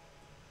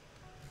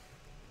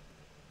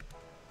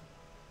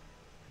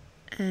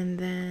 And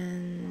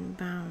then,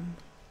 bam.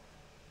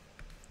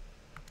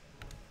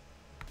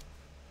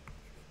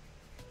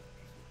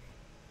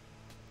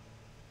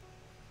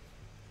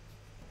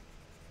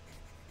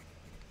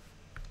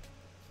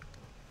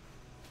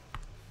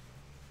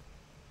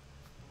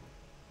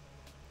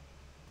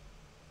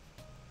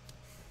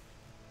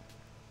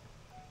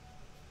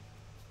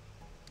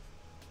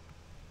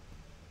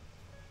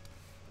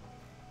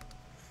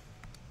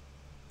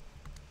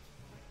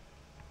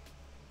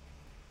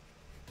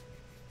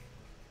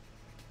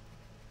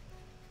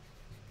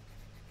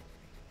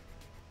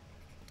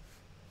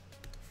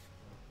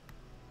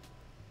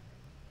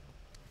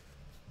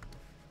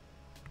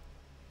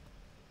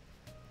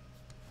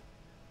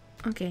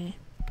 Okay.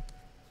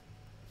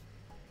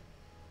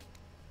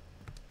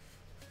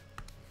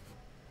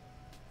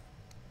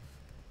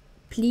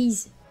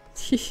 Please.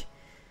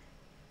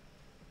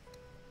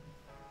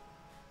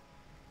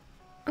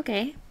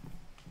 Okay.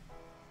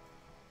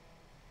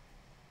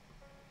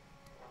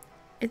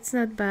 It's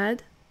not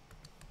bad.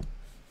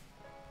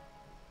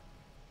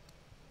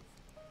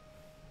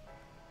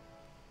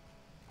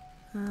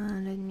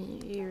 Let me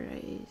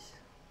erase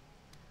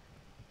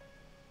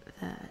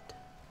that.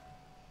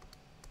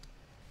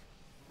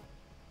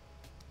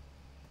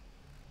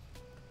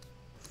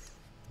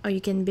 Oh, you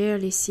can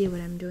barely see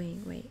what I'm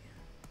doing. Wait.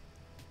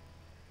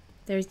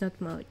 There is not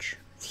much.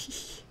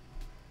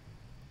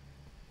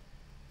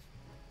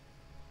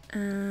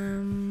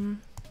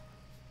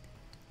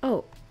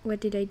 Oh, what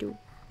did I do?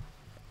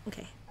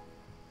 Okay.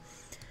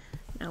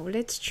 Now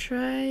let's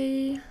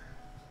try.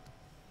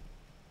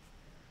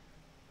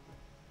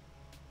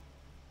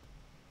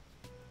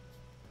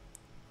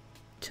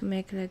 To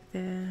make like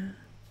the.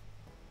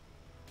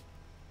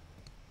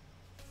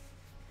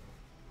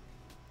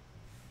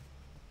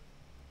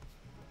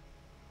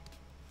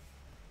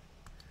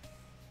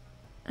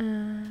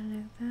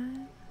 Like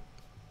that.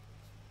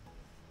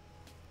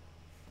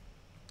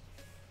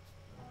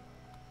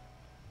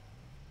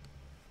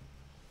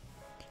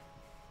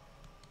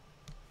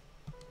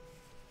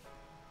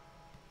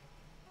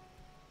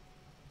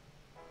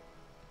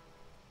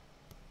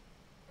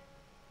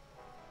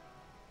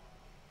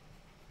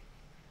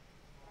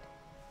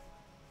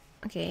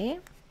 Okay.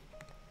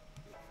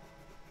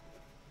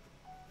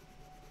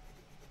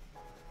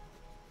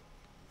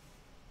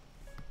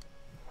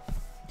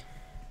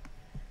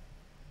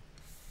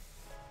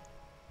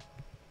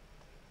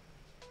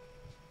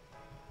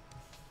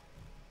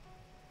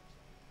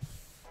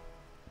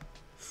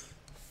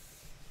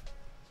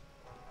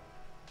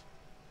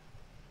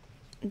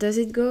 Does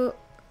it go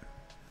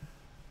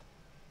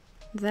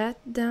that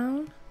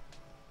down?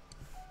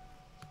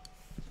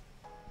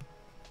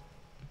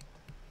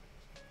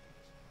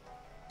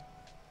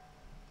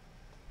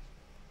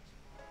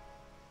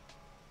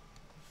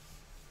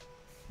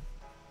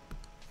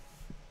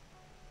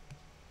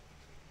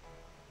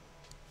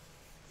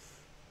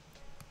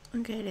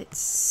 Okay,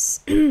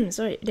 let's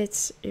sorry,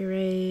 let's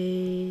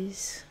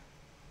erase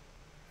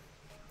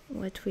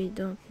what we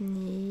don't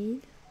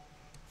need.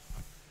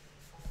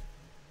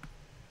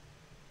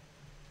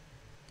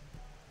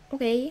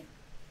 Okay.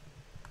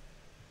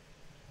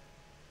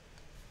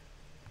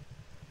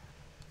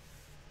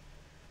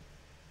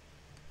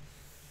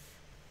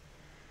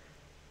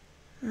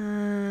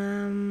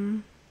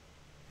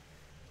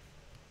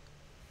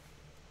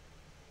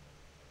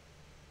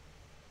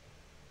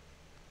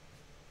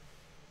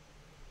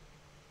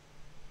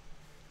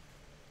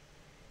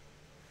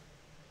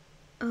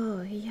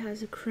 Oh, he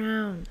has a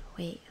crown.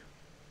 Wait.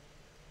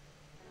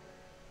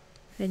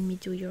 Let me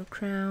do your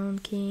crown,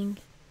 king.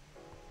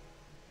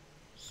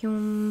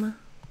 Hum.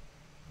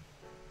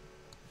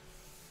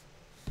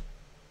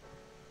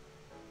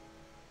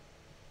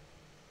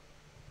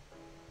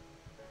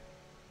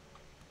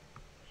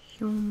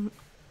 Hum.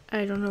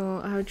 I don't know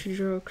how to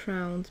draw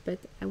crowns, but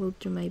I will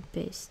do my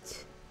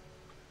best.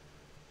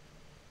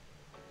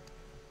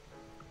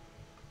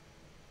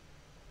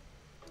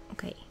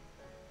 Okay.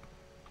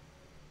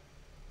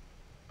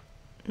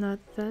 Not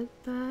that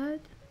bad.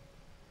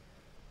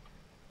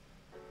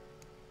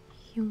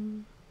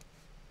 Hum.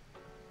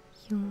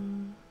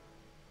 Hum.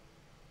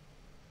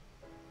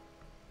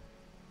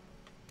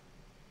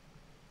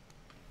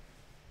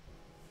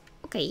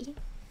 Okay.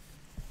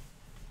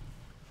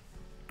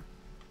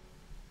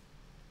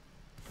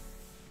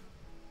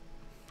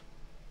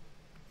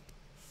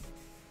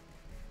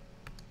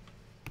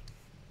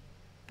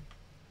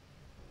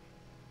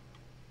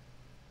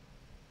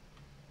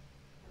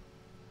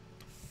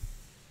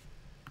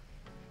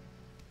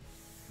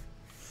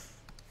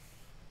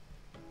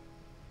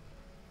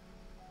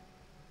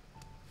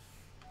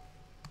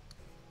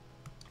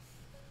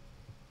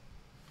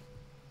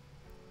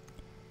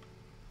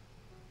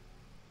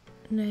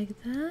 Like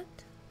that.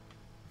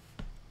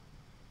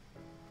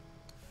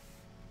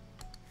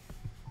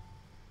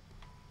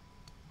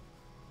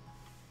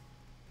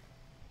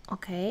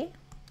 Okay.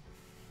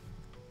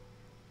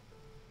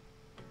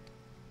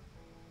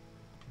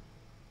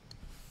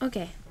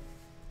 Okay.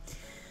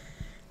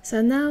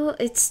 So now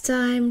it's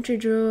time to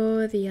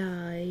draw the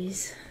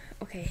eyes.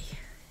 Okay.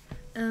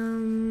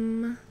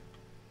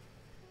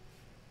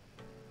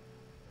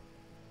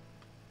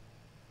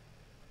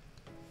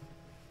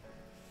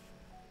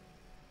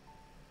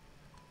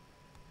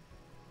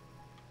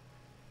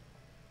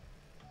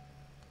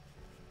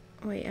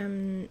 Wait,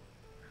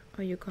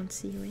 oh, you can't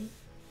see me.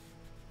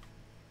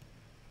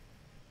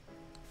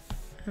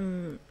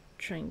 I'm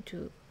trying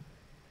to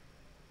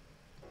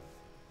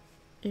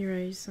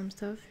erase some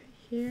stuff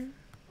here.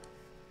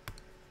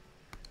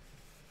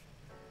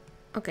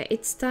 Okay,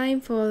 it's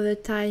time for the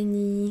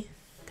tiny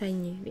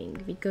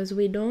thing because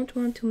we don't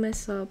want to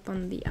mess up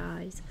on the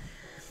eyes.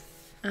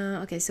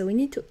 Okay, so we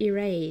need to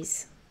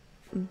erase,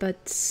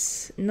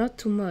 but not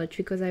too much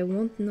because I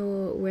won't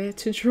know where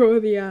to draw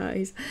the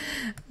eyes.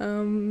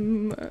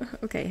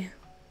 Okay.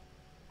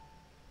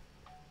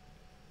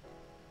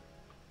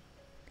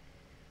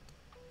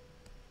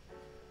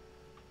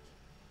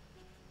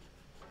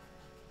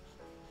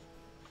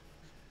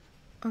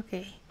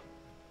 Okay.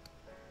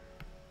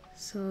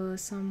 So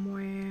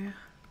somewhere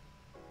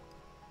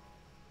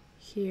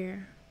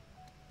here.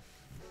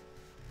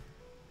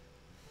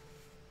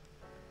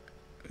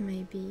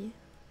 Maybe.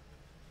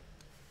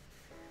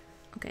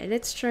 Okay,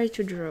 let's try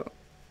to draw.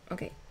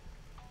 Okay.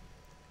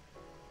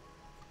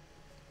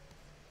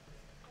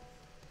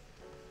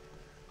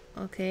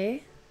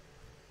 Okay.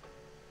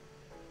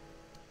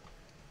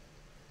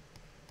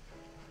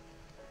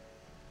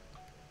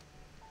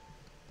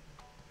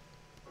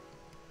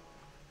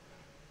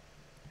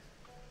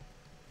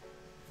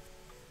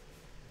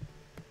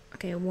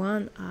 Okay,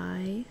 one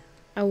eye.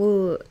 I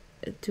will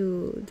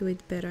do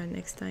it better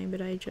next time,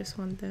 but I just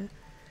want the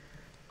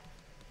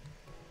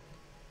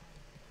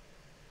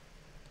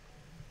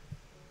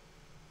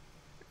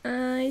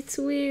it's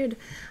weird.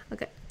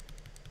 Okay.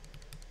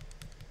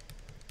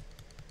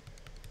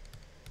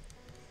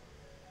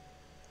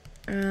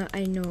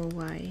 I know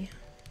why.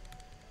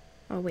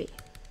 Oh wait.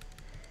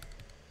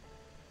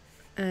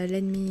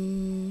 Let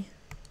me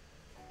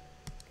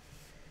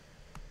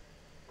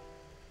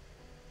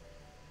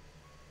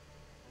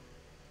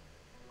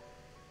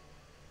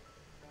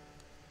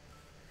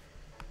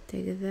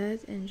take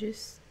that and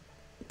just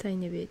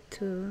tiny bit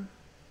to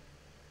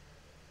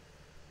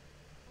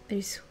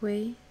this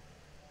way.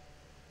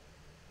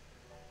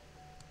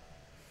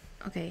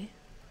 Okay.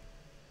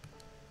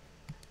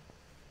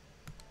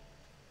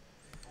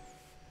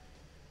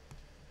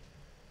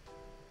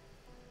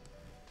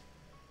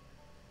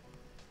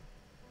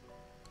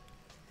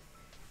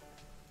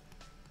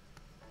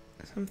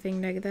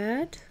 Something like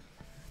that.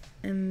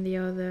 And the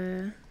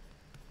other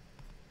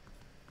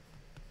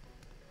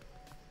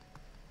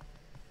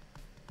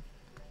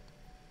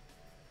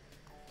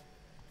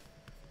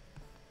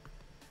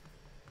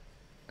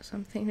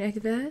something like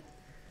that.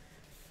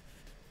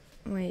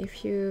 Wait,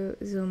 if you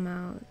zoom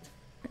out,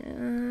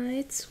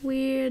 it's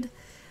weird.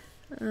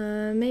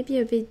 Maybe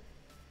a bit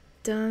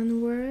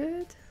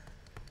downward.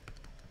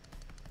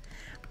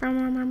 Okay.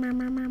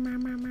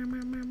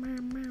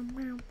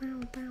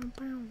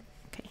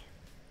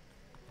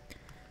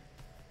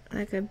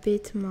 Like a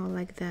bit more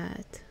like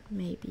that,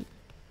 maybe.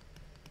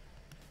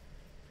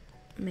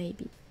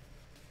 Maybe.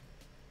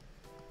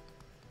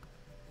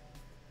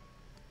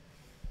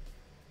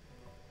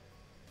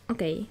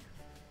 Okay.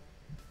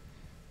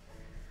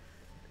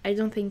 I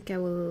don't think I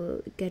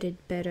will get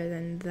it better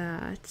than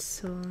that,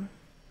 so...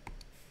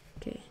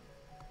 Okay.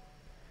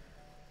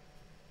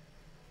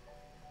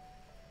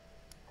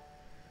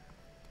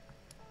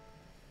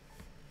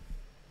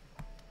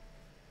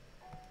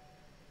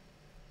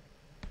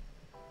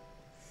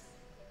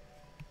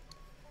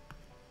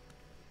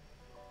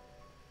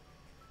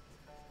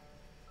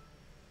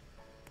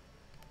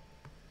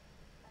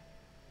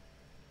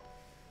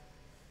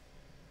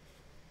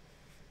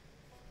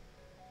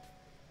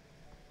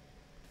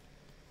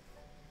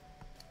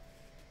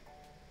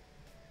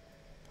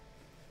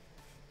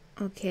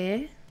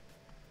 Okay.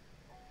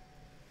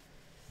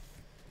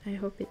 I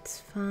hope it's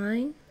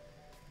fine.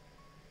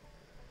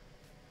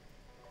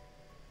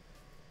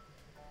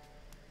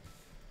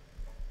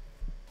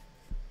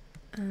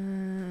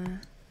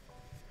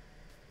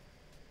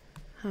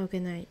 How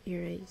can I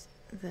erase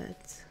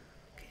that?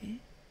 Okay.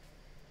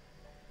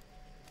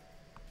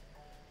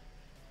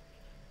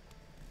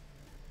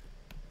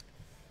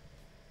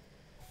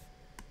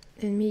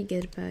 Let me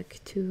get back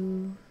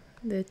to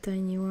the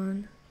tiny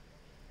one.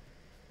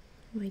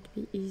 Might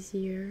be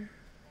easier.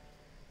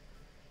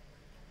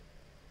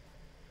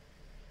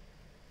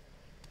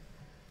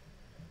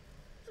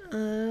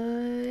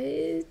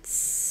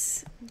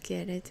 It's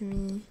get at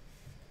me.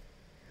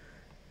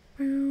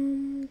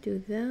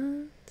 Do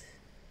that.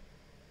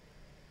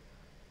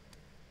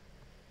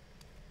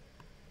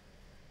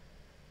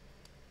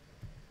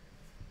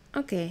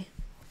 Okay.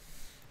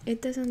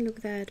 It doesn't look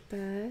that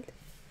bad.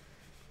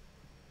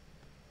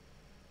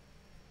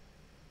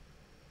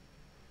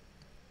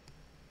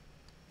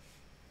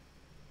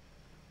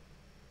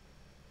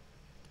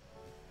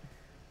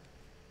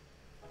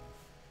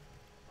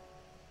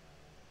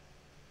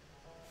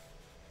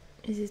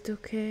 Is it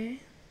okay?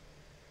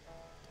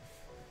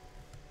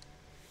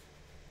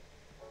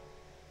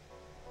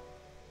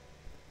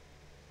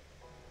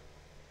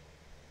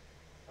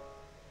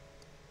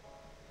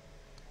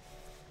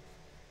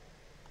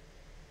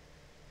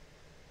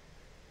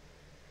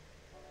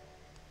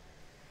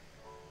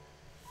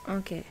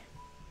 Okay.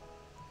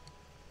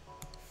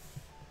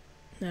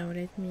 Now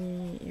let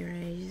me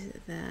erase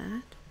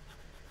that.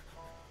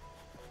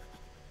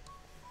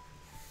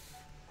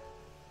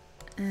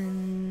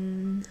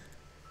 And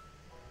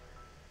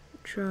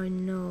draw a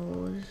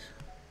nose.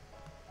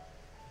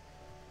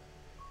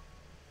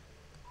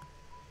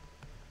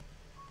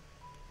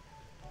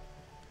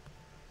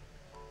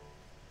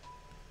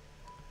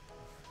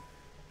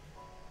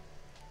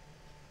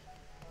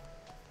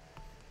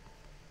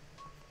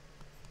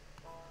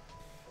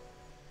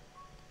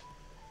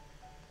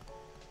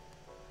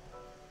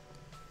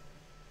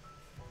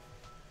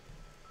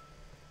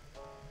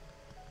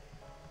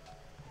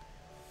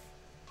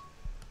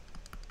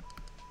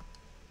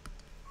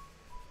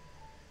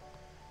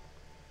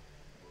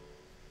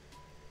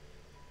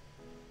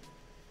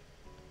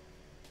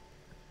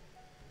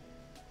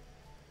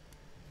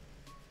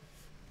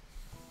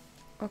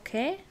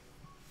 Okay.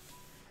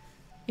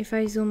 If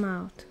I zoom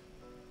out,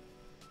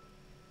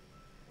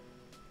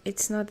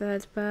 it's not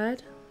that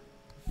bad,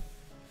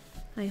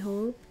 I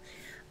hope.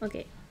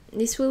 Okay,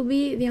 this will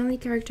be the only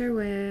character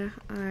where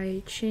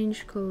I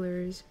change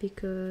colors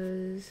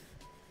because,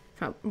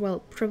 well,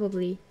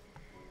 probably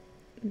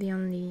the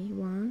only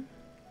one,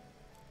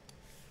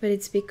 but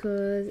it's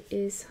because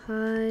his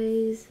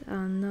eyes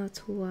are not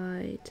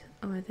white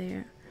over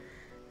there,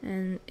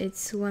 and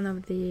it's one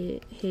of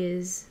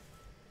his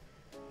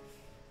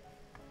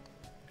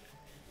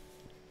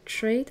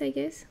trait, I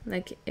guess.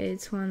 Like,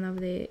 it's one of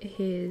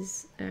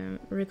his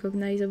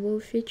recognizable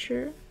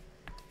feature.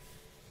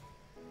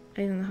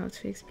 I don't know how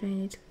to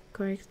explain it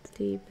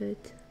correctly,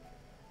 but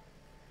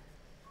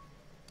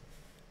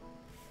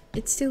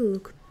it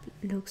still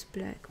looks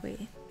black.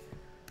 Wait,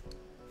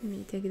 let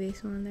me take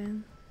this one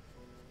then.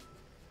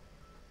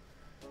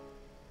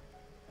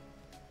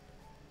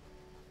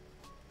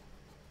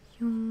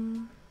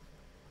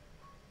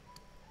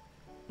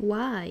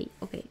 Why?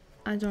 Okay,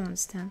 I don't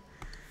understand.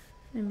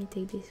 Let me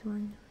take this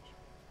one.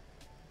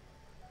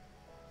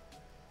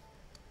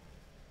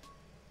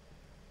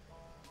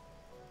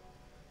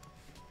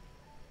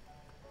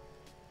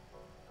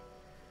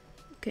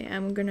 Okay,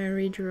 I'm gonna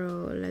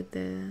redraw like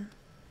the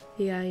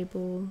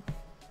eyeball.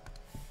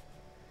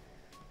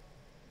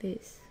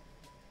 This.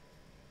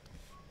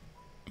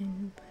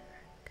 And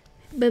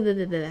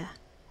black.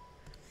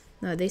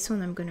 No, this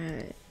one I'm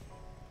gonna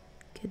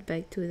get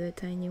back to the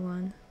tiny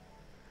one.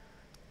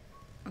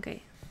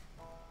 Okay.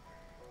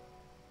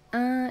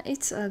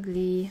 It's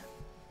ugly.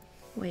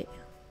 Wait.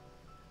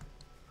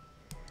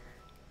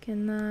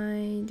 Can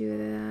I do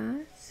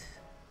that?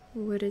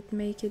 Would it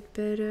make it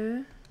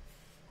better?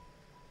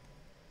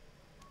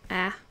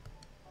 Ah.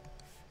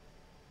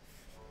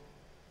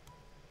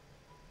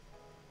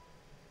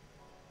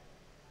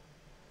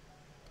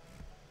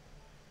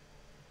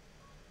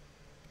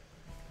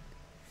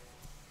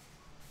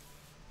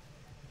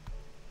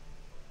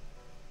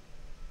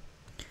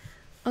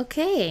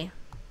 Okay.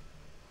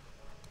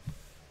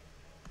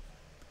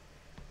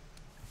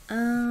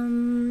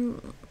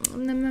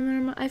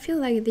 I feel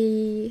like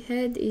the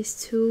head is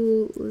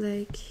too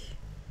like.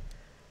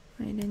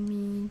 Wait, let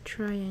me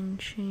try and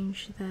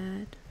change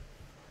that.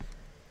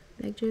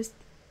 Like just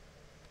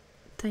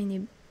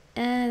tiny.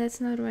 That's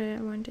not what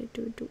I wanted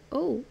to do.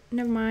 Oh,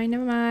 never mind,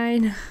 never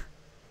mind.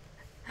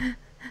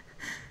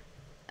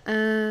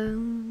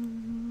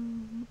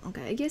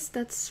 Okay, I guess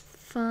that's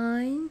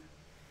fine.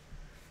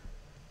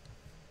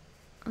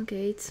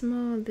 Okay, it's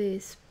more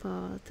this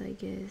part, I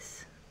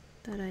guess,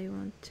 that I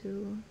want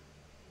to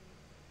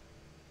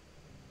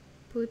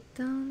put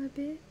down a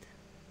bit.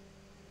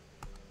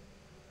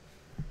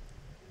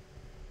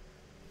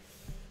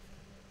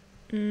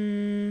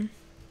 Okay,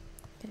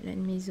 let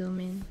me zoom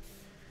in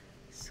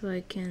so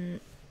I can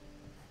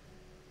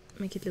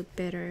make it look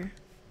better.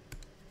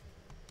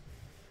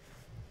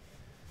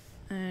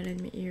 Let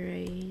me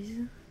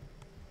erase.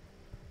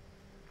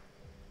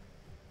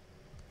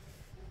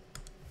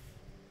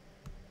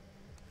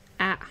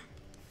 Ah.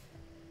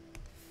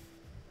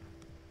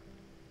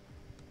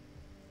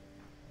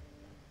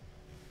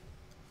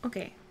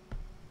 Okay.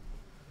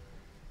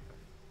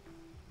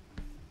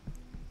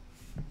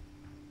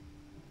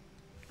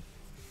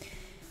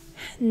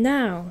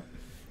 Now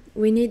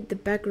we need the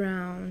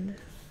background.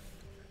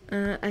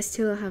 I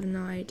still have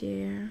no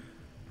idea.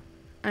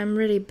 I'm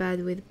really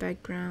bad with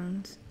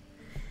backgrounds.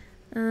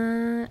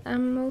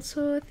 I'm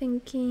also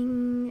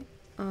thinking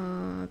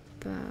about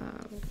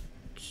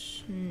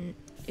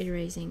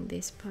erasing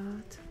this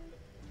part,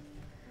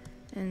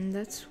 and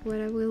that's what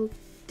I will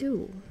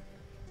do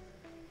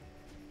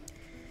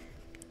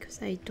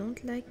because I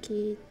don't like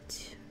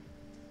it.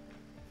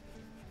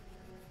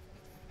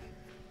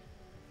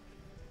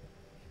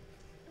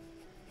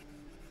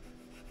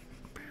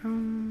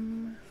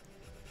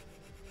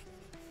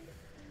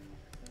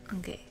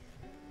 Okay,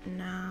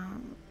 now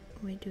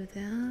we do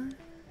that.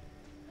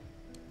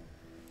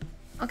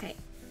 Okay,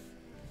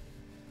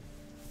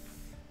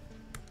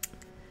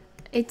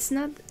 it's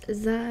not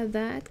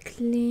that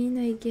clean,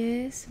 I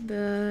guess,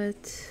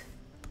 but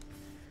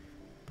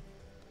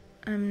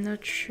I'm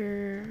not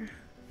sure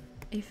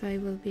if I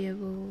will be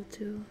able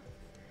to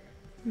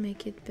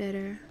make it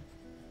better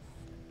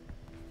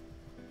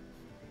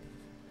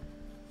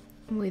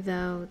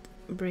without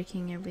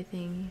breaking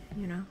everything,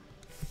 you know.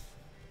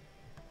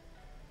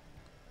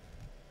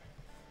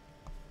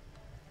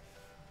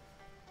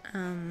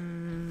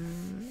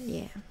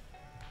 Yeah,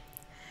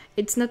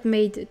 it's not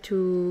made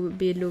to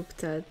be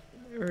looked at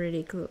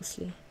really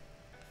closely.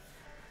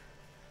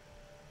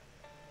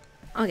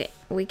 Okay,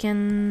 we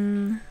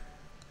can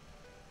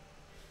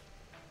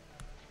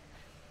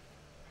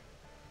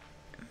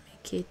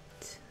make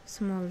it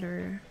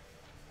smaller.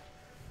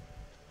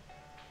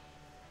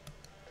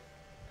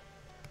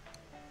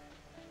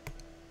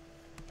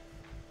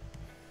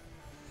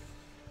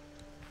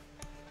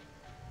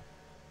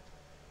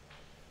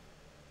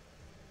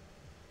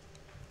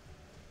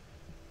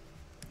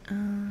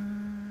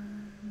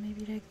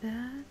 Maybe like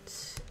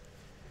that.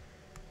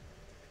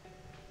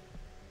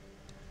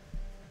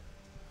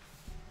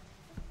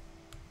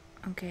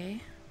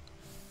 Okay.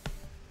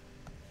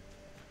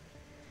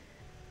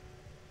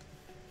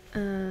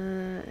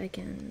 I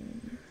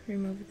can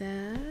remove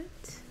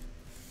that.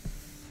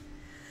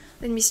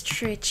 Let me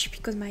stretch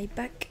because my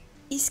back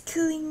is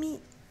killing me.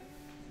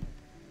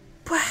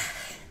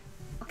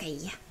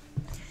 Okay.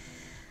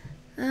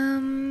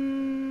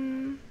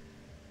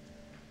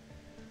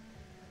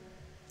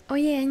 Oh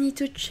yeah, I need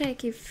to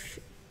check if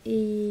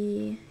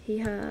he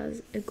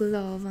has a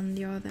glove on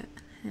the other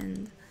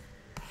hand.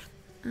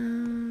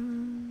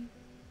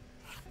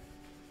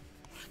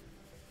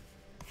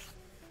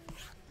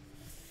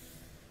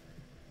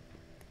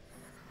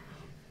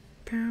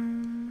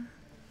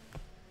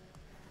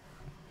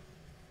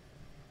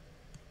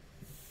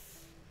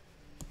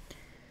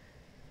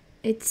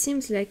 It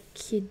seems like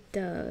he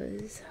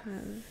does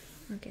have.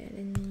 Okay,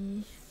 let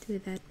me do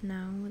that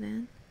now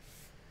then.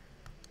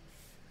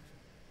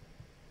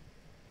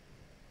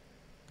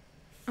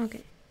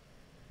 Okay.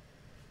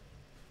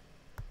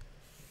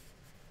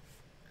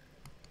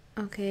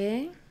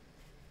 Okay.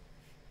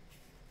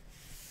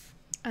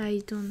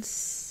 I don't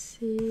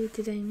see.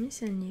 Did I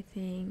miss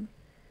anything?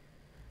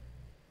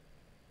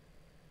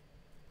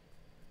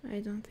 I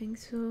don't think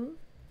so.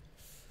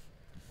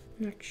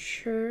 Not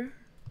sure.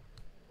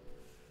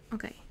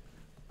 Okay.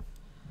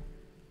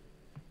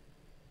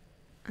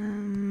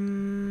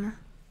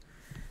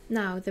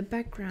 Now the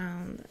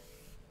background.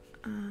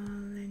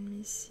 Let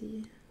me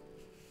see.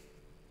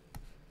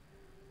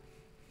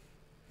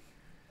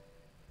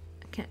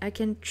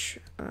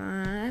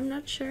 I'm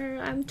not sure.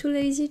 I'm too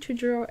lazy to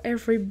draw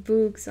every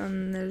books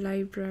on the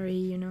library,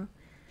 you know.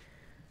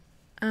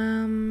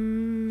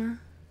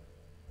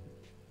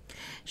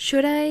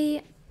 Should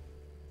I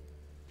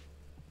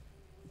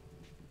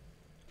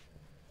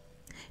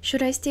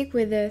stick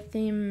with the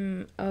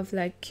theme of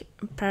like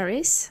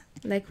Paris,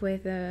 like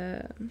with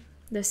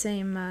the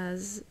same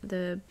as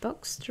the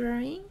box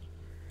drawing,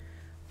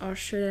 or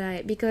should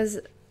I? Because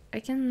I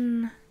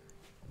can...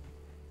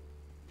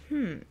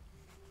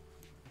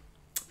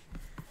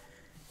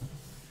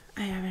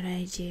 I have an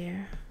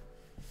idea.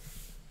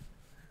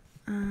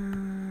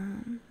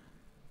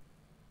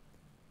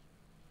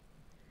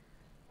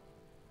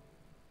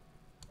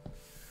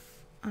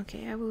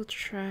 Okay, I will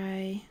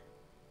try.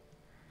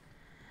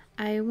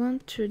 I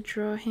want to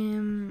draw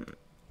him,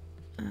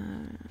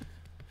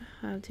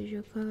 how do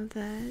you call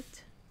that?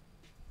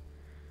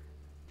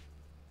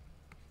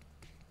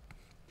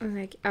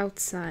 Like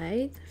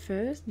outside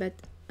first, but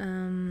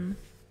no,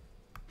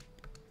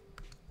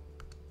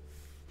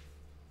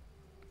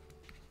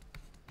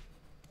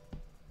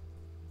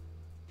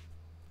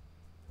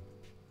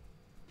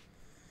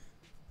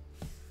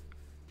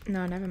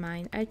 never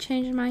mind. I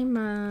changed my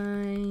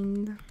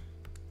mind.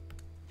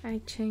 I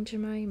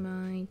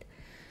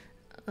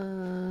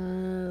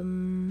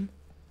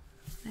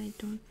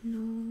don't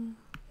know.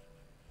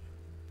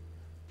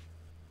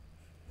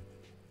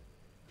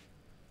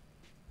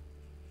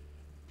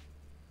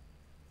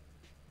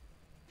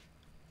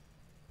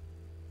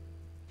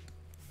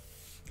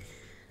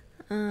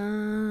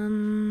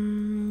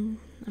 I'm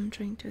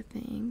trying to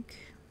think.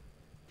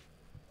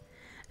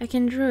 I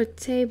can draw a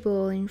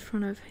table in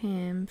front of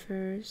him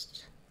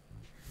first,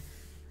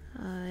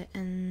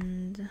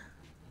 and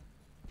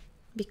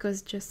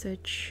because just a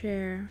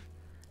chair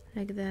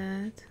like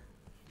that,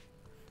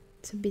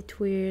 it's a bit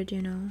weird,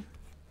 you know.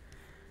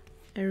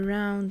 A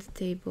round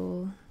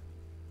table,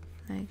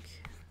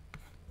 like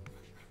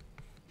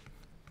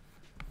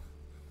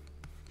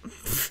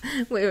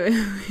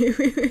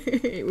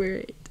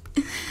wait.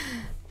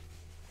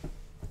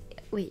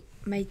 Wait,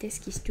 my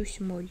desk is too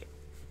small.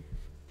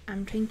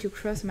 I'm trying to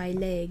cross my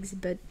legs,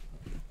 but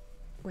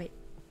wait.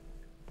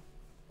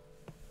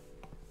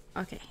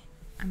 Okay,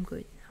 I'm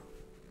good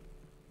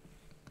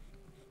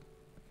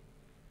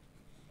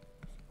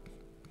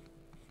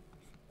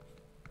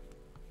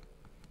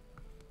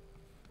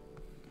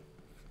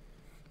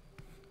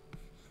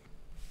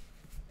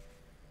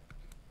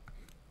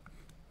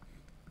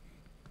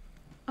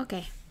now.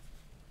 Okay.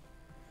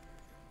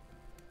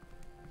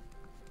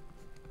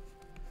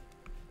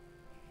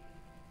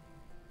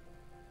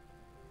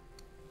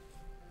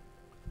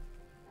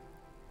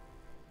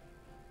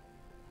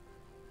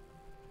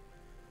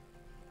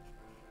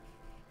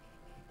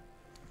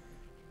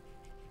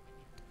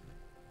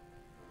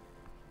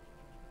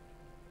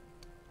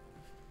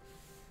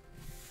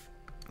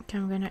 Okay,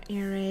 I'm gonna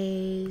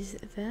erase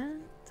that.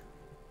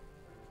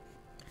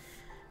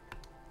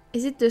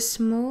 Is it the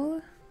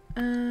small?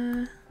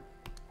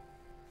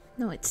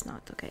 No, it's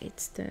not. Okay,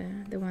 it's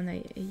the one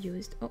I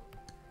used. Oh.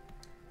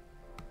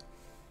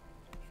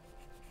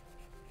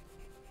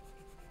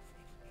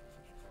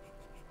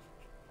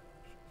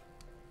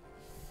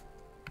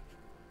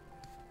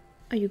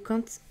 Oh, you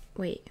can't.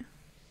 Wait.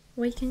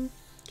 Why can't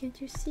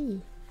you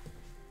see?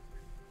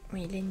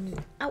 Wait, let me.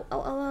 Ow,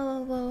 ow, ow,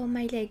 ow, ow, ow,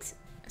 my legs.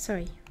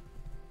 Sorry.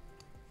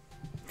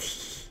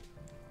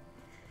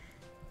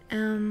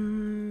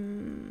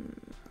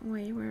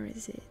 Wait, where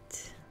is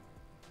it?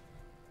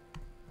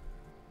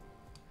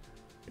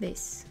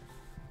 This.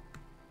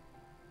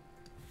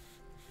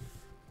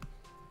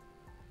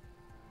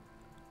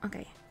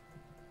 Okay.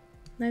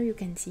 Now you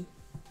can see.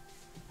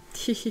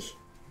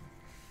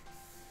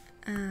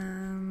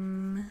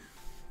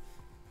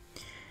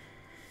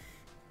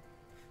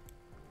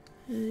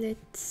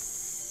 Let's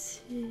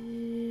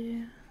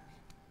see.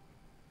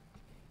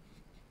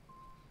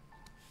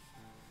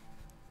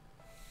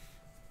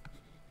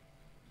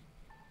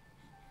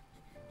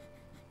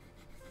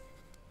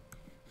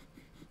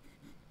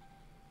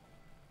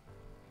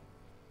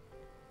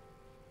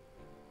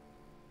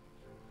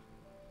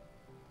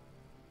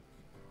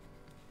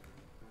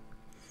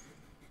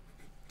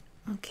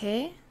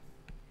 Okay.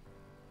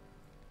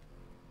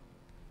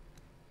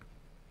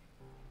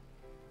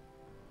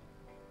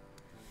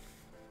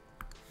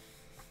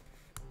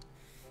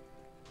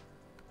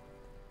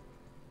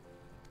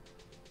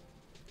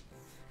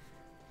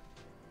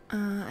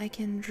 I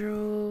can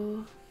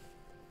draw.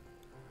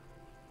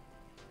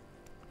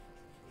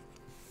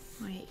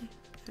 Wait,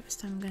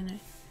 first I'm gonna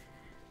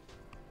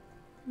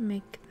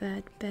make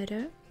that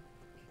better.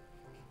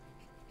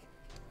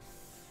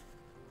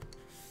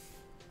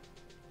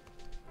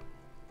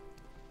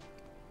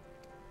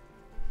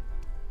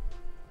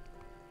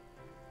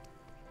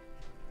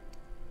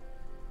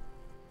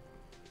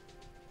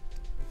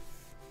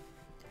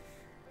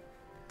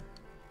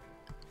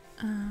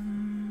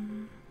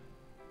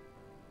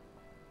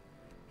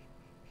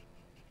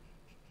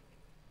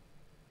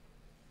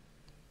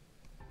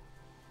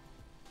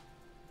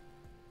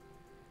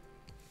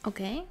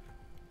 Okay.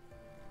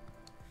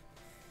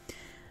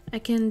 I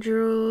can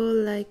draw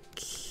like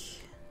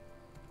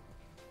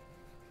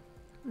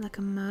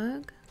a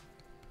mug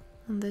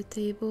on the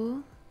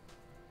table.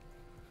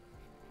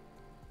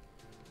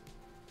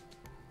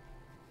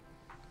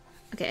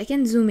 Okay, I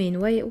can zoom in.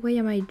 Why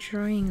am I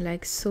drawing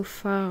like so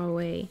far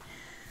away?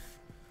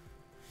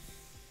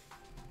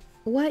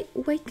 Why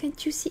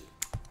can't you see?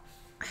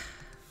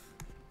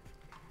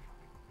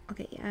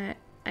 Okay,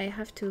 I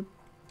have to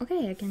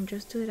Okay, I can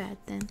just do that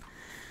then.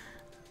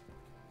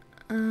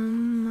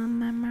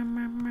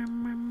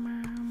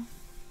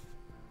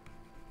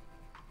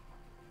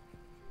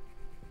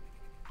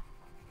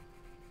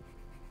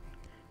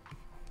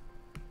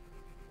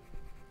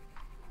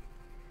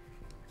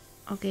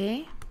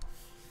 Okay.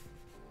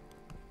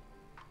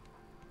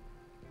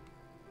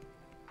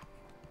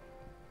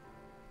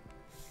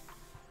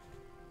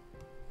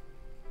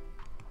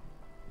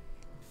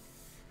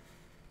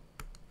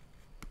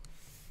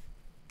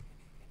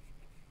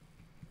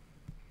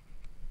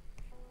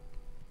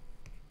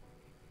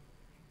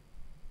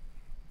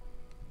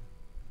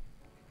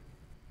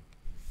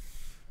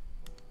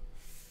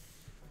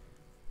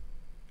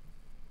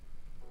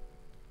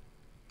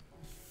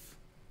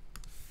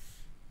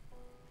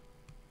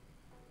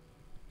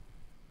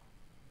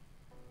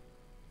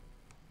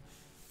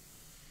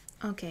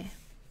 Okay.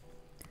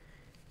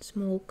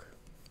 Smoke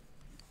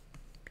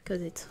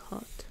because it's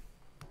hot.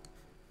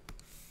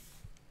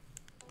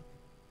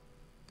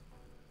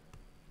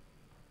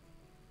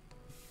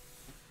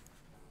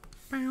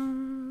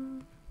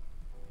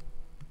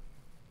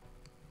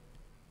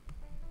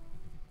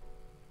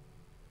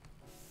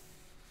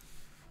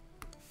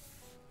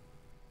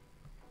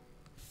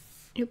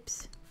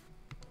 Oops.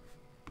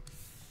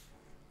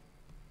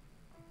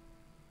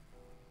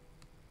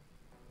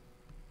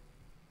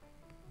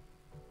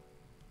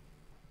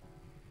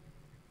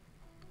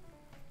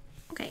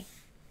 Okay.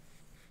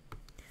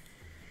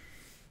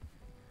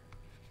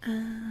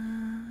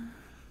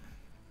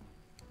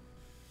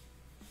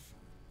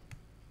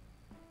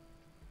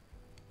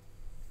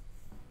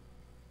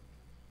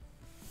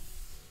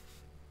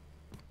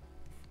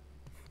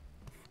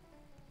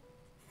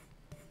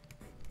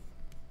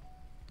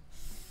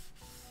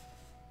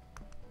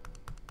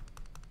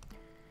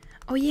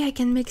 Oh yeah, I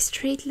can make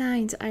straight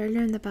lines. I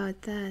learned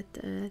about that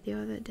the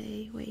other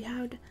day. Wait,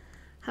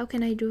 how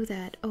can I do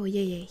that? Oh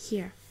yeah,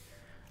 here.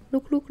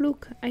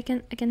 Look. I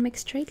can make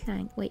straight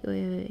line. Wait.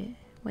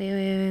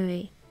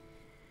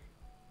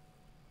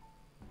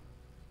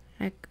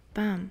 Like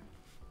bam.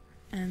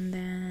 And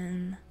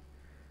then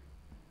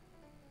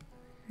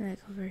like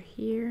over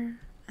here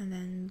and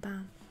then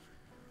bam.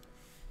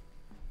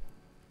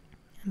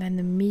 And then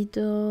the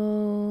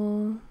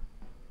middle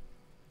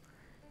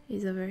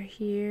is over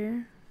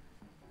here.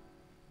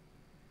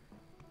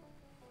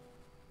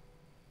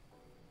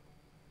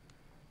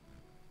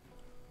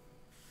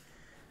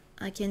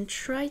 I can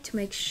try to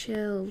make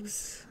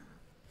shelves.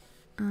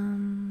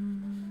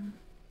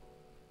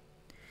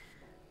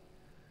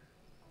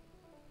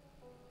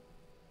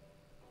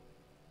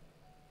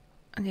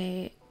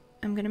 Okay,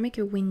 I'm gonna make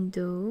a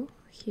window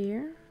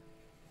here.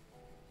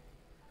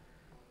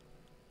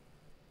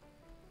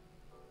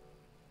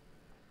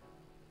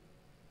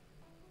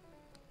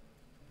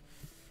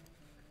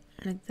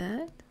 Like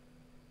that.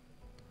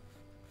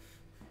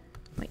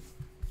 Wait,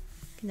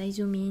 can I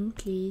zoom in,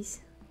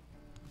 please?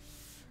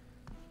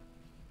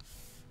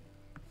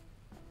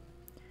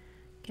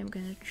 Okay, I'm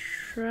gonna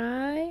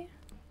try.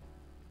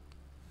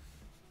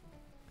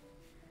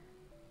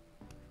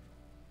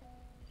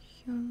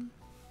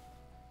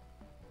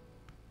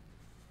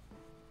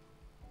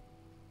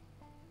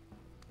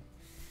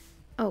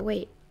 Oh,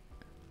 wait.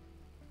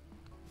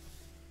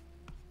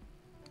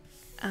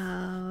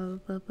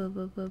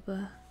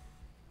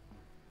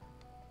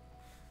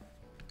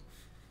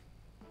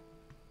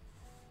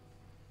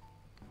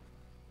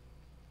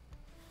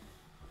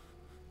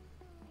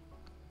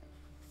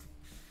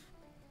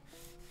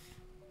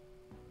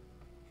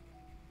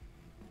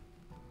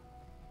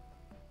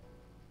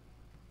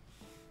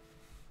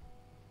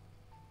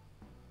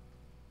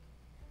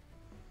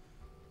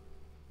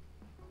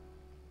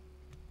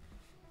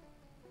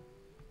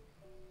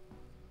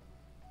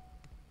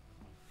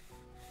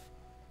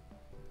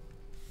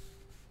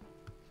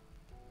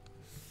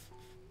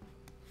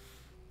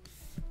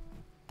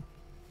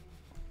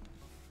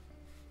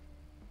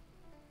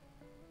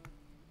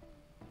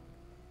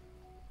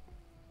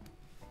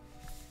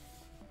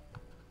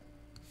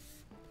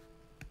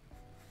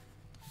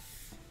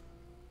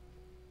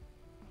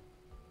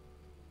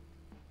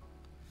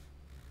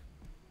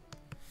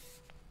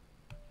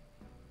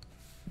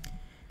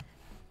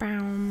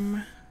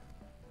 Bam.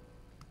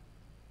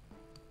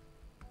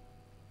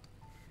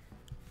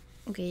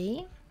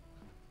 Okay.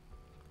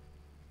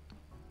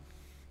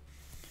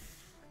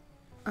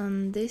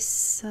 On this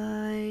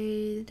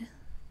side,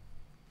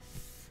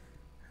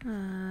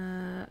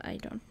 I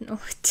don't know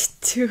what to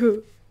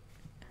do.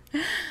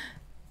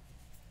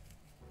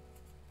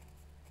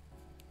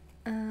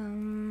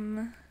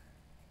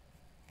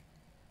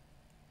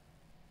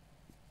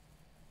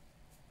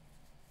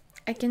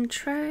 I can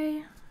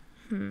try.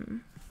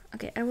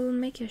 Okay, I will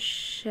make a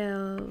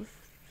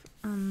shelf.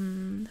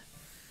 And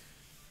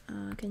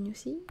can you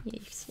see? Yeah,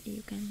 you see.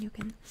 You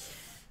can.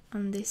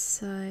 On this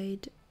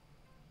side,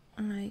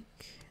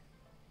 like.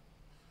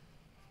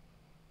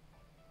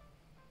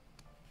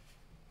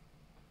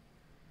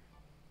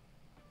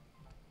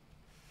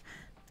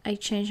 I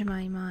changed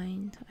my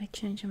mind. I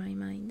changed my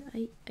mind.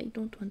 I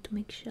don't want to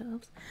make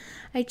shelves.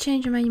 I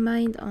changed my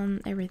mind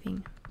on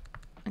everything.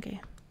 Okay.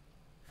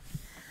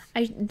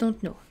 I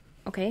don't know.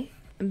 Okay,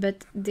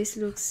 but this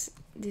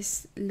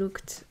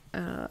looked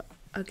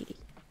ugly.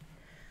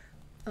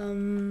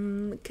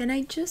 Can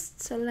I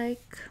just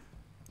like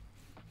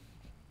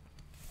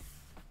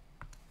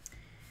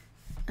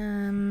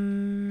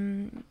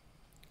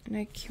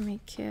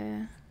make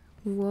a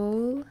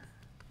wall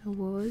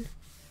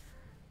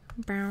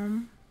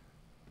brown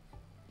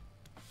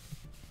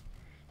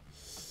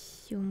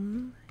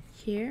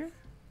here,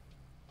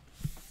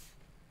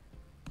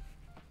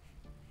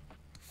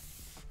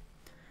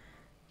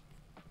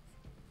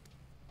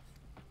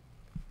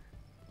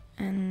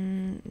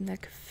 and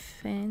like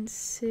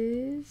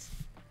fences.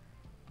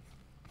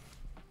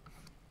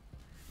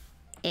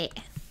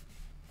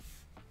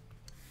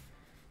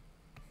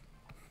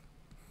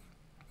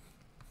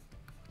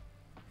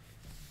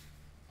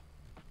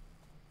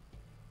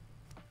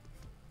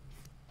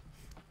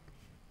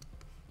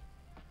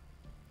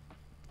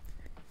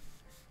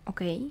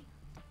 Okay.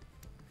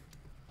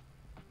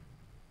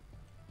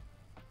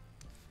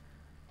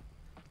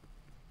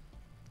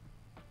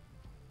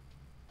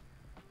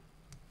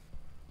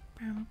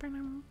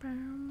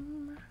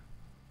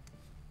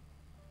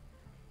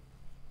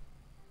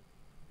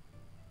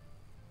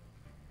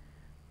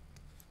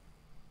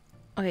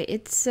 Okay,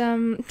 it's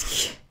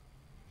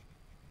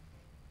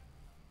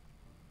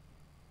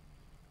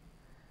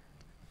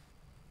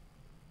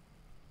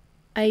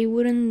I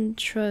wouldn't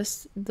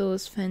trust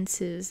those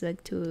fences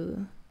like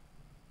to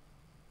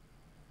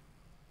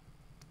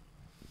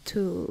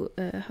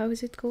how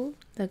is it called?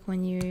 Like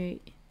when you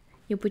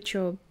put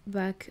your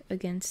back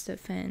against the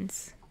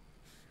fence.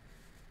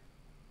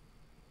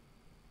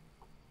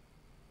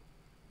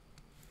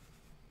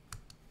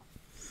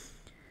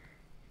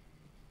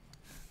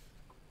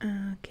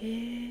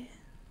 Okay.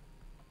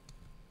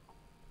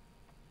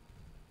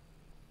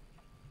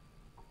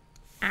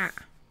 Ah.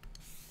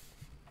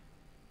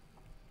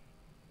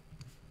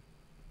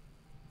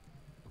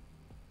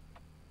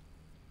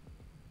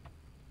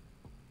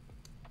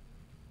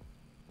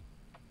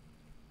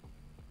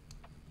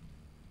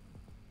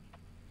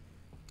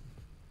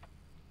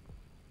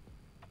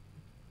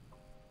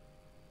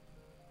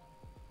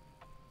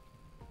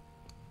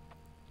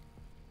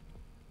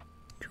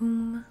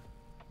 Zoom.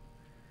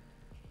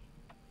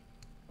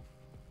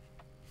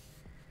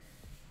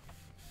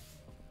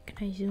 Can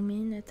I zoom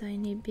in a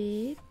tiny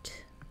bit?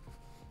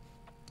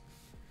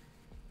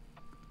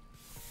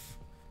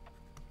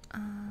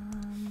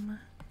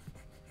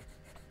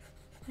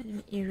 Let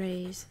me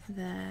erase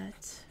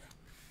that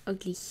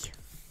ugly.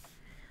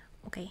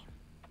 Okay.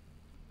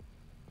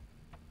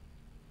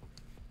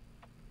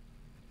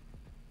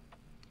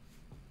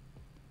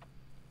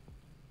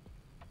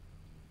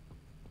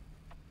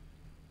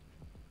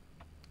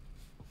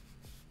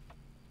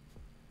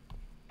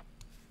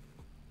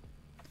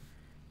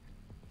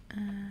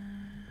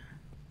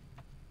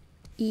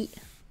 E.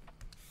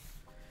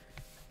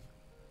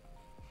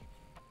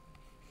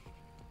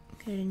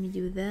 Okay, let me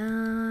do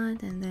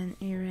that and then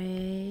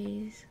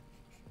erase.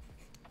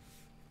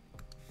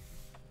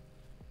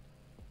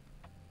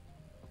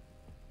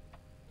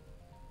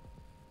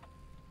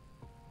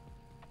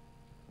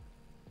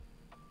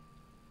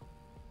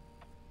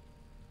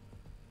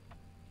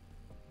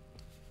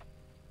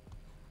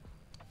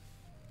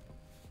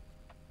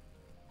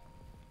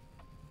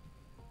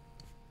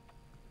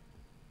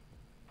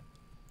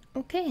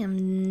 Okay,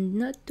 I'm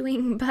not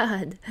doing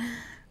bad.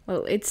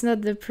 Well, it's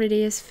not the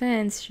prettiest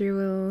fence you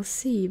will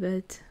see,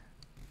 but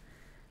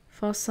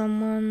for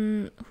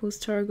someone who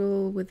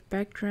struggles with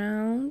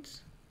background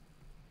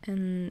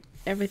and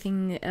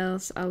everything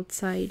else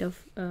outside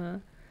of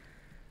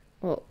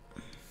well,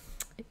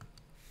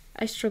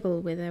 I struggle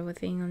with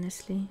everything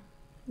honestly,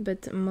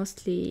 but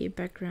mostly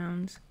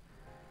backgrounds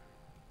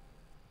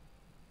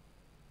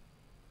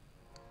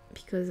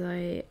because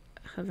I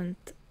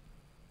haven't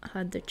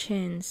had the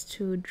chance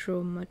to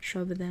draw much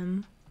of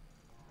them.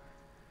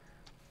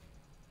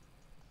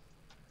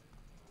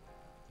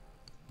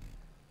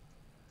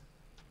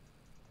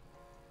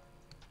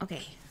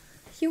 Okay,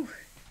 phew.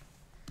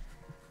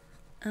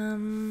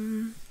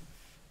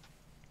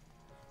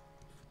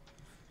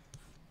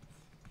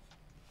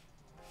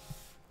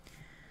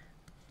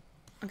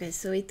 Okay,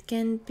 so it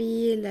can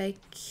be like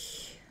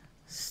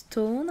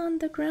stone on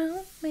the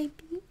ground,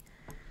 maybe.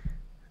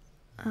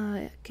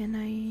 Can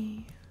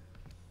I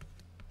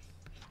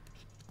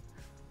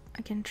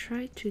can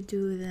try to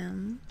do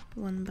them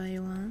one by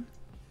one,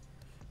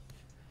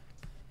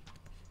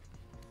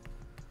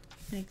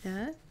 like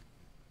that.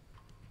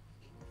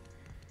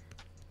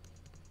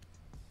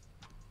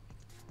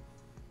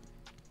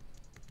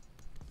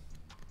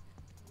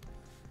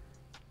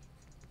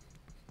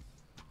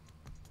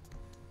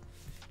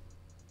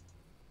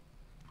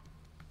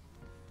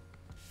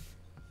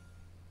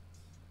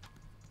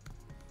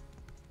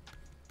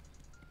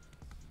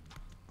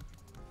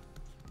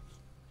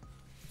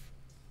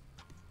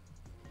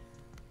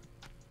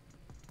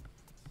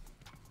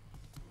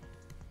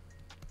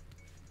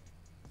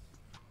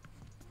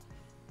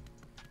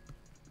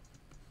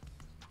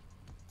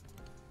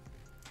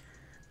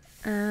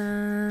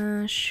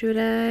 Should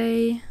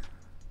I?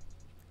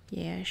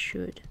 Yeah, I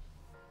should.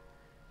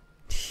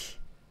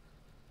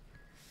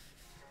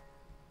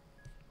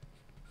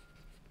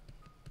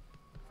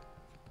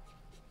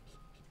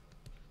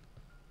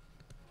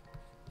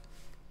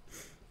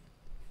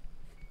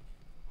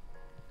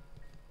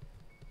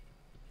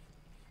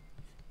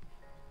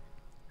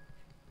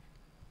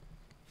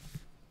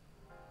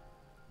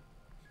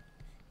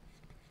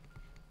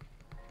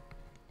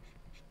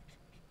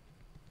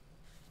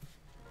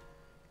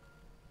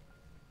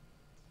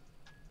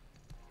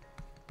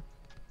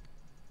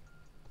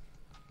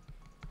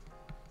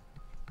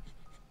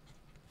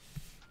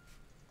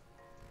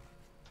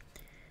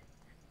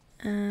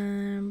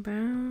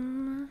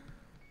 Brown.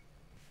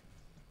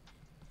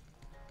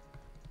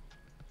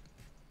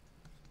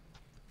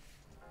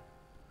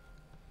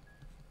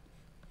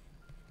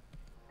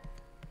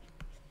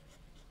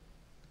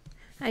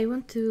 I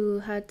want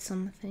to add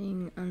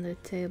something on the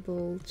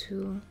table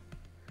too.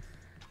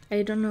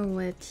 I don't know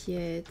what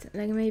yet.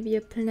 Like maybe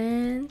a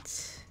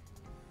plant,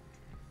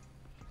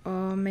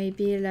 or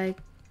maybe like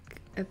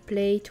a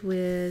plate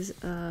with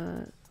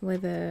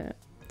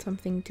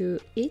something to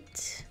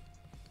eat.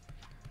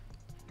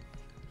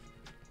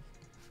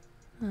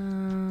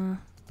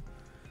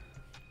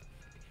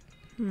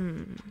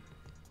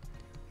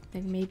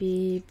 Like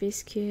maybe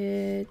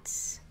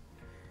biscuits,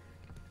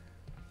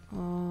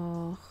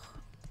 or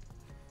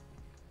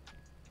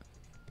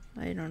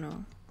I don't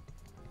know.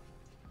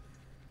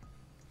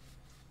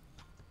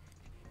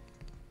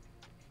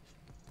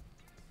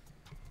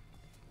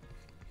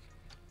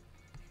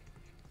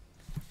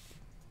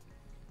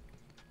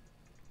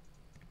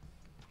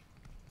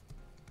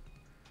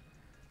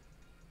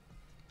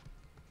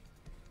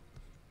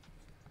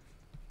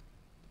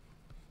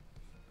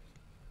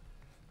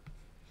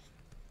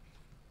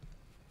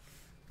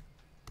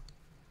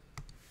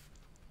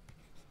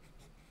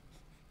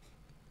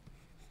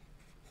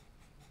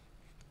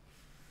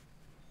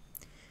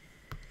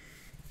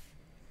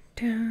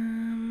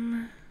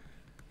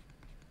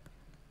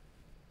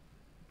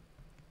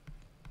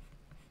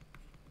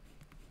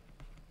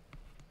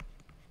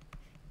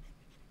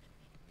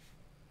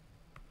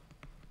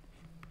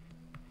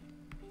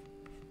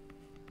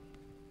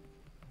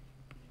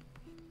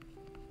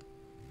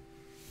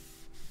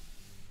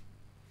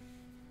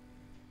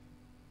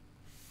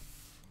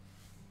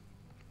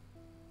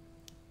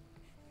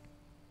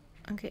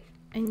 Okay,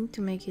 I need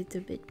to make it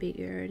a bit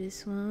bigger,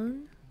 this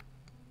one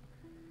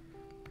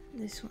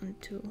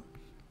too,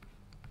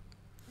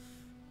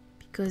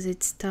 because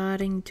it's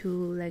starting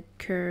to like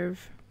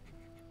curve.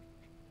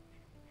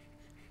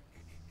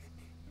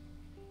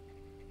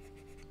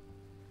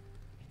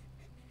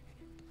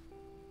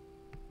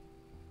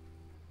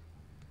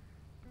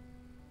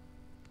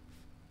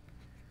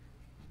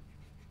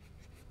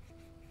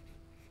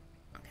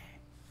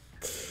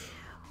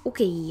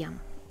 Okay.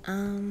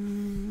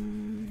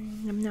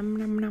 Nom, nom,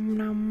 nom, nom,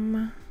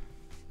 nom.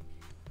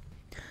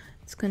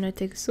 It's gonna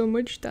take so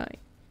much time.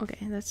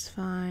 Okay, that's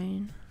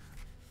fine.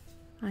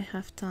 I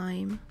have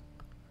time.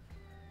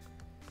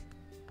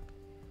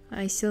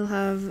 I still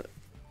have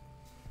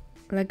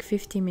like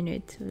 50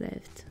 minutes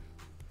left.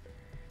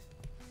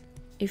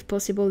 If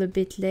possible, a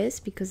bit less,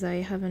 because I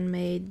haven't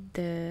made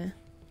the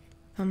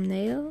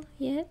thumbnail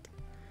yet.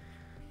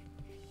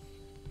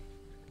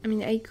 I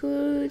mean, I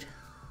could...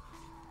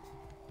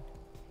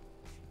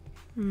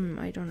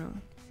 I don't know.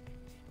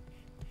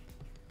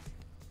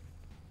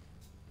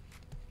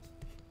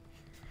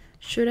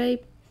 Should I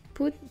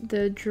put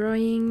the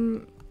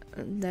drawing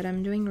that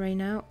I'm doing right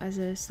now as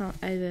a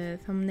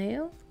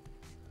thumbnail?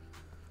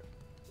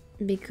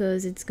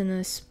 Because it's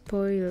gonna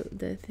spoil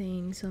the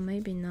thing, so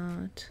maybe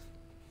not.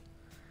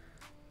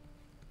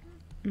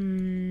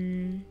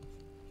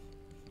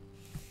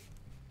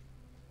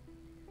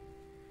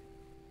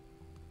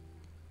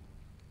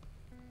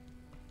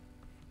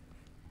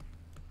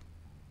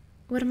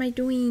 What am I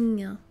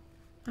doing?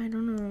 I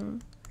don't know.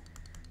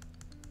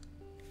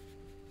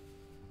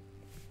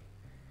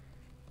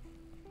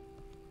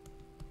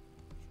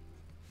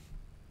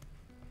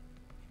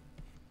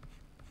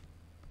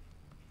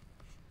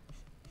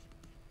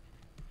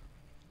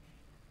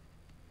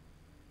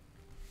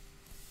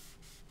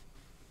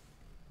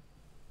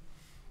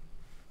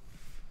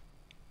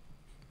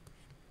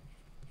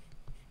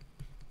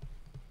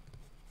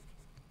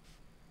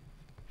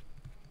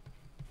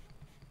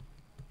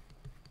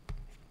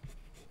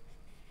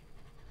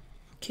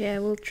 Okay, I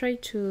will try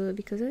to,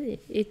 because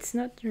it's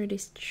not really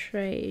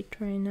straight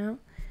right now,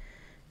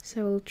 so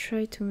I will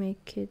try to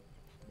make it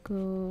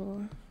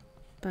go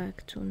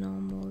back to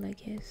normal, I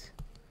guess.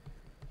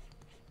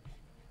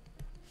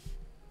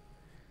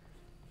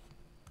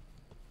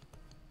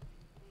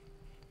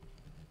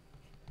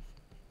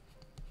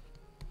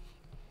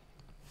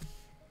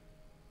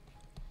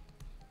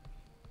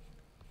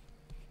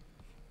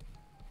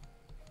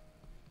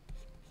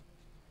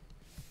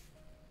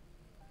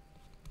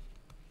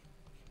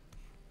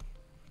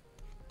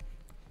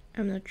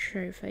 I'm not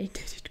sure if I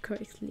did it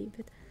correctly,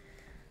 but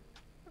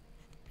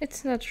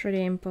it's not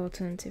really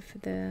important if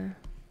the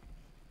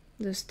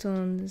the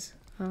stones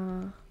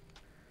are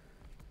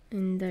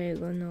in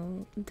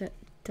diagonal.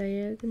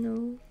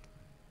 Diagonal?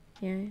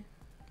 Yeah.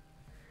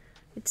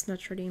 It's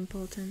not really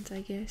important,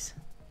 I guess.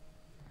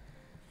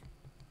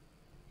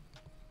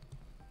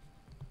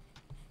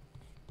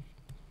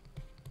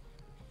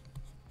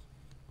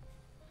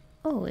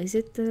 Oh, is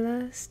it the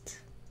last?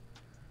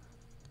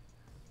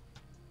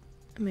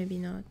 Maybe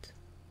not.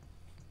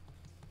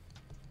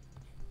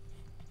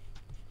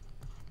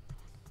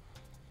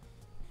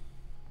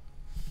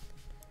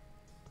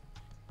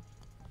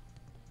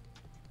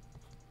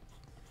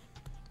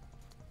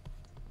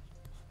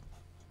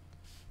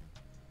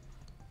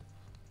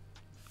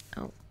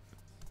 Oh.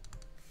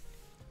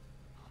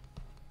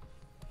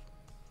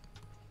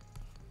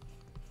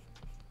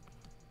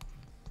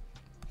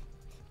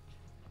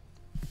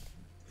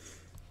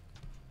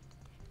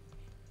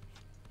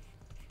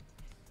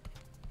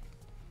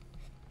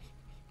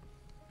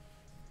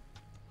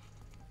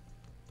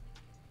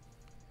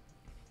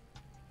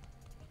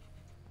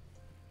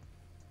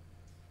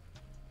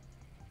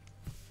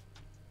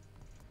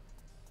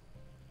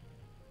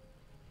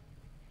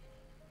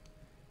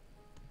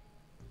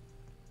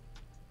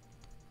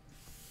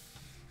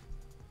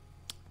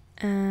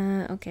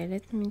 Okay,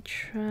 let me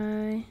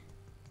try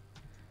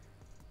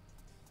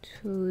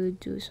to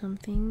do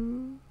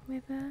something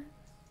with that.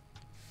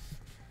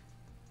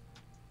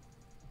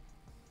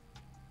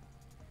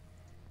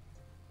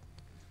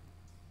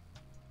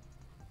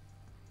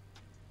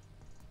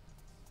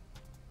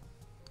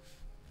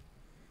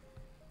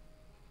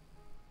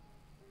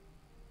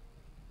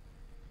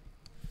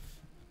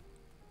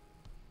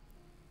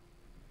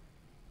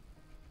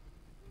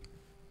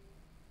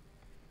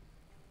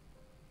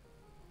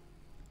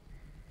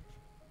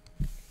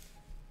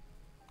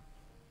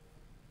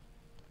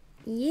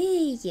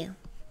 Yeah.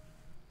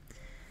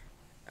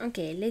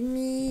 Okay,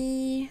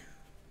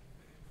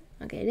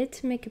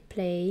 let's make a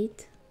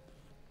plate.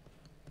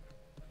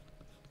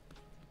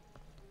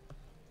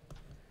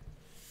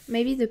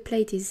 Maybe the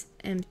plate is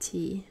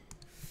empty.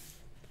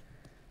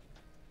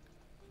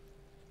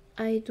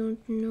 I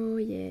don't know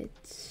yet.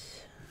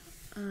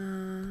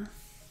 Okay,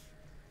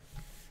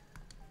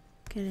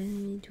 let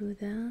me do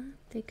that.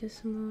 Take a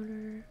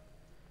smaller.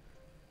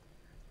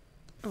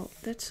 Oh,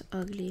 that's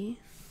ugly.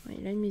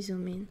 Wait, let me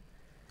zoom in.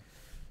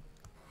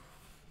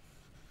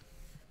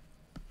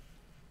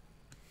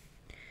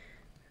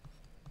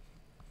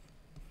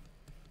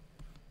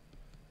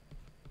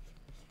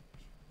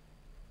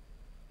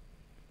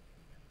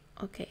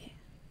 Okay.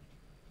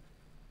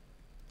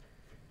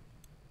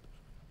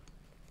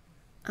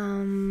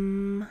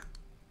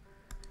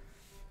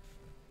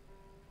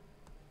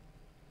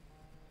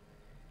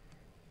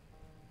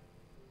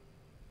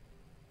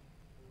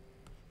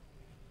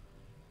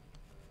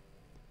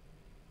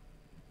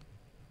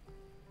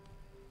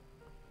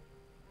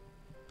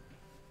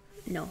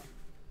 No.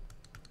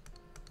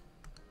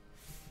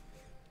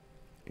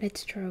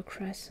 Let's draw a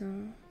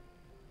croissant.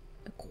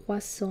 A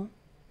croissant.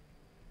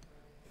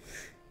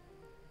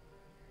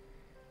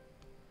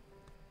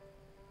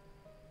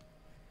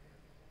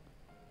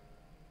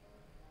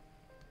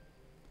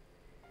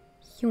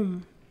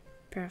 Yum.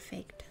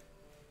 Perfect.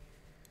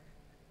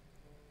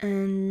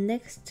 And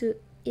next to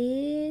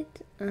it,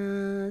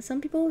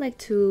 some people like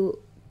to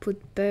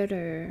put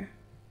butter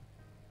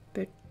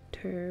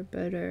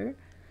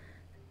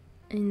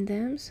in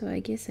them, so I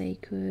guess I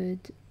could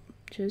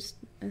just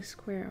a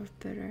square of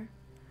butter.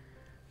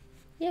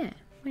 Yeah,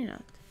 why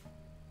not?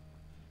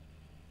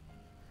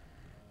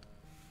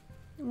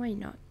 Why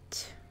not?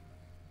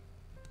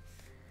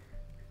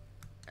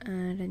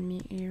 Let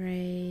me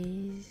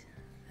erase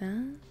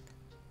that.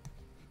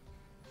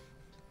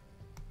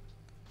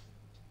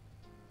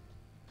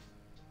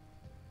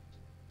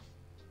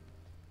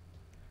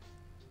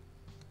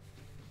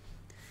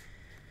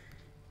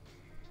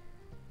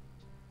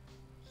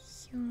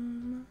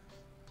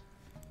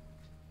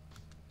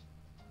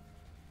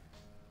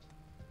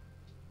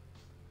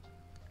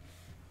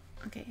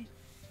 Okay.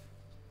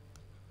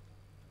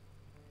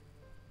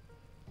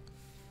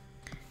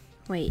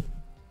 Wait.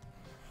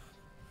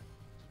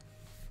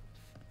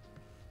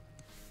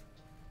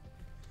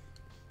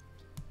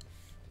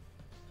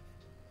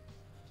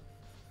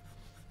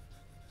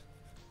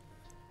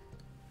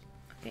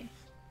 Okay.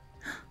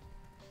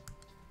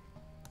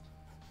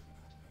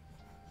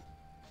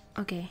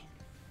 Okay.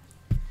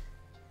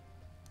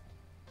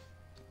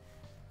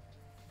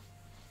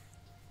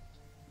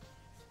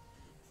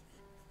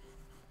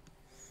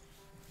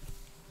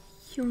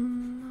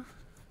 Yum.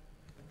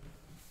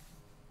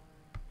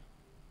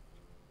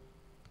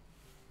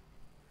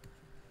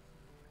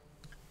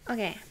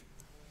 Okay.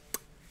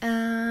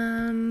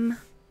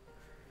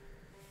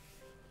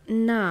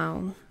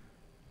 Now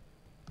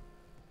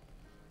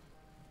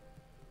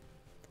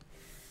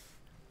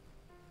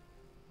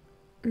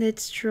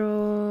let's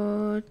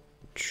draw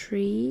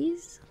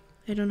trees.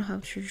 I don't know how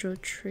to draw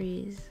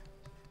trees.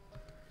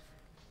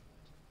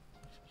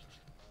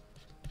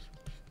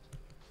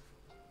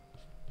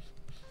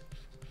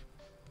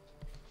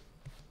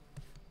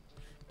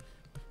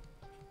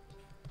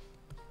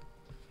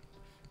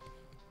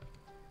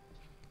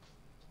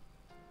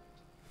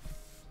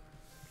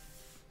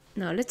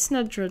 No, let's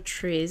not draw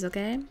trees,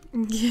 okay?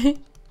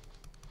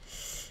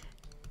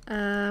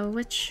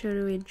 What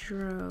should we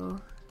draw?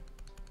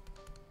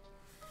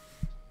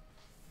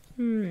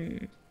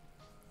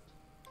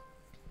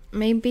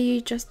 Maybe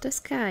just the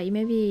sky.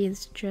 Maybe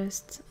it's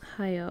just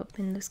high up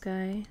in the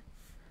sky.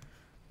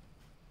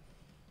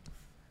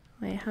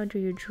 Wait, how do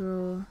you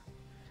draw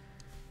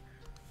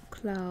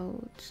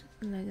clouds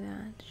like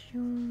that?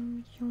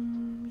 Yum,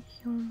 yum,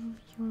 yum,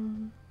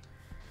 yum.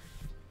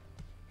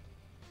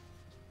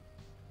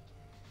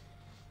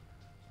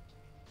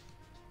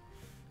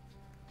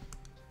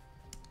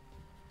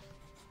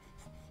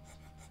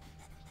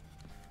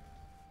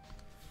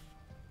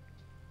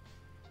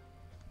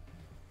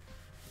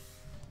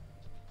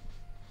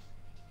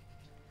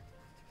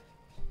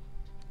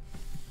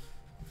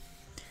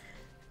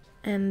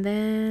 And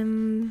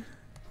then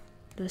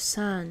the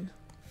sun.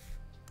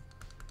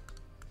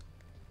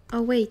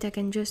 Oh wait, I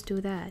can just do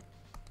that.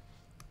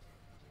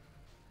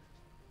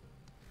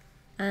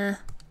 I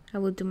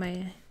will do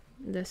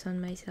the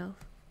sun myself.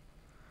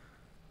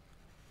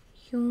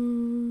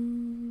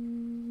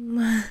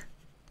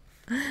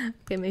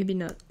 Okay, maybe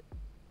not.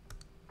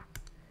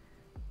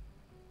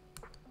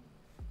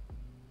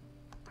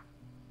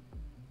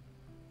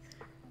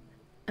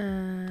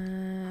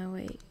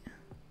 Wait.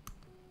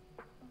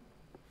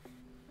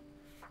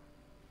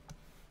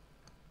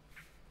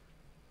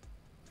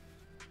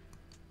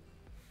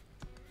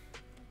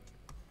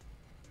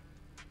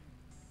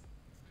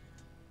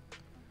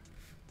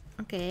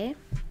 Okay,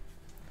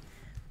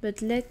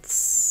 but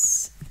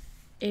let's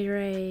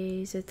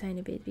erase a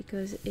tiny bit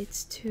because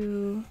it's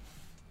too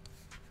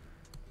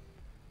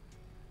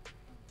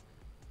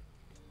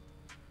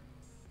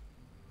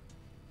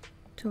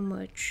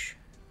much.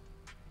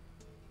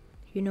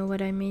 You know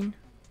what I mean?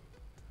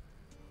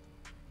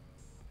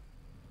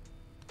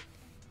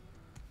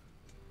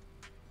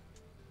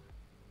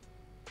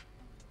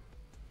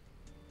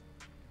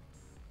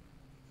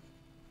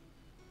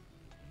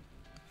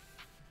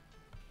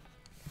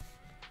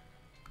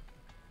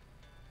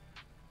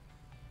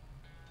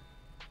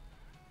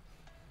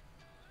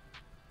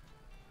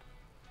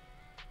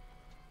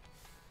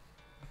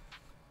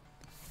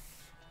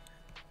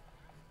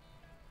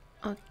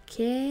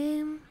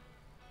 Okay.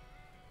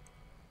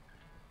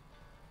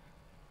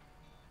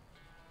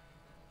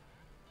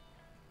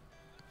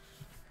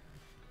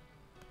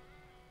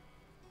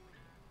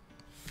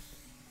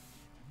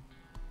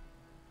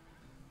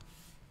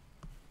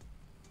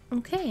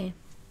 Okay.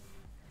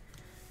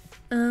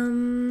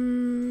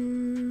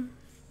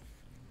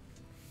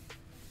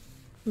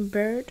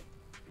 Bird.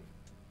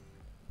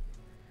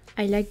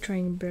 I like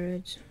drawing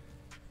birds.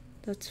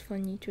 That's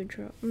funny to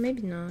draw.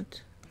 Maybe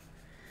not.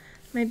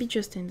 Maybe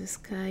just in the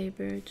sky,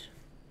 bird.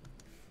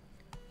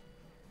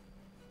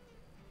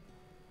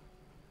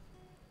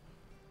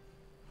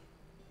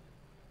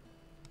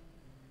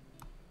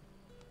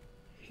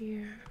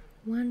 Here,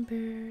 one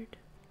bird.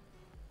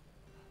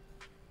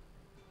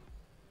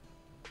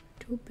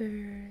 Two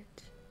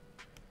birds.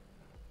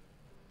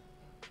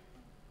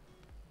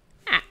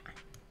 Ah!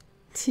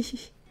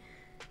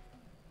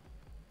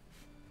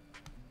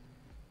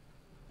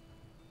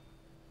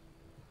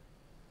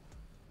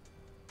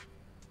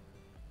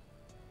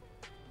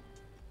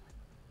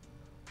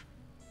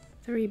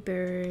 3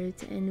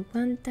 birds and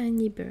 1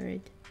 tiny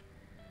bird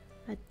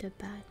at the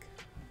back.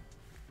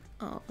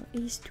 Oh,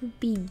 he's too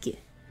big.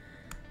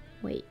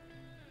 Wait.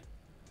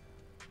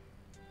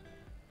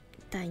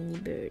 Tiny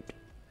bird.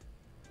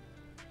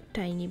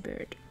 Tiny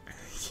bird.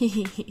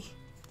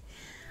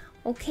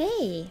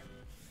 Okay.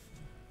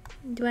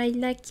 Do I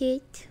like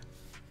it?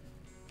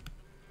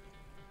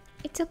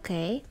 It's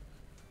okay.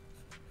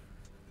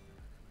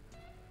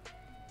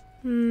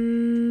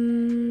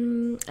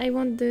 I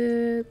want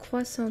the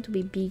croissant to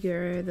be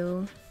bigger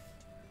though.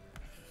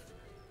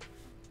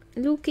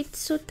 Look, it's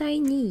so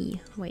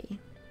tiny. Wait.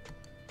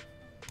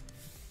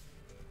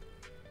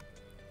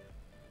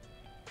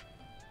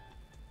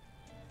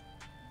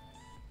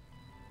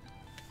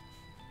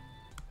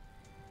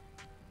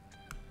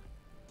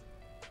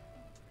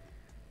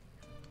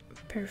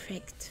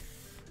 Perfect.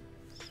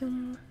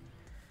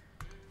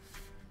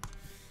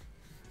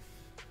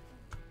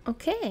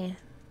 Okay.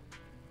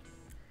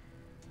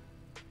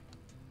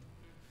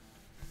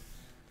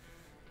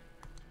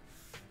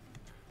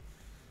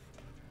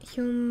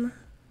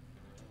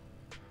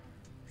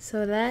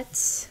 So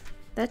that's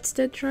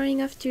the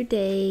drawing of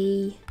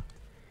today.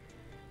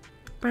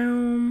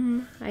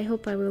 I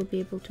hope I will be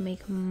able to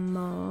make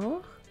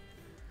more.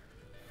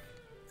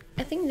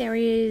 I think there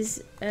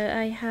is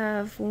I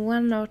have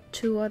 1 or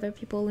 2 other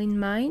people in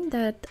mind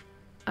that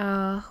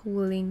are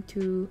willing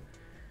to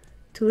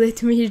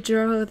let me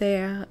draw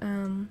their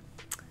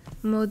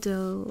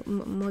model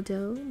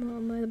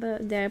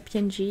their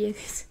PNG, I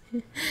guess.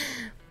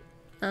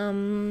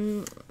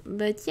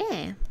 But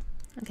yeah,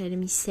 okay, let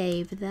me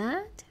save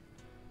that.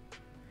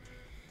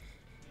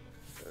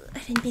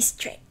 Let me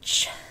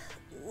stretch.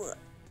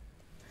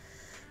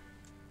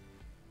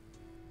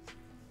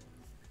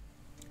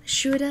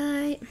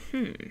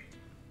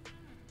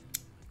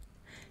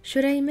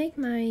 Should I make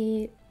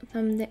my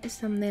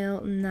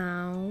thumbnail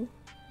now?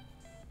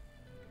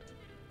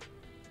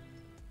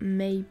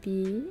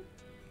 Maybe.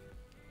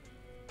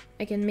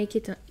 I can make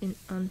it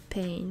on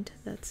Paint,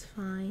 that's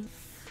fine.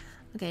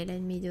 Okay,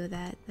 let me do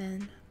that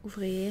then.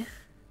 Ouvrir.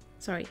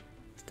 Sorry,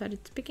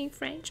 started speaking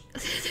French.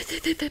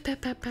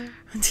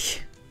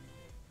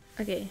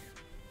 Okay.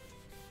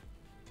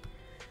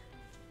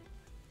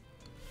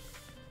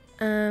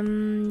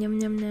 Yum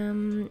yum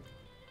yum.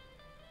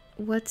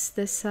 What's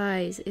the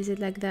size? Is it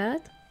like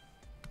that?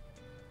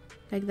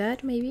 Like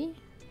that, maybe?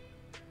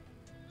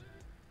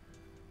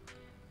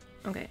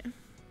 Okay.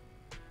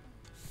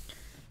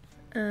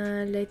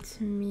 Let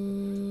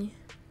me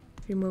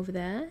remove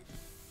that.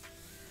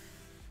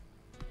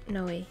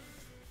 No way.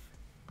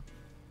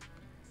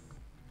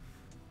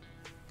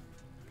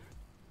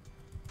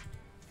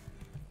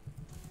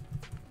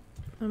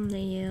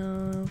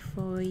 Thumbnail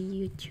for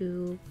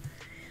YouTube.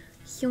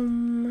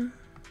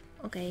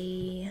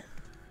 Okay.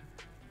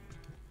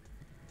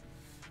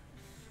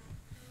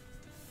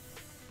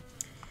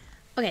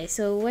 Okay,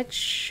 so what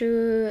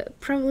should...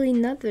 Probably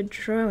not the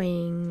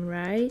drawing,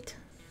 right?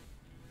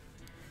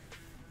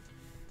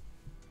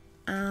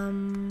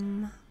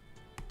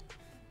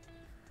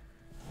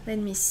 Let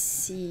me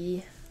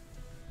see.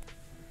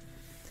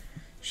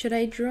 Should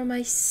I draw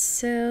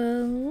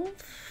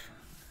myself?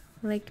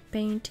 Like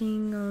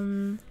painting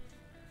on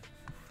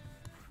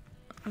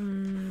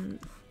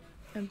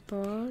a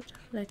board,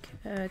 like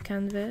a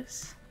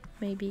canvas,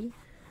 maybe?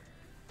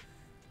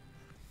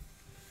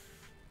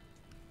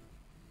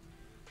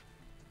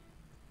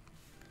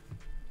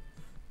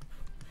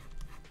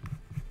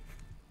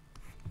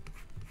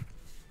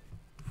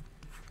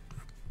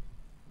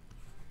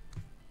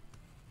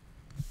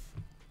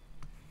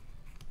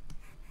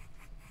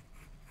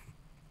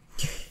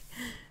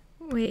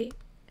 Wait.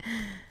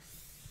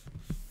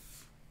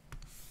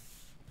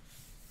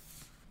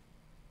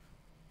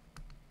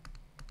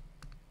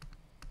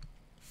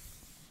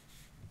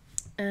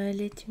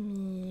 Let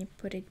me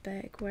put it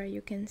back where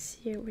you can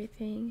see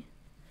everything,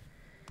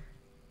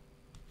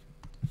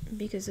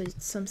 because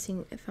it's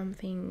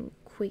something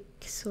quick,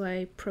 so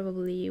I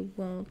probably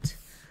won't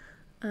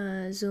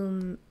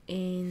zoom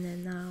in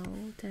and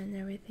out and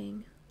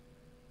everything.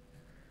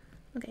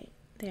 Okay,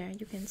 there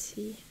you can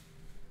see.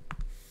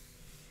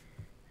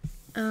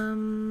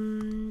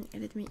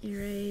 Let me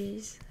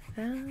erase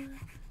that.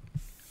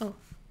 Oh,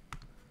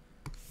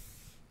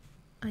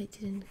 I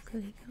didn't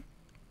click.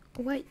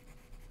 Why?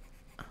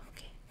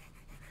 Okay,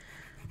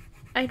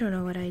 I don't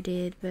know what I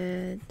did,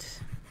 but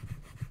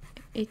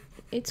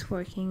it's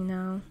working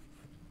now.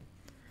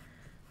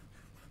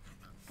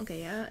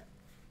 Okay,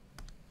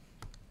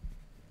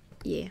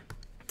 yeah,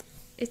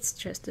 it's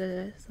just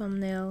a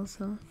thumbnail,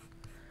 so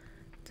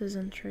it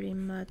doesn't really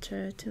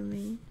matter to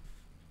me.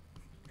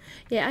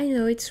 Yeah, I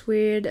know it's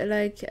weird,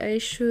 like I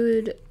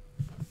should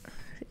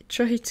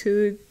try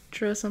to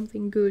draw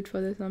something good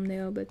for the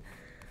thumbnail, but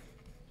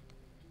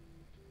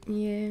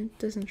yeah, it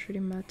doesn't really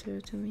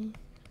matter to me.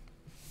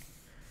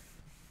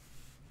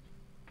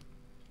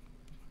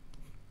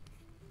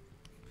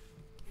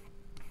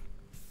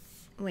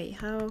 Wait,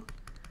 how?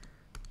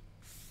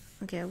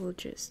 Okay, I will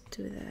just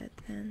do that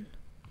then.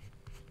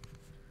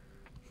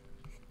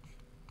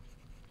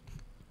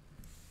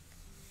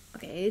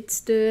 Okay, it's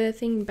the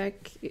thing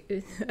back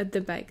at the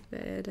back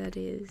there, that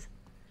is.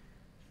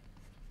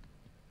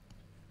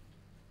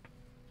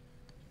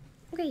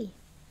 Okay.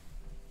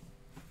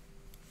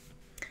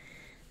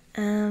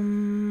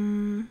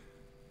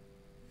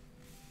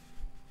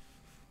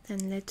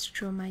 Then let's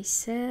draw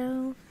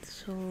myself.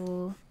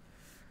 So,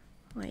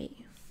 wait.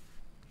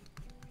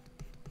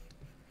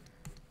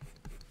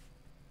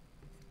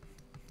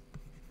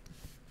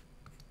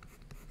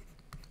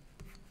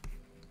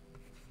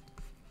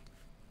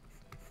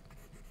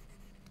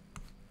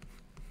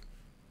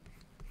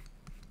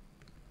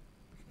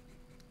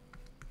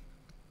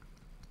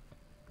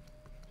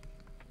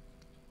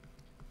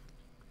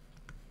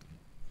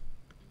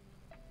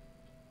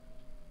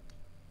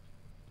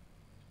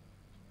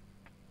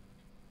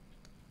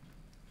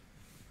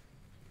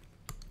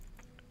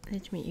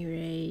 Let me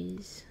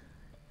erase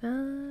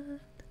that.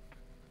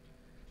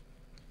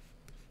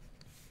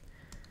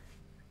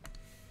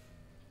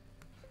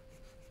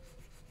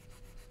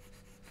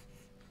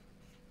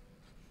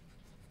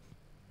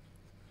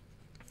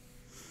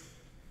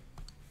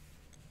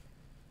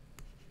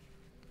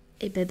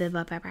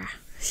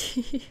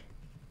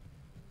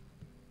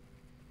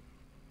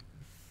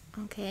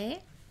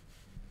 Okay.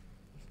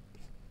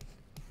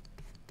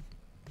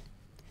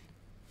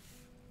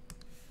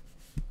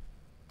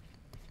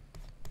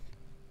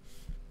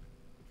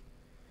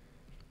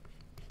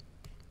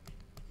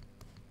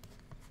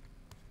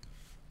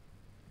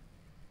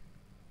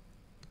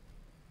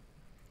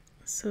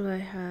 So I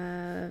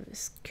have a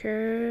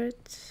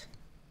skirt.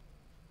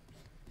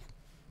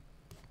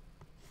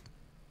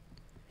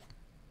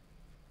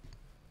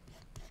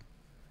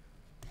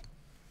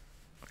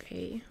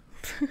 Okay.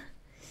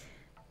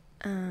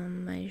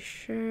 My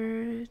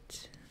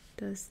shirt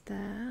does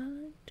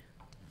that.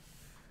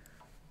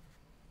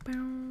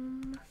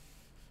 Boom.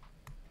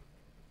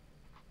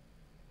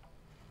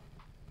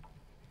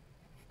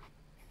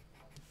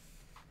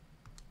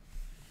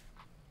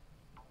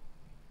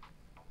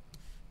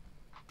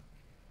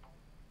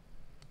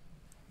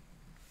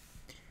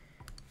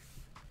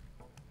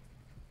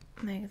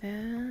 Like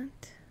that.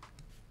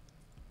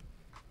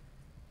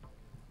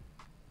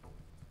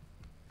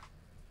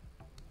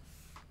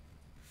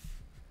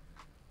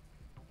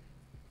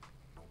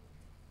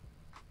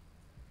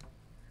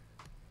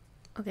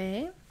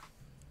 Okay.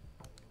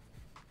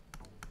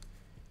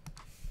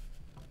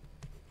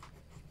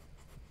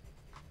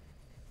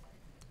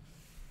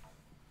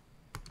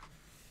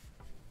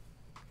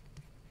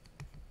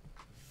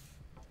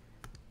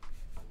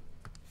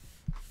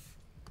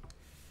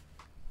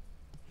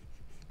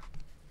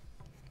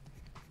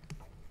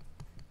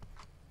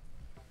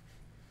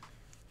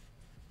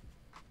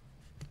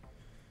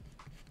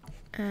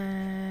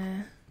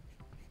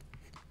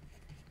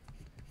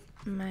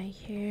 My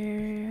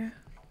hair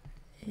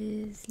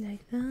is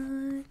like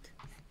that.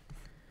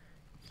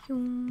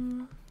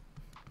 Yum.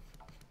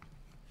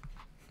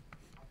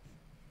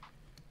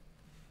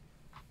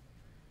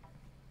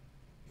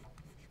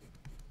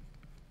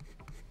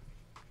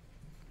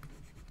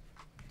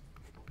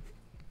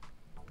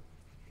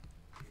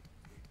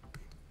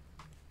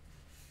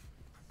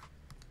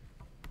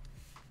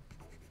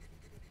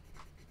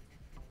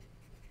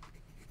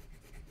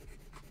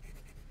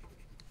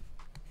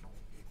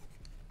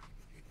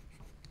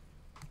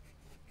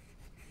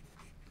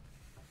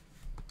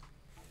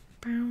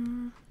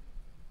 Brown.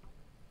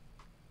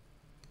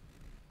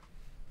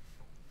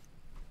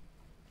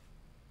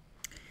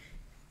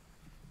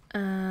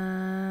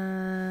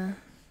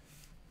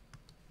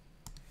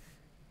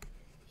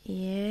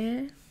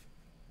 Yeah.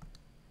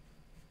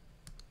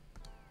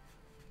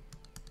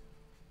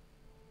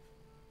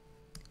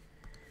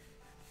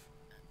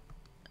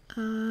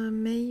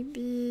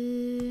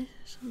 Maybe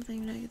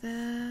something like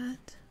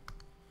that.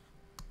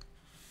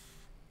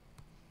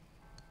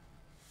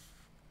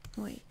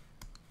 Wait.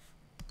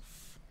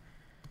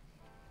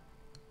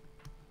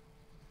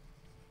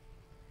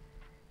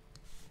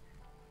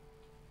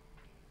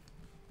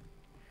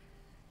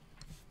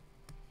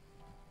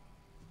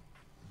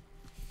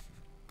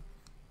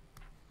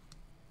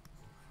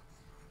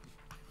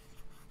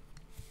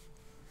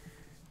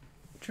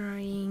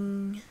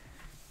 Drawing.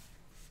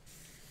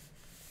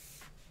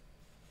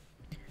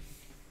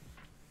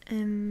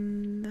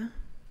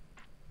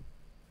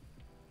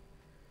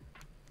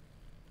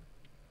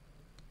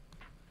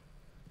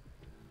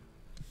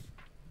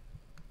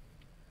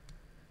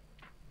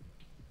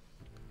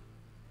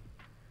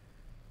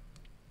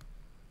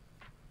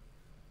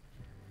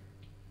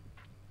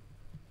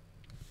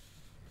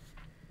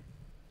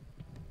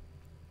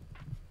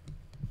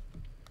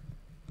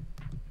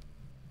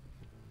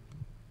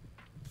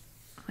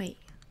 Wait.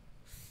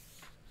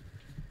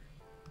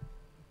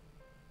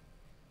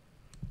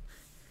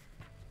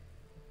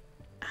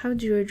 How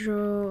do you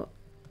draw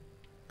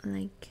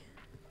like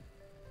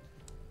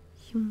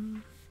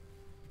hum?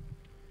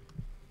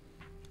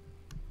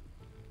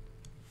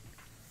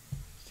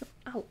 So,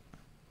 ow.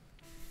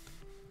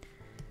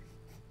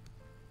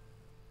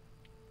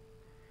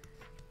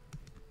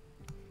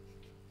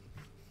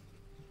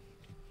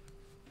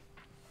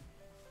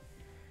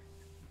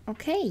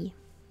 Okay.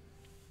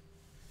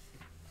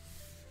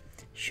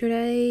 Should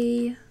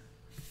I?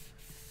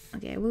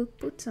 Okay, I will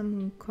put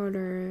some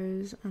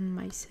colors on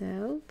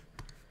myself.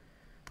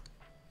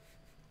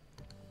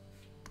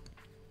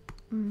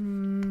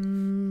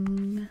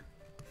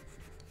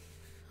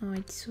 Oh,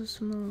 it's so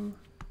small.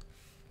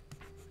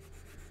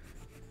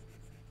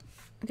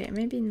 Okay,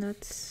 maybe not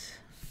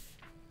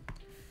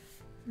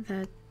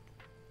that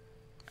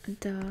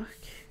dark.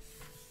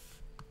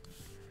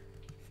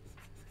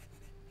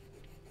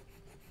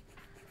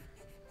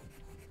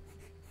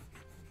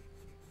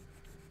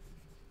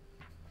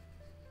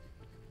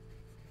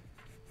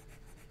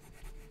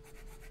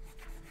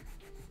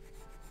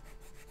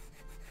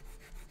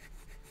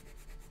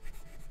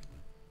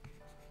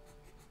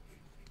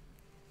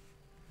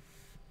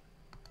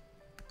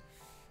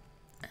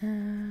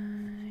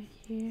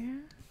 Here.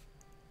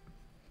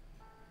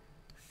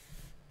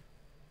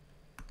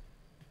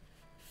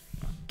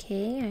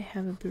 Okay, I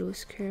have a blue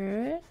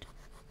skirt.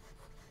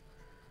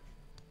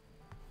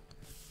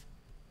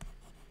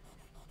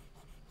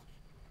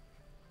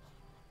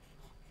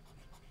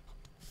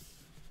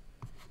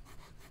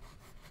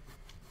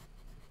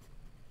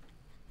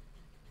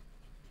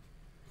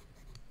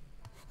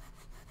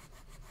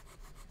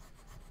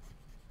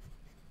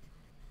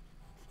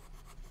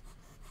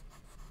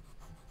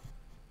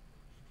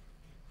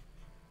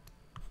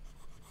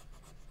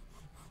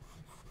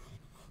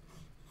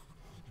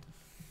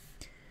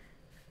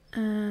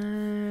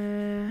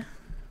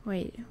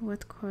 Wait,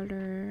 what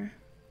color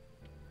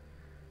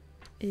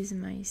is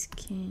my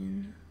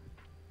skin?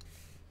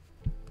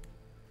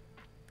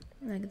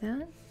 Like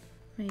that,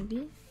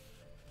 maybe?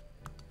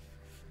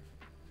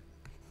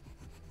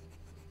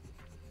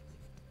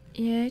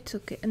 Yeah, it's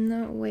okay.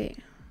 No, wait.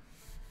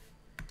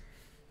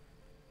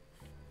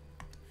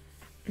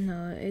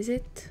 No, is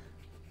it?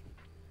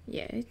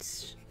 Yeah,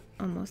 it's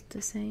almost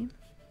the same.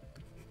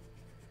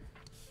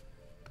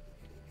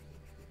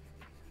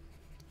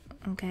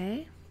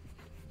 Okay.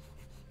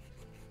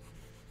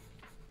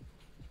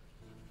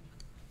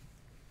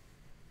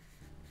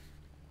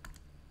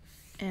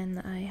 And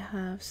I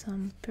have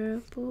some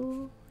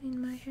purple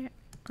in my hair.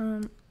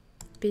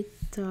 Bit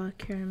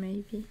darker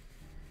maybe.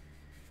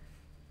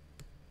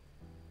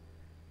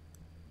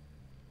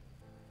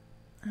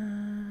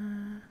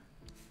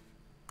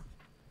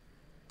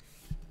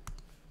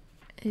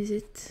 Is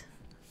it?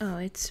 Oh,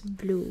 it's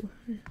blue.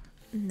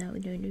 No.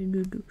 Like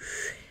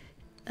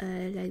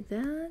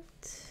that.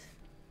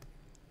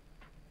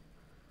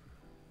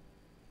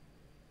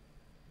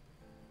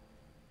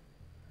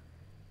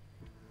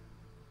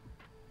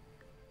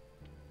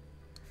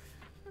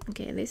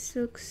 Okay, this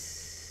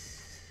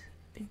looks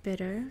a bit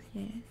better,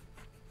 yeah.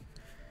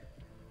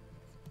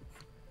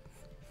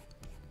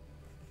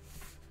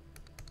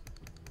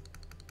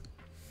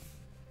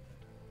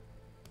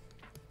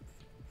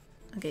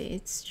 Okay,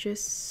 it's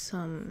just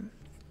some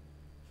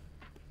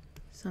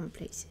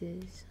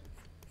places.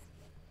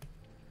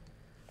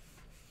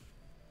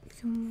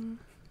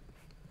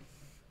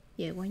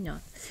 Yeah, why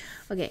not?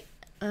 Okay.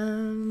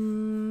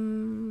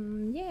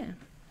 Yeah.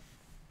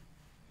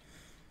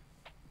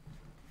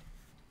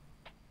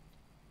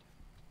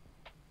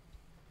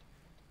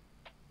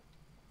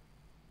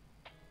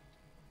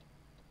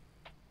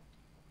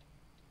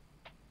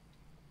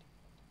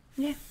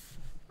 Yeah.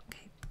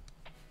 Okay.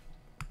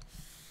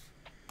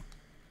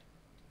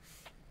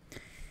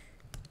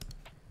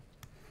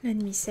 Let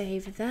me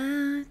save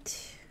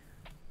that.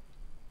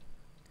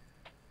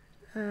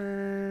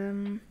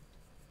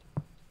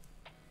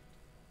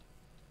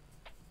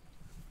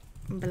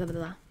 Blah blah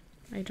blah.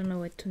 I don't know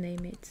what to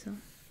name it, so.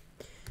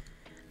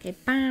 Okay,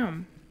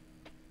 bam!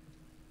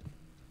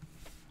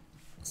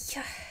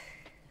 Yeah.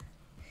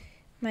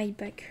 My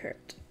back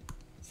hurt.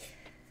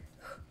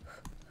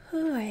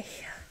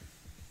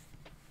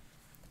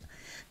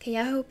 Okay,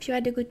 I hope you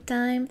had a good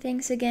time.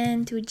 Thanks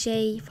again to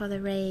Jay for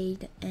the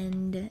raid,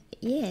 and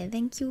yeah,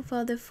 thank you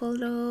for the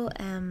follow.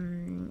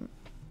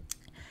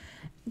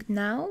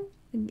 Now,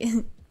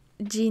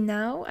 G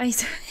now, I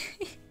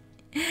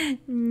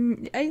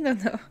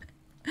don't know.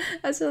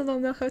 I still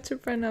don't know how to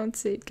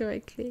pronounce it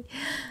correctly.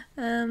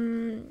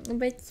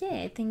 But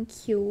yeah,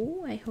 thank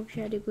you. I hope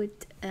you had a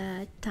good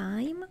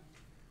time.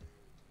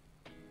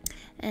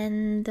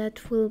 And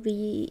that will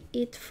be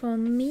it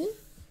from me.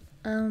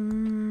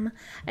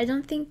 I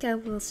don't think I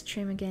will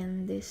stream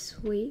again this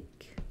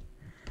week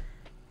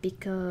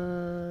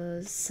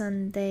because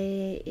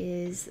Sunday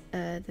is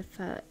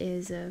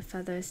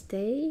Father's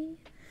Day,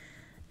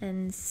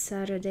 and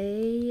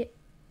Saturday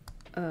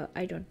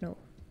I don't know,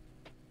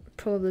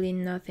 probably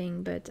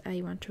nothing, but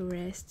I want to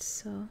rest,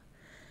 so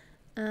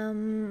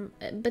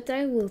but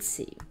I will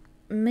see,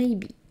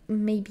 maybe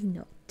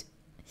not.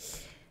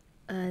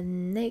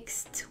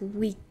 Next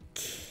week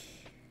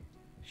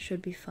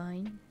should be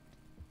fine.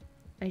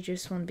 I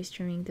just won't be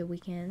streaming the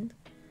weekend.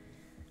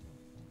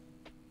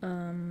 Yeah,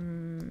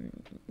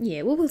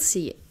 we will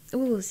see.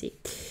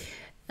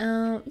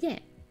 Yeah,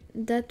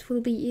 that will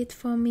be it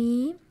for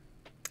me.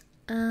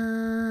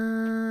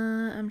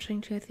 I'm trying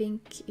to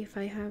think if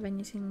I have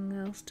anything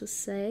else to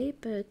say,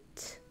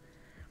 but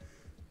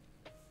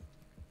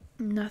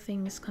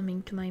nothing is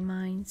coming to my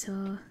mind,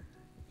 so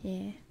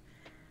yeah.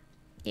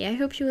 I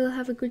hope you will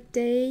have a good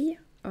day,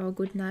 or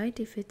good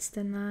night if it's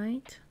the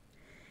night.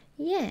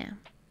 Yeah.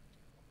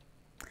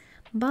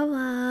 Bye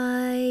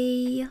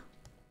bye.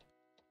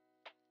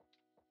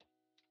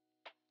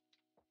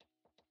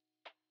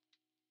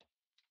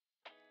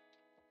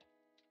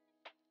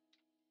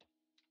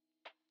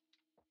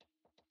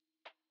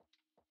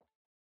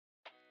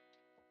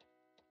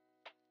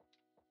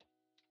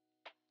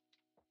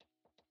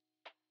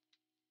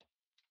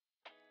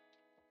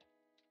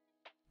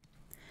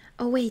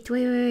 Oh wait.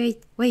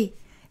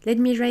 Let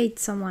me raid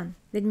someone.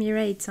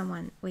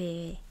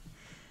 Wait.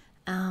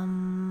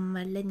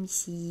 Let me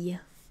see.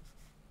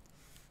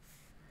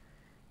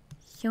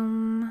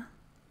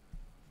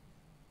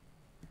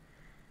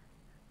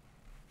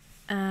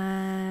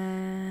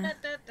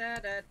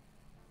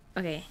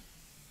 Okay.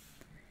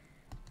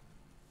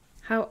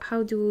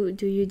 How do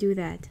you do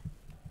that?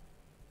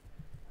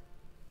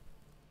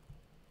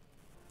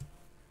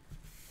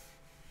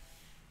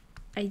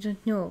 I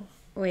don't know.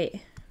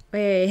 Wait.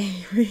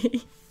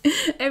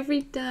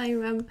 Every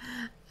time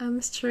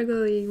I'm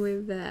struggling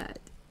with that.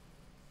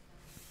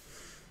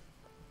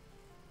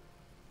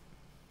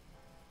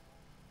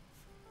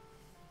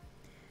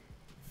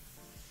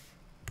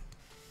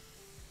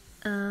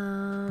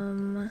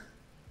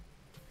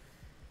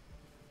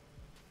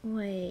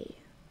 Wait.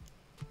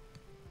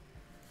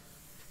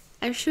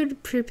 I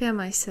should prepare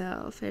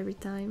myself every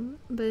time,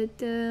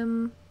 but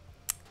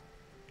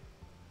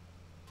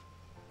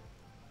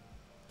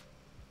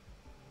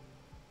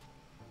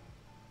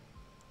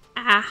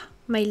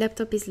my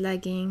laptop is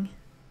lagging.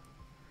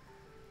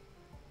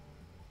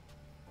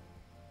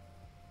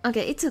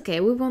 Okay, it's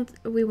okay.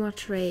 We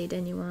won't raid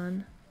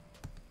anyone.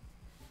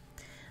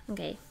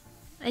 Okay.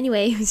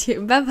 Anyway,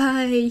 bye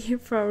bye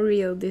for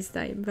real this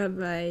time. Bye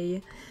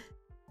bye.